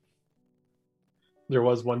 There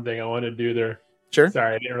was one thing I wanted to do there. Sure.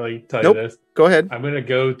 Sorry, I didn't really tell Nope. you this. Go ahead. I'm gonna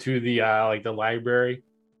go to the the library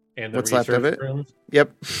and the What's left of research it? rooms,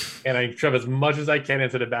 Yep. and I shove as much as I can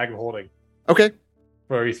into the bag of holding Okay.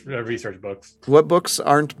 for research books. What books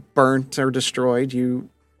aren't burnt or destroyed, you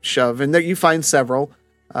shove, and there you find several.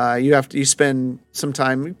 You spend some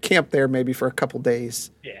time, camp there maybe for a couple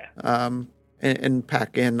days, Yeah. and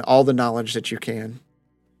pack in all the knowledge that you can.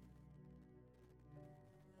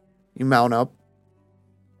 You mount up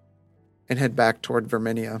and head back toward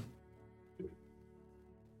Verminia.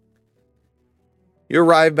 You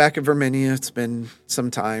arrive back at Verminia. It's been some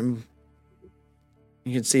time.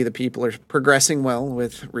 You can see the people are progressing well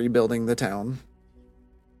with rebuilding the town.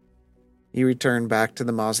 You return back to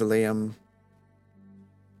the mausoleum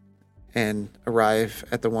and arrive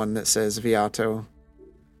at the one that says Viato.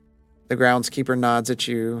 The groundskeeper nods at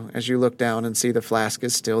you as you look down and see the flask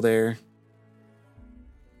is still there.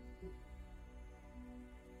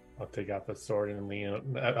 I'll take out the sword and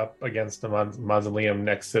lean up against the mausoleum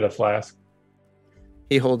next to the flask.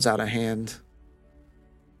 He holds out a hand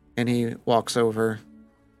and he walks over.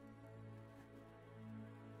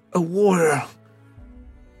 A warrior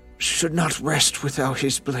should not rest without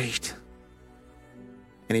his blade.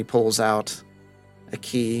 And he pulls out a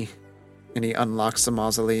key, and he unlocks the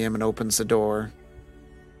mausoleum and opens the door,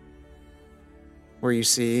 where you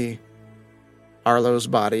see Arlo's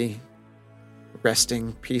body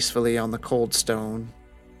resting peacefully on the cold stone.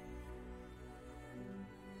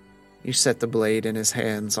 You set the blade in his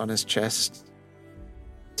hands on his chest,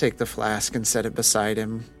 take the flask and set it beside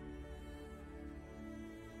him.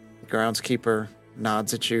 The groundskeeper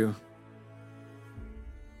nods at you.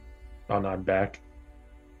 I'll nod back.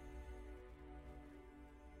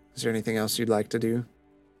 Is there anything else you'd like to do?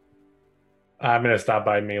 I'm going to stop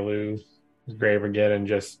by Meilu's grave again and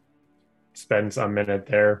just spend some minute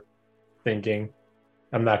there thinking.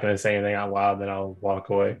 I'm not going to say anything out loud, then I'll walk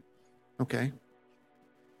away. Okay.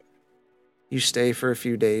 You stay for a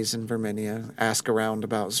few days in Verminia, ask around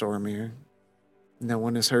about Zoramir. No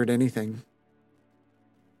one has heard anything.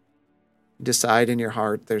 You decide in your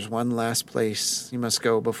heart there's one last place you must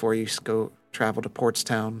go before you travel to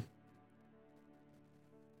Portstown.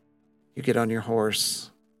 You get on your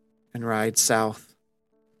horse and ride south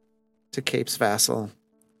to Cape's Vassal.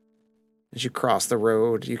 As you cross the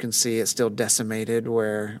road, you can see it's still decimated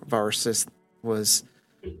where Varsis was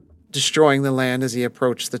destroying the land as he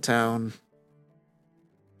approached the town,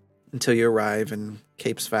 until you arrive in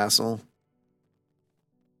Cape's Vassal.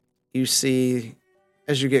 You see,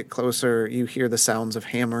 as you get closer, you hear the sounds of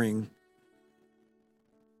hammering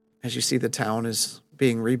as you see the town is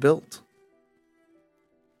being rebuilt.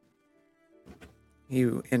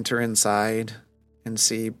 You enter inside and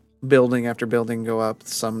see building after building go up.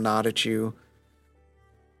 Some nod at you,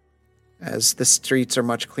 as the streets are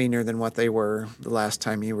much cleaner than what they were the last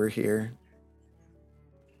time you were here.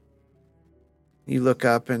 You look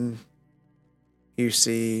up and you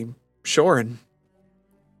see Shorin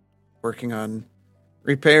working on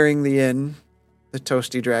repairing the inn, the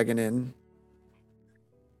Toasty Dragon Inn.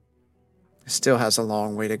 It still has a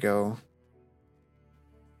long way to go.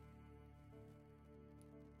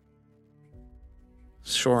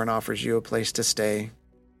 Shorin offers you a place to stay,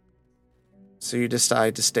 so you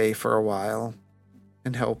decide to stay for a while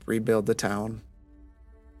and help rebuild the town.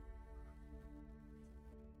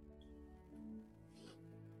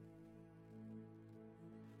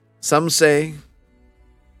 Some say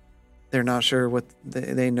they're not sure what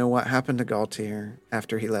they know what happened to Galtier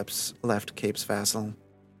after he left Cape's Vassal.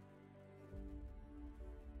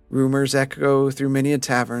 Rumors echo through many a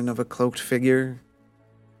tavern of a cloaked figure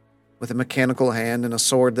with a mechanical hand and a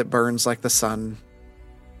sword that burns like the sun.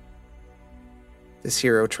 This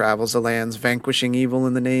hero travels the lands, vanquishing evil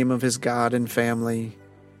in the name of his god and family.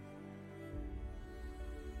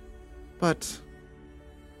 But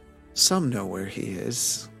some know where he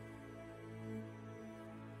is.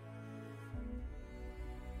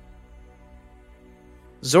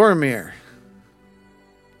 Zoramir.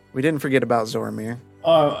 We didn't forget about Zoramir.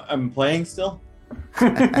 I'm playing still?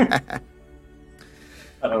 Thought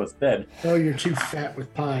I was dead. Oh, you're too fat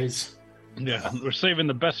with pies. Yeah, we're saving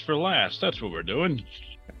the best for last. That's what we're doing.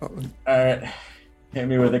 All right. Hit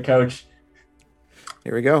me with it, coach.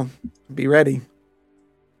 Here we go. Be ready.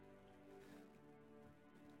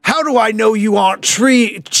 How do I know you aren't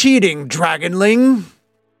cheating, Dragonling?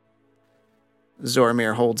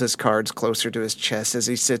 Zoramir holds his cards closer to his chest as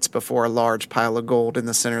he sits before a large pile of gold in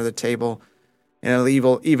the center of the table. And an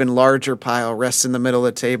even larger pile rests in the middle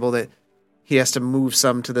of the table that he has to move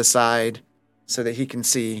some to the side so that he can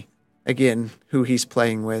see, again, who he's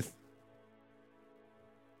playing with.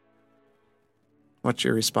 What's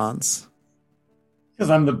your response? Because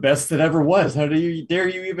I'm the best that ever was. How dare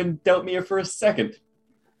you even doubt me for a second?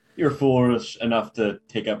 You're foolish enough to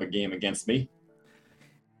take up a game against me.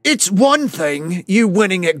 It's one thing, you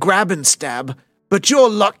winning at grab and stab, but your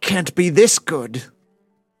luck can't be this good.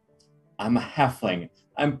 I'm a halfling.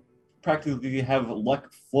 I'm practically have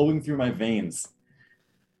luck flowing through my veins.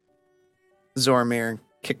 Zoramir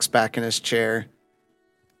kicks back in his chair,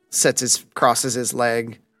 crosses his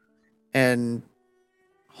leg, and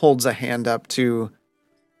holds a hand up to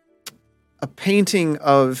a painting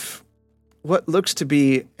of what looks to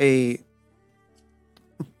be a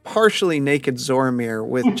partially naked Zoramir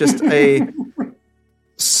with just a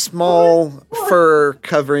small fur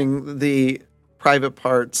covering the private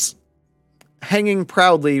parts, hanging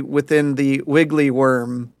proudly within the wiggly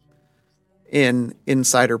worm in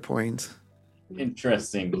Insider Point.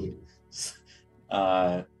 Interesting.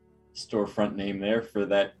 Storefront name there for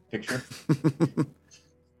that picture.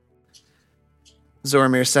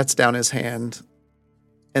 Zoramir sets down his hand,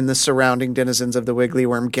 and the surrounding denizens of the wiggly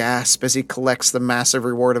worm gasp as he collects the massive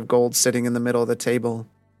reward of gold sitting in the middle of the table.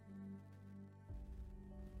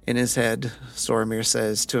 In his head, Zoromir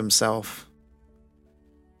says to himself,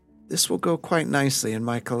 "This will go quite nicely in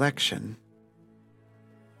my collection."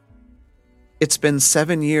 It's been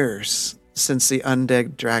 7 years since the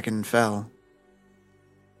undead dragon fell.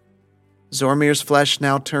 Zoromir's flesh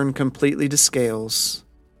now turned completely to scales.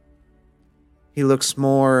 He looks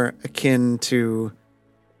more akin to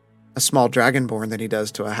a small dragonborn than he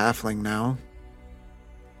does to a halfling now.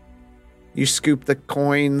 You scoop the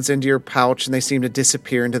coins into your pouch and they seem to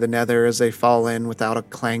disappear into the nether as they fall in without a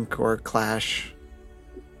clank or a clash.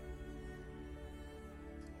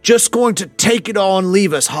 "Just going to take it all and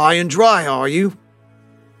leave us high and dry, are you?"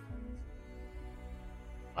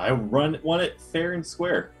 I want it fair and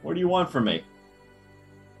square. What do you want from me?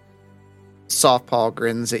 Softpaw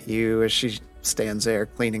grins at you as she stands there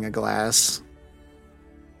cleaning a glass.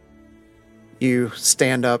 You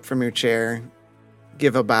stand up from your chair,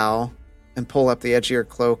 give a bow, and pull up the edge of your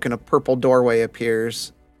cloak, and a purple doorway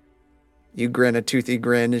appears. You grin a toothy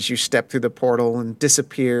grin as you step through the portal and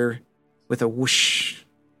disappear with a whoosh.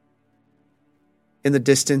 In the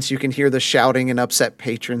distance, you can hear the shouting and upset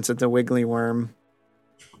patrons at the Wiggly Worm.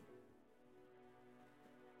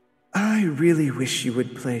 "I really wish you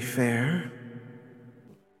would play fair."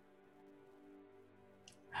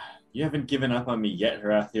 You haven't given up on me yet,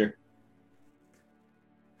 Harathir.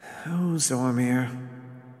 "Oh, Zoromir.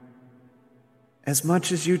 As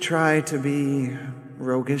much as you try to be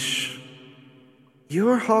roguish,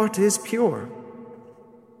 your heart is pure."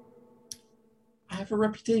 I have a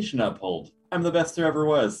reputation to uphold. I'm the best there ever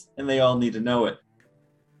was, and they all need to know it.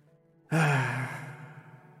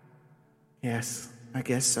 Yes, I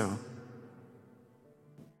guess so.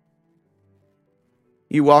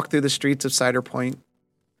 You walk through the streets of Cider Point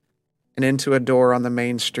and into a door on the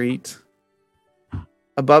main street.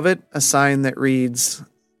 Above it, a sign that reads,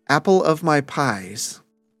 "Apple of my pies."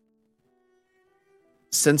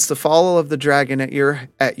 Since the fall of the dragon at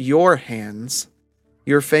your hands,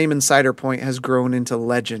 your fame in Cider Point has grown into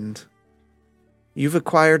legend. You've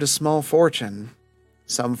acquired a small fortune,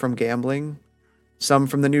 some from gambling, some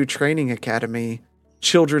from the new training academy,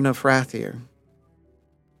 Children of Hrathir.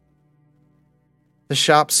 The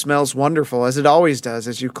shop smells wonderful, as it always does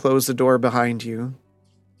as you close the door behind you.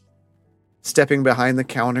 Stepping behind the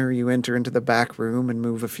counter, you enter into the back room and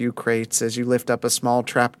move a few crates as you lift up a small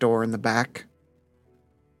trapdoor in the back.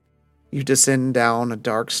 You descend down a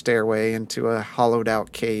dark stairway into a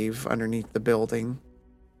hollowed-out cave underneath the building.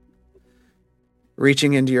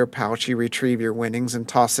 Reaching into your pouch, you retrieve your winnings and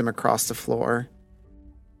toss them across the floor.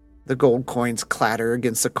 The gold coins clatter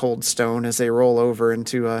against the cold stone as they roll over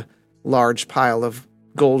into a large pile of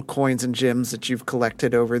gold coins and gems that you've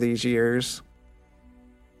collected over these years.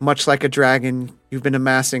 Much like a dragon, you've been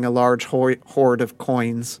amassing a large hoard of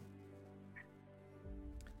coins.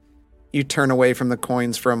 You turn away from the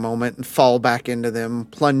coins for a moment and fall back into them,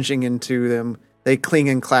 plunging into them. They cling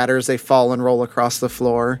and clatter as they fall and roll across the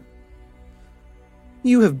floor.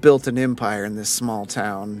 You have built an empire in this small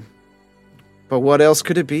town. But what else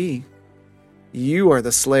could it be? You are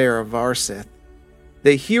the slayer of Varsith,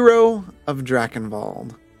 the hero of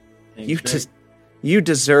Drakenwald. You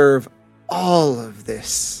deserve all of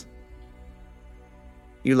this.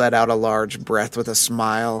 You let out a large breath with a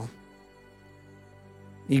smile.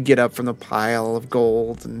 You get up from the pile of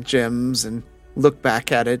gold and gems and look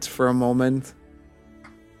back at it for a moment.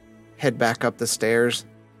 Head back up the stairs,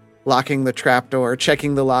 locking the trapdoor,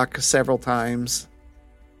 checking the lock several times,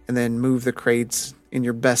 and then move the crates in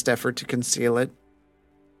your best effort to conceal it.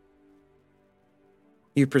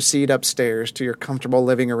 You proceed upstairs to your comfortable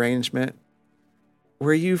living arrangement,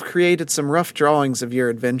 where you've created some rough drawings of your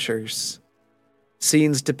adventures.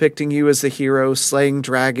 Scenes depicting you as the hero slaying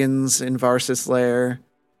dragons in Varsith's lair,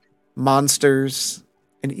 monsters,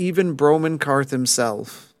 and even Broman Karth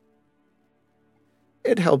himself.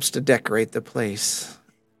 It helps to decorate the place,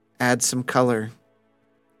 add some color.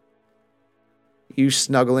 You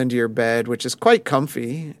snuggle into your bed, which is quite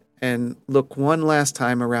comfy, and look one last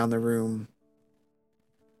time around the room.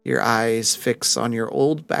 Your eyes fix on your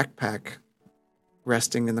old backpack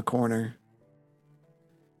resting in the corner.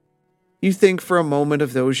 You think for a moment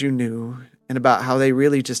of those you knew and about how they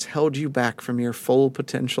really just held you back from your full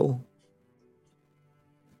potential.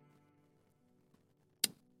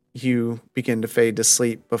 You begin to fade to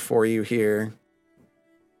sleep before you hear,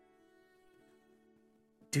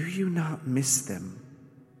 "Do you not miss them?"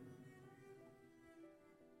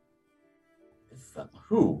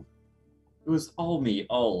 Who? It was all me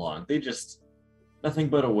all along. They just, nothing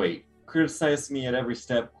but a weight. Criticized me at every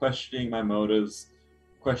step, questioning my motives,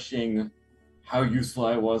 questioning how useful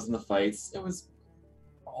I was in the fights. It was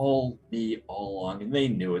all me all along, and they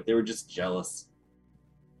knew it. They were just jealous.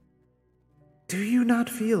 Do you not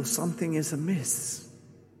feel something is amiss?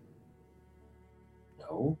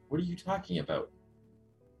 No, what are you talking about?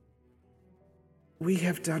 We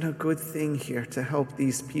have done a good thing here to help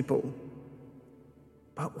these people.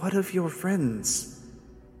 But what of your friends?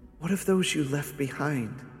 What of those you left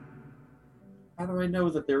behind? How do I know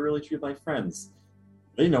that they're really truly my friends?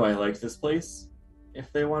 They know I liked this place.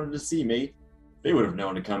 If they wanted to see me, they would have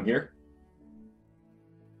known to come here.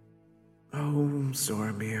 Oh,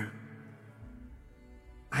 Zormir.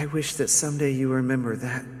 I wish that someday you remember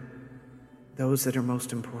that. Those that are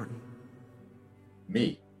most important.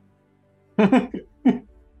 Me.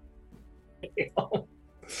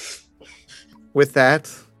 With that,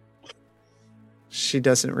 she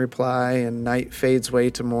doesn't reply, and night fades away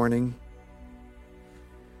to morning.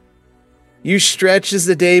 You stretch as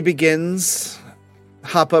the day begins,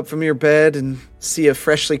 hop up from your bed, and see a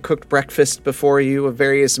freshly cooked breakfast before you of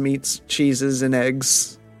various meats, cheeses, and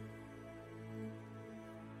eggs.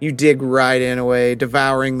 You dig right in away,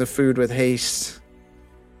 devouring the food with haste,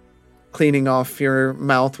 cleaning off your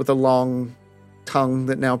mouth with a long tongue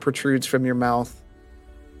that now protrudes from your mouth.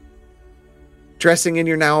 Dressing in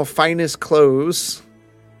your now finest clothes,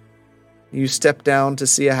 you step down to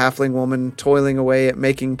see a halfling woman toiling away at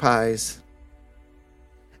making pies.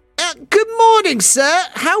 Good morning, sir.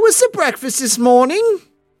 How was the breakfast this morning?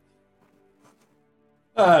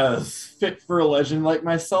 Fit for a legend like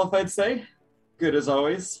myself, I'd say. Good as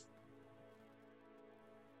always.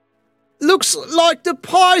 Looks like the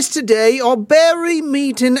pies today are berry,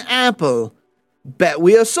 meat, and apple. Bet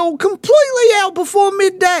we are sold completely out before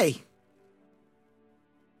midday.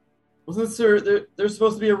 Wasn't there's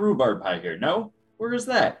supposed to be a rhubarb pie here, no? Where is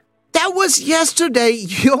that? That was yesterday.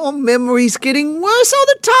 Your memory's getting worse all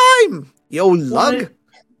the time. Yo, lug.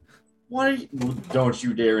 Don't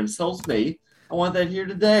you dare insult me. I want that here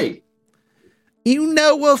today. You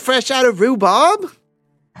know we're fresh out of rhubarb.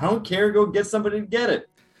 I don't care. Go get somebody to get it.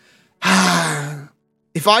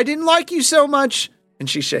 If I didn't like you so much, and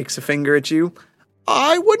she shakes a finger at you,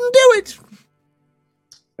 I wouldn't do it.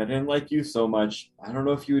 If I didn't like you so much, I don't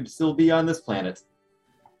know if you would still be on this planet.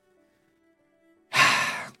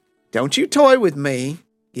 Don't you toy with me,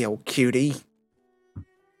 you old cutie.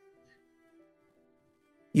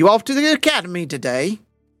 You off to the academy today?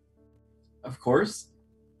 Of course.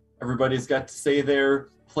 Everybody's got to say their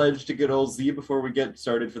pledge to good old Z before we get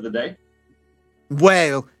started for the day.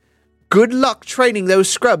 Well, good luck training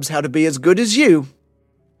those scrubs how to be as good as you.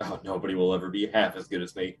 Oh, nobody will ever be half as good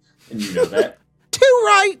as me, and you know that. Too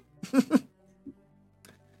right.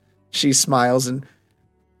 She smiles, and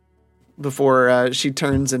before she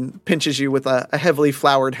turns and pinches you with a heavily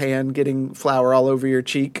floured hand, getting flour all over your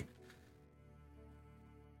cheek.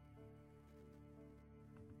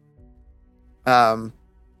 One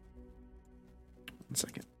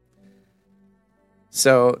second.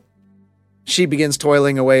 So she begins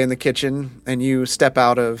toiling away in the kitchen, and you step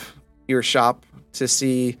out of your shop to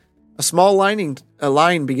see a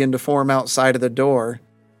line begin to form outside of the door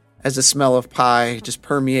as the smell of pie just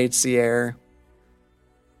permeates the air.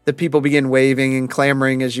 The people begin waving and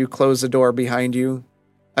clamoring as you close the door behind you.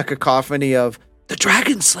 A cacophony of "The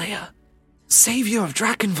Dragon Slayer, Savior of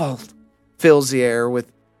Drakenwald" fills the air,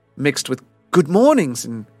 mixed with good mornings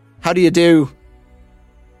and how do you do.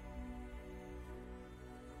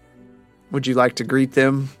 Would you like to greet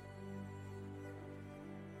them?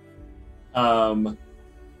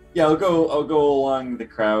 Yeah, I'll go along the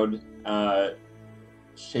crowd,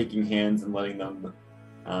 shaking hands and letting them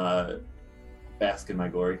bask in my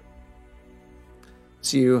glory.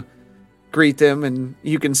 So you greet them, and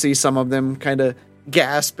you can see some of them kind of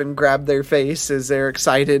gasp and grab their face as they're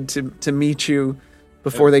excited to meet you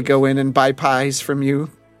before they go in and buy pies from you.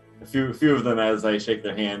 A few of them, as I shake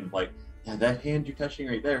their hand, like, yeah, that hand you're touching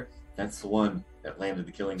right there, that's the one that landed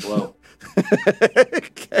the killing blow.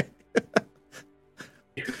 Okay.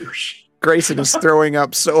 Grayson is throwing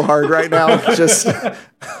up so hard right now. Just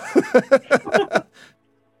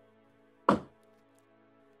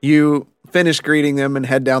you finish greeting them and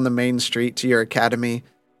head down the main street to your academy,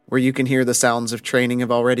 where you can hear the sounds of training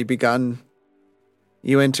have already begun.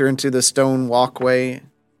 You enter into the stone walkway.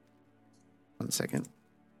 One second.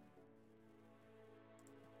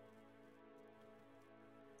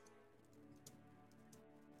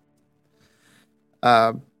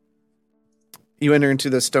 You enter into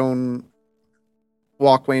the stone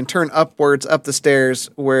walkway and turn upwards up the stairs,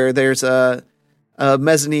 where there's a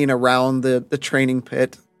mezzanine around the training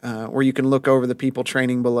pit, where you can look over the people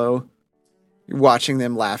training below. You're watching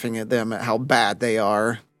them, laughing at them at how bad they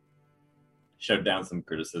are. Shove down some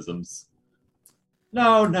criticisms.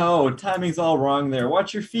 No, timing's all wrong there.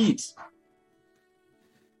 Watch your feet.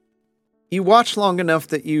 You watch long enough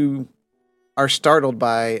that you are startled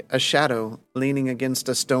by a shadow leaning against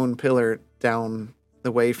a stone pillar down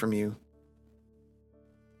the way from you.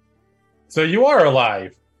 So you are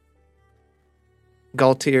alive.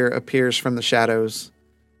 Galtier appears from the shadows,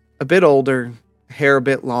 a bit older, hair a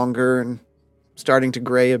bit longer and starting to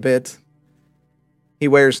gray a bit. He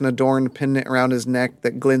wears an adorned pendant around his neck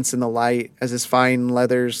that glints in the light as his fine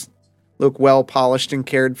leathers look well polished and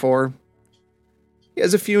cared for. He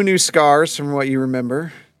has a few new scars from what you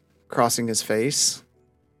remember, crossing his face.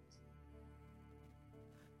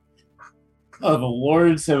 Oh, the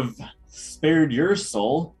lords have spared your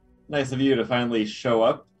soul. Nice of you to finally show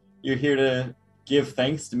up. You're here to give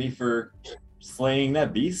thanks to me for slaying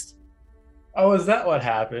that beast? Oh, is that what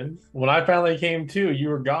happened? When I finally came to, you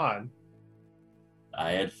were gone.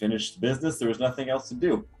 I had finished business. There was nothing else to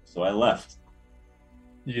do, so I left.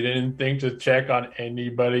 You didn't think to check on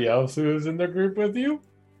anybody else who was in the group with you?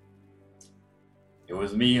 It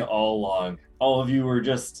was me all along. All of you were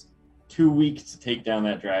just too weak to take down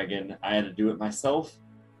that dragon. I had to do it myself.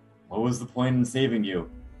 What was the point in saving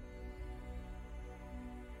you?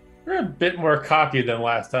 You're a bit more cocky than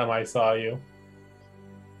last time I saw you.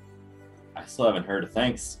 I still haven't heard a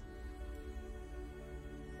thanks.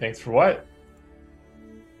 Thanks for what?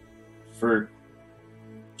 Do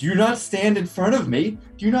you not stand in front of me?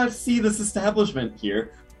 Do you not see this establishment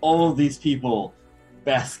here? All of these people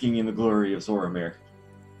basking in the glory of Zoramir.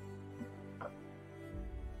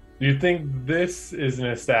 Do you think this is an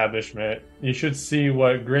establishment? You should see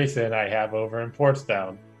what Grayson and I have over in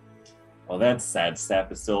Portstown. Well, that sad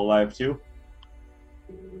sap is still alive too.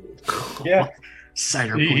 Yeah.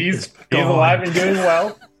 Cider point He's is gone. alive and doing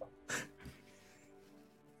well.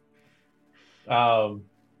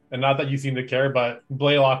 And not that you seem to care, but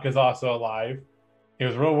Blaylock is also alive. He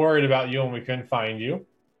was real worried about you when we couldn't find you.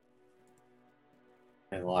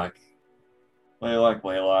 Blaylock.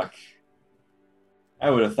 I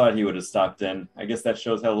would have thought he would have stopped in. I guess that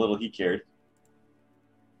shows how little he cared.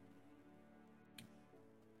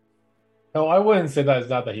 No, I wouldn't say that it's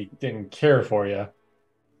not that he didn't care for you.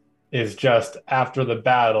 It's just after the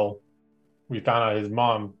battle, we found out his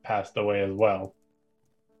mom passed away as well.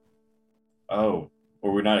 Oh,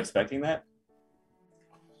 were we not expecting that?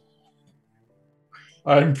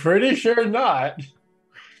 I'm pretty sure not.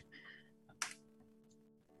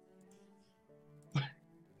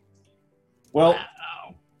 Well,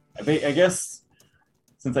 I guess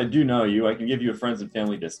since I do know you, I can give you a friends and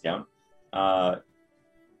family discount. At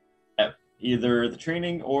either the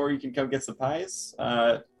training or you can come get some pies.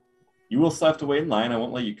 You will still have to wait in line. I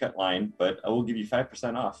won't let you cut line, but I will give you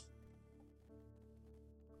 5% off.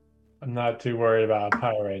 I'm not too worried about a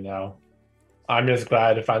pie right now. I'm just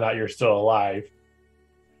glad to find out you're still alive.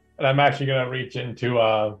 And I'm actually going to reach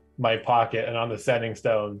into my pocket and on the setting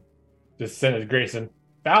stone, just send it to Grayson.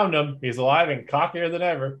 Found him. He's alive and cockier than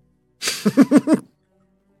ever.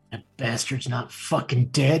 That bastard's not fucking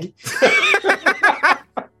dead.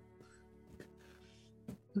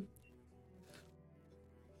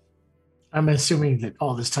 I'm assuming that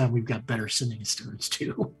all this time we've got better sending stones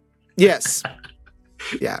too. Yes.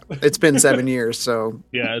 Yeah, it's been 7 years, so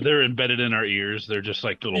Yeah, they're embedded in our ears. They're just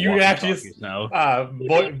like little You actually walkie-talkies now.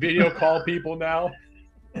 video call people now.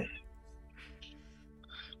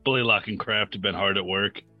 Blaylock and Kraft have been hard at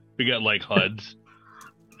work. We got like HUDs.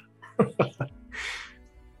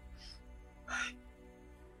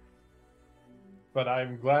 But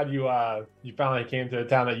I'm glad you finally came to a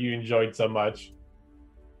town that you enjoyed so much.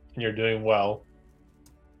 And you're doing well.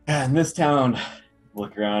 In this town,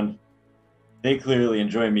 look around. They clearly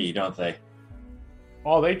enjoy me, don't they?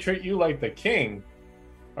 Oh, they treat you like the king.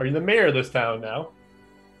 Are you the mayor of this town now?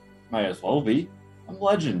 Might as well be. I'm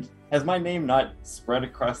legend. Has my name not spread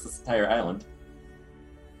across this entire island?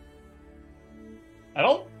 I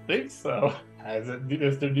don't think so. Has it,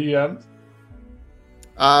 Mr. DM?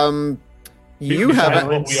 you Besides haven't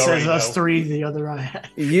what It we says already us know. three, the other eye.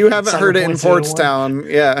 you haven't Cider heard it in points to the one. Portstown.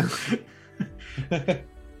 Yeah.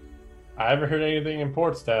 I haven't heard anything in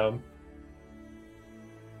Portstown.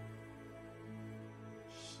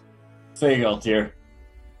 Say, Galtier,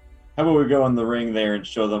 how about we go in the ring there and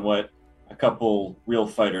show them what a couple real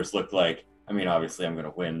fighters look like? I mean, obviously I'm going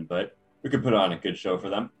to win, but we could put on a good show for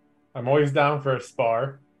them. I'm always down for a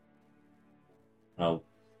spar. I'll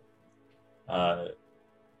pat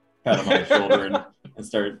him on the shoulder and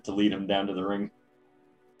start to lead him down to the ring.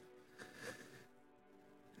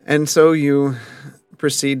 And so you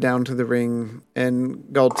proceed down to the ring, and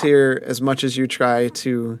Galtier, as much as you try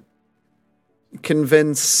to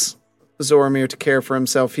convince Zoramir to care for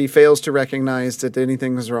himself, he fails to recognize that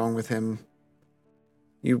anything was wrong with him.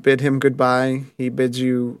 You bid him goodbye. He bids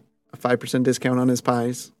you a 5% discount on his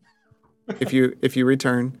pies if you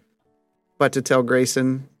return, but to tell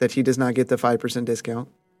Grayson that he does not get the 5% discount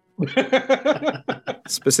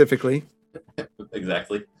specifically.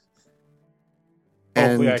 Exactly.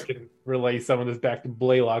 Hopefully, And I can relay some of this back to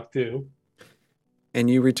Blaylock too. and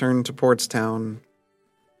you return to Portstown.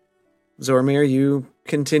 Zormir, you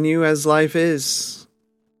continue as life is.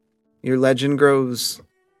 Your legend grows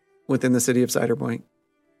within the city of Cider Point.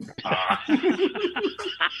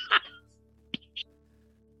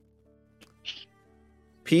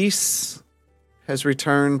 Peace has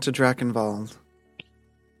returned to Drakenwald.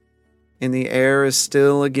 And the air is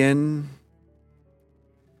still again.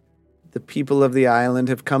 The people of the island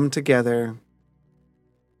have come together,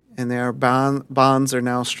 and their bonds are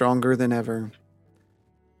now stronger than ever.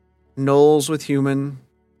 Gnolls with human,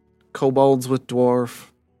 kobolds with dwarf.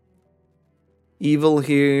 Evil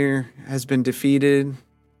here has been defeated,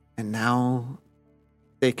 and now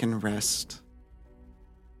they can rest.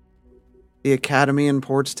 The academy in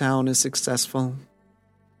Portstown is successful.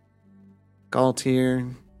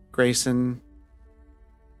 Galtier, Grayson,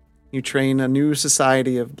 you train a new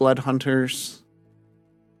society of blood hunters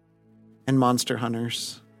and monster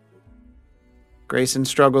hunters. Grayson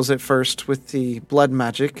struggles at first with the blood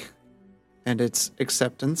magic and its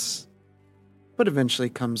acceptance, but eventually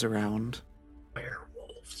comes around.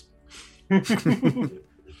 Werewolves.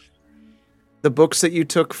 The books that you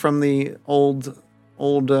took from the old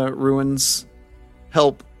ruins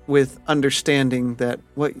help with understanding that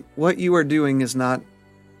what you are doing is not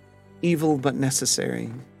evil but necessary.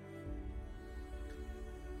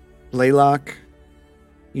 Blaylock,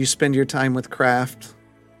 you spend your time with Kraft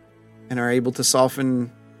and are able to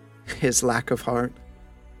soften his lack of heart.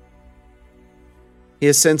 He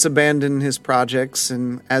has since abandoned his projects,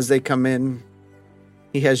 and as they come in,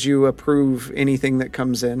 he has you approve anything that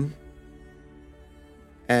comes in.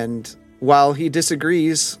 And while he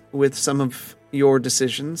disagrees with some of your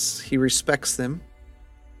decisions, he respects them.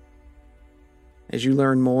 As you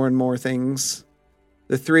learn more and more things,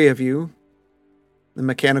 the three of you, the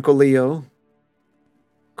Mechanical Leo,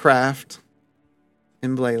 Kraft,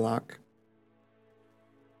 and Blaylock,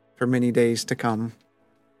 for many days to come.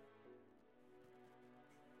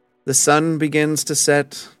 The sun begins to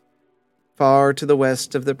set far to the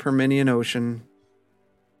west of the Perminian Ocean.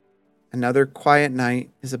 Another quiet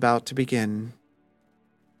night is about to begin.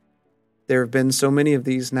 There have been so many of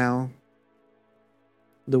these now.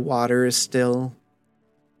 The water is still.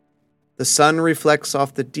 The sun reflects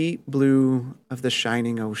off the deep blue of the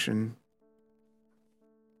shining ocean.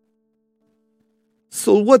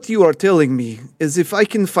 So what you are telling me is if I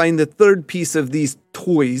can find the third piece of these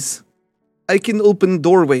toys, I can open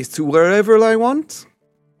doorways to wherever I want?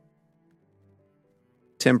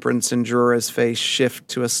 Temperance and Jura's face shift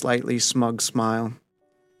to a slightly smug smile.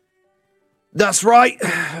 That's right.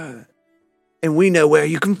 And we know where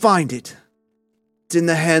you can find it. It's in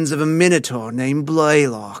the hands of a minotaur named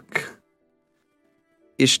Blaylock.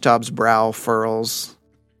 Ishtab's brow furrows.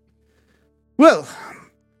 Well,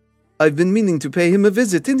 I've been meaning to pay him a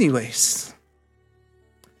visit anyways.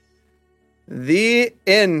 The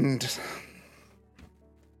end.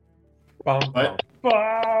 Bum, bum,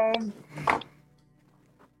 bum.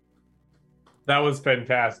 That was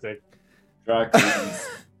fantastic. Dragons.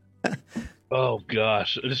 Oh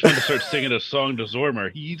gosh, I just wanted to start singing a song to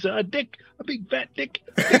Zormir. He's a dick, a big fat dick.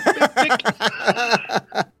 Big dick.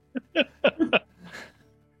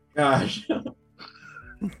 Gosh.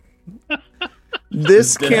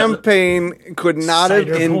 This campaign could not have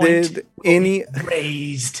Cider ended Point will any. be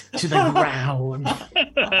razed to the ground.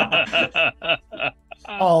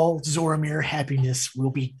 All Zormir happiness will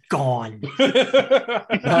be gone.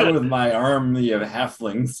 Not with my army of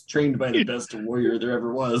halflings trained by the best warrior there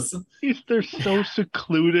ever was. They're so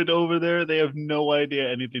secluded over there. They have no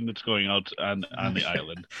idea anything that's going on the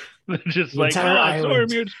island. They're just The like, entire island.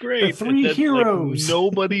 Zormir's great. The three And then, heroes.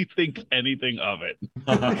 Nobody thinks anything of it.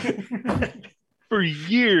 For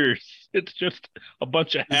years, it's just a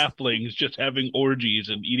bunch of halflings just having orgies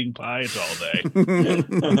and eating pies all day.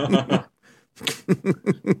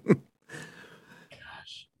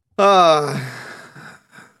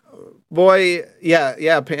 Boy,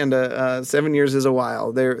 yeah, Panda. 7 years is a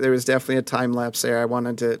while. There was definitely a time lapse there. I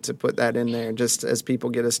wanted to put that in there just as people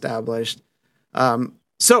get established.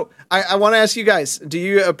 So I want to ask you guys: do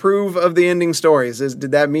you approve of the ending stories?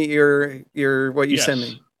 Did that meet your what you Yes. sent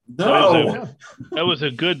me? No. That was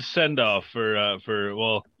a good send off for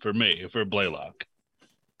me, for Blaylock.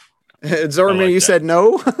 Zormir, like you that. said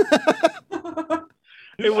no.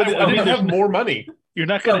 It would, I want to have more money. You're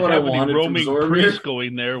not That's going not to what I have any wanted from roaming Zormir. priests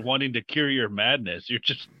going there wanting to cure your madness. You're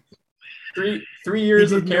just Three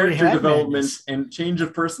years of didn't know he character had development madness. and change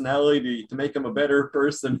of personality to make him a better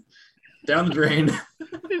person. Down the drain.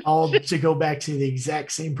 All to go back to the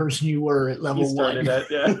exact same person you were at He level started 1.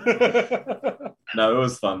 at, yeah. No, it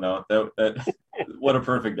was fun though. That what a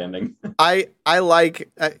perfect ending. I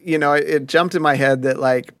like, it jumped in my head that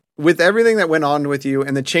like with everything that went on with you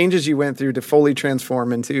and the changes you went through to fully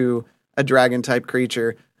transform into a dragon type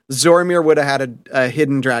creature, Zormir would have had a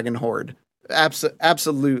hidden dragon horde.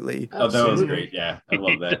 Absolutely. Oh, that was Absolutely. great. Yeah, I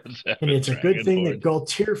love that. And it's a good thing that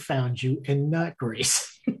Galtier found you and not Grace.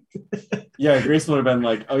 Yeah, Grace would have been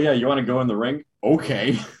like, "Oh yeah, you want to go in the ring?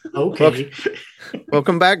 Okay." Okay.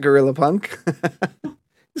 Welcome back, Gorilla Punk.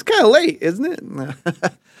 It's kind of late, isn't it?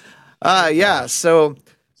 Yeah. So,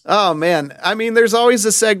 oh man, I mean, there's always a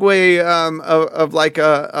segue of like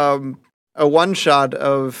a one shot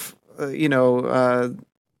of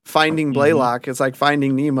finding Blaylock. It's like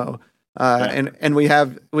finding Nemo. And we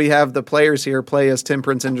have the players here play as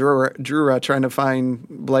Temperance and Drura trying to find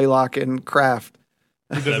Blaylock and Kraft.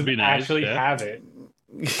 He doesn't be nice, actually yeah. have it.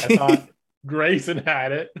 I thought Grayson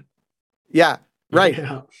had it. Yeah, right.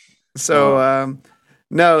 Yeah. So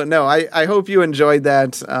no, I hope you enjoyed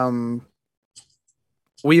that.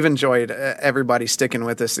 We've enjoyed everybody sticking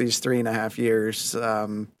with us these 3.5 years.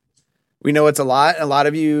 We know it's a lot. A lot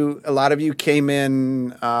of you came in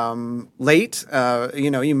late.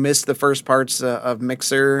 You missed the first parts of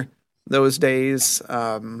Mixer those days.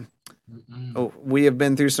 We have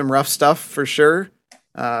been through some rough stuff for sure.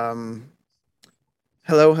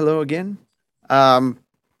 Hello again.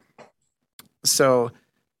 So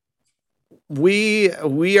we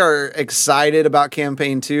are excited about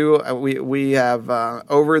campaign 2. We have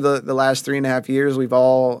over the last 3.5 years, we've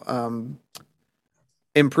all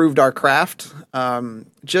improved our craft.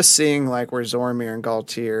 Just seeing like where Zormir and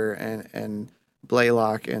Galtier and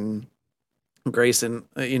Blaylock and Grayson,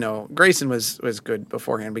 Grayson was good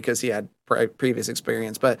beforehand because he had previous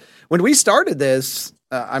experience. But when we started this,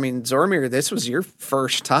 Zormir, this was your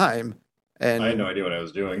first time. And I had no idea what I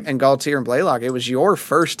was doing. And Galtier and Blaylock, it was your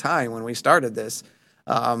first time when we started this.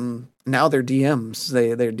 Now they're DMs.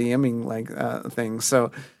 They're DMing like things.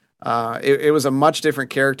 So it was a much different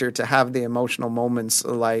character to have the emotional moments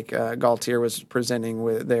like Galtier was presenting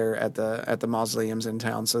with there at the mausoleums in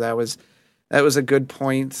town. So that was a good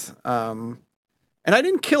point. And I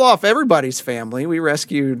didn't kill off everybody's family. We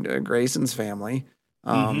rescued Grayson's family.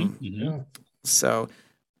 So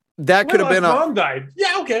that could have been mom died.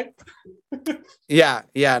 Yeah, okay. Yeah.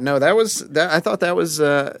 No, that was that. I thought that was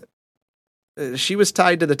she was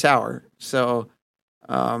tied to the tower. So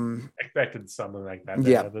Expected something like that.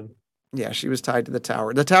 Yeah. Yeah, she was tied to the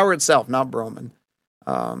tower. The tower itself, not Broman.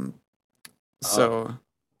 So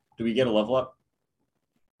Do we get a level up?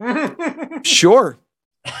 sure.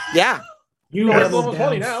 Yeah. You You're leveled level down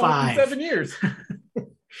 20 now. 5. 7 years.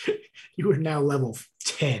 You are now level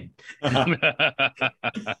 10.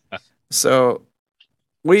 So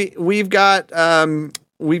we've got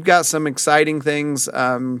some exciting things.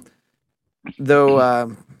 Though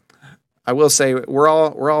I will say we're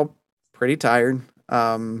all pretty tired.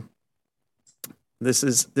 This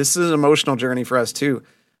is an emotional journey for us too.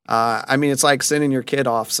 It's like sending your kid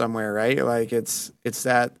off somewhere, right? Like it's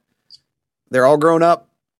that they're all grown up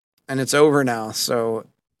and it's over now. So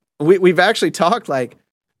we've actually talked like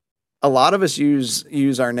a lot of us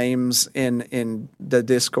use our names in the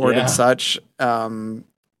Discord and such. Those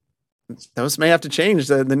may have to change.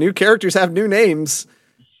 The new characters have new names.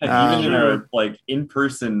 Even in our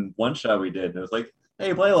in-person one shot we did, it was like,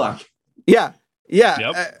 "Hey, Blaylock." Yeah.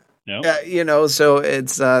 Yep. So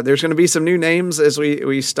it's there's going to be some new names as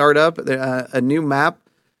we start up a new map.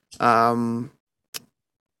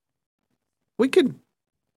 We could.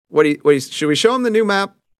 What should we show them the new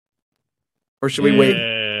map, or should we wait?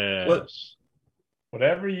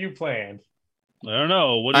 Whatever you planned. I don't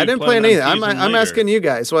know. I didn't plan either. I'm asking you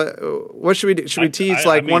guys. What should we do? Should we tease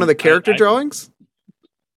one of the character drawings?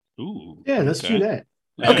 Ooh. Yeah, let's do that.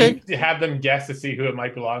 Okay. You have them guess to see who it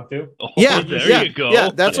might belong to. Yeah, there you go.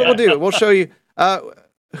 Yeah, that's what we'll do. We'll show you.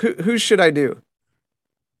 Who should I do?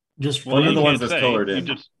 Just One of the ones can't that's say. colored You in.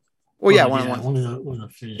 just- Well, yeah, one one. of the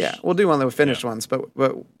finished. Yeah, we'll do one of the finished ones. But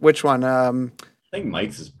which one? I think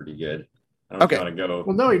Mike's is pretty good. I don't know Okay. if you want to go.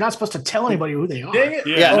 Well, no, you're not supposed to tell anybody who they are. Dang it.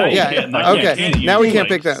 Yeah. no, you can't. No, you Okay. can't. You Now we do, can't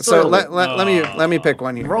pick that. So Surely. let me pick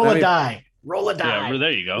one here. Roll Let a me- die. Roll a die. Yeah, there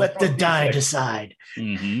you go. Let the die decide.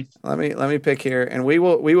 Mm-hmm. Let me pick here, and we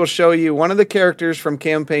will show you one of the characters from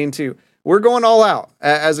campaign 2. We're going all out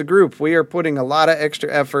as a group. We are putting a lot of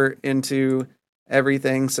extra effort into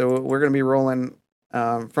everything, so we're going to be rolling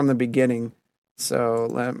from the beginning. So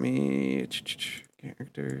let me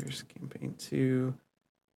characters campaign 2.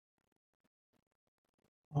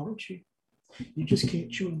 Aren't you? You just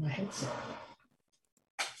can't chew in my headset.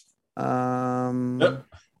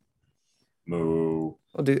 Moo.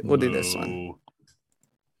 We'll do this one. No.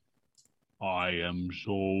 I am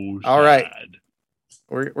so sad. All right.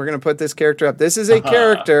 We're gonna put this character up. This is a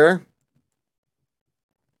character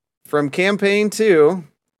from Campaign 2.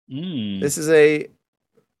 This is a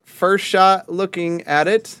first shot looking at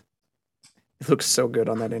it. It looks so good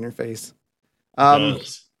on that interface. Yeah, that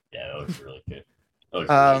looks really good. That looks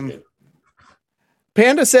really good.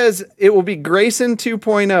 Panda says it will be Grayson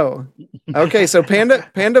 2.0. Okay, so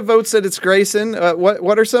Panda votes that it's Grayson.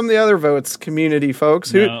 What are some of the other votes, community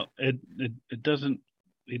folks? No, it doesn't.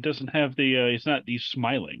 He doesn't have the. He's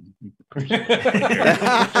smiling. I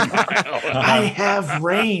have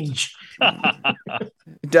range.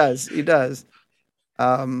 He does.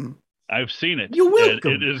 I've seen it. You're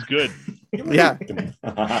welcome. It is good. Yeah.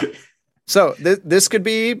 So this could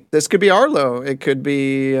be Arlo. It could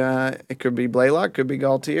be Blaylock. Could be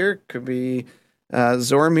Galtier. Could be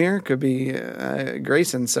Zormir. Could be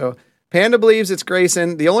Grayson. So Panda believes it's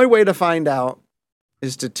Grayson. The only way to find out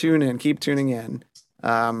is to tune in. Keep tuning in.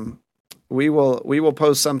 We will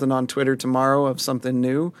post something on Twitter tomorrow of something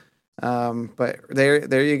new. But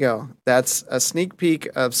there you go. That's a sneak peek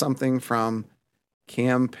of something from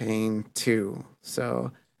Campaign 2.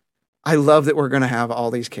 So I love that we're going to have all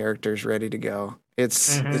these characters ready to go. It's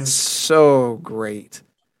so great.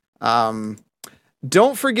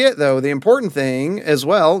 Don't forget, though, the important thing as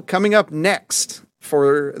well, coming up next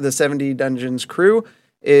for the 70 Dungeons crew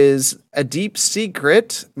is a deep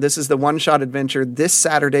secret. This is the one-shot adventure this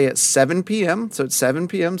Saturday at 7 p.m. So it's 7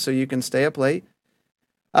 p.m. so you can stay up late.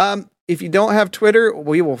 If you don't have Twitter,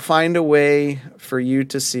 we will find a way for you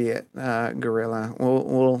to see it, Gorilla.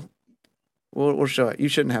 We'll show it. You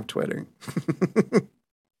shouldn't have Twitter.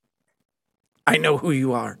 I know who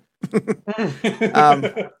you are.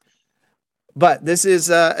 But this is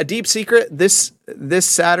a deep secret this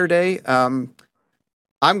Saturday. I'm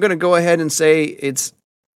going to go ahead and say it's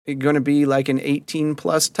going to be like an 18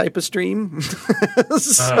 plus type of stream.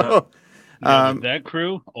 So that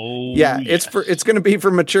crew. Oh yeah, yes. it's going to be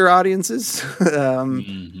for mature audiences.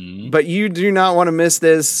 But you do not want to miss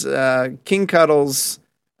this. King Cuddles,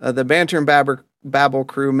 the Banter and Babble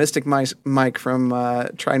crew, Mystic Mike from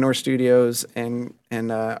Trinor Studios, and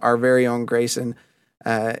our very own Grayson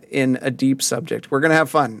in a deep subject. We're gonna have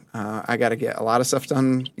fun. I got to get a lot of stuff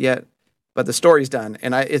done yet, but the story's done,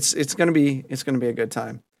 and it's gonna be a good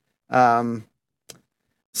time.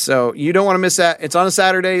 So you don't want to miss that. It's on a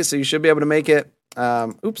Saturday, so you should be able to make it.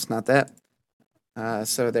 Oops, not that.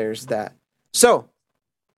 So there's that. So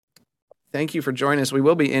thank you for joining us. We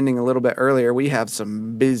will be ending a little bit earlier. We have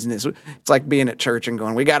some business. It's like being at church and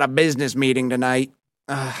going, we got a business meeting tonight.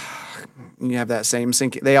 You have that same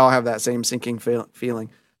sinking. They all have that same sinking feeling.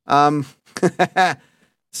 So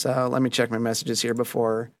let me check my messages here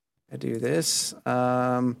before I do this.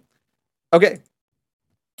 Okay.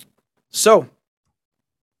 So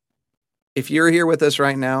if you're here with us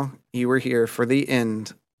right now, you were here for the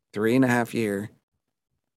end 3.5 year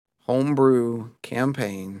homebrew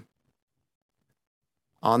campaign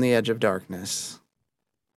on the Edge of Darkness.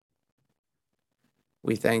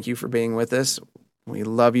 We thank you for being with us. We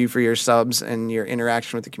love you for your subs and your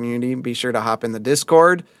interaction with the community. Be sure to hop in the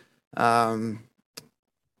Discord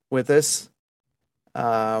with us.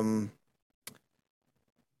 Hang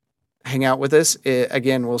out with us.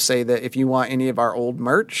 Again, we'll say that if you want any of our old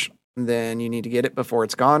merch, then you need to get it before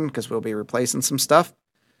it's gone because we'll be replacing some stuff.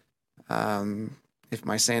 If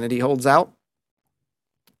my sanity holds out.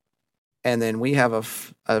 And then we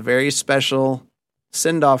have a very special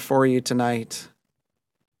send-off for you tonight.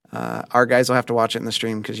 Our guys will have to watch it in the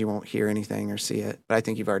stream because you won't hear anything or see it. But I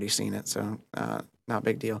think you've already seen it, so not a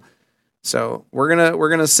big deal. So we're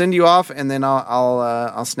gonna send you off, and then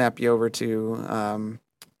I'll snap you over to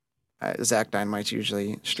Zach Dynamite's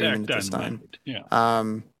usually streaming at this time. Yeah.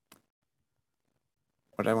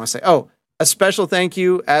 What did I want to say? Oh, a special thank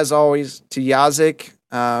you as always to Yazik.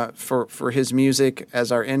 For his music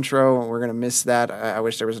as our intro. We're going to miss that. I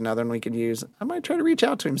wish there was another one we could use. I might try to reach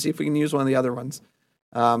out to him, see if we can use one of the other ones.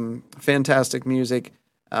 Fantastic music.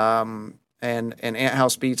 And Ant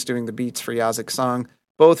House Beats doing the beats for Yazik's song.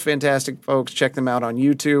 Both fantastic folks. Check them out on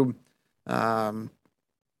YouTube.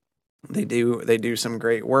 They do some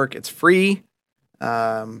great work. It's free.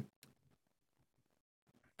 But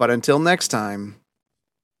until next time,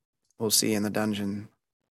 we'll see you in the dungeon.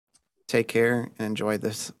 Take care and enjoy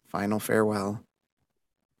this final farewell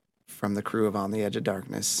from the crew of On the Edge of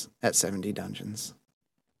Darkness at 70 Dungeons.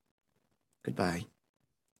 Goodbye.